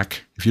go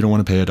back if you don't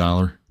want to pay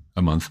 $1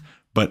 a month.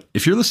 But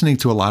if you're listening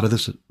to a lot of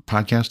this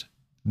podcast,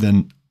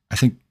 then I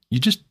think you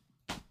just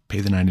pay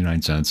the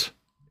 99 cents.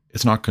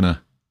 It's not going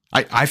to,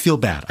 I feel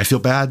bad. I feel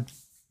bad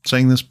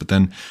saying this, but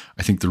then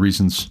I think the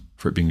reasons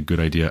for it being a good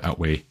idea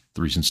outweigh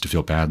the reasons to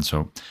feel bad. So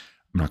I'm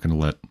not going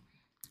to let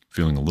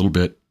feeling a little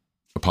bit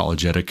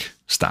apologetic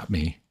stop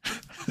me.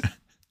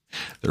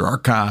 There are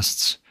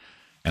costs.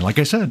 And like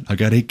I said, I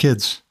got 8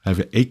 kids. I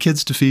have 8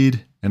 kids to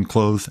feed and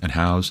clothe and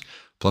house,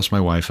 plus my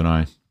wife and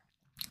I.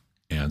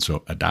 And so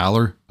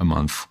 $1 a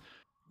month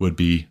would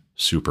be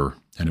super,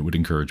 and it would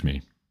encourage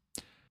me.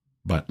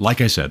 But like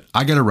I said,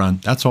 I got to run.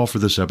 That's all for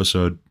this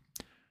episode.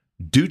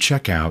 Do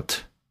check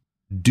out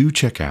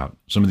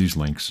some of these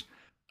links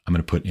I'm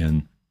going to put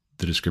in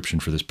the description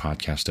for this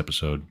podcast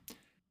episode.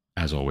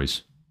 As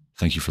always,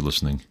 thank you for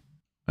listening.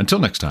 Until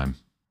next time,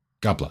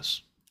 God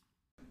bless.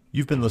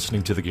 You've been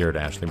listening to The Garrett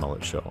Ashley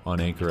Mullet Show on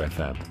Anchor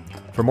FM.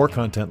 For more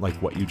content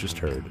like what you just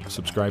heard,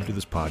 subscribe to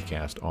this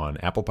podcast on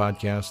Apple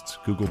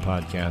Podcasts, Google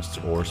Podcasts,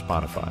 or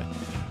Spotify.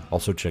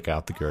 Also check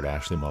out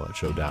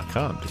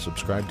thegarrettashleymulletshow.com to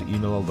subscribe to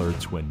email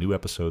alerts when new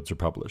episodes are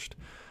published.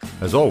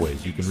 As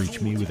always, you can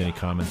reach me with any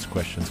comments,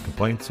 questions,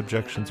 complaints,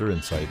 objections, or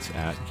insights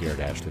at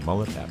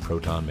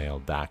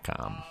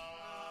garrettashleyMullet@protonmail.com.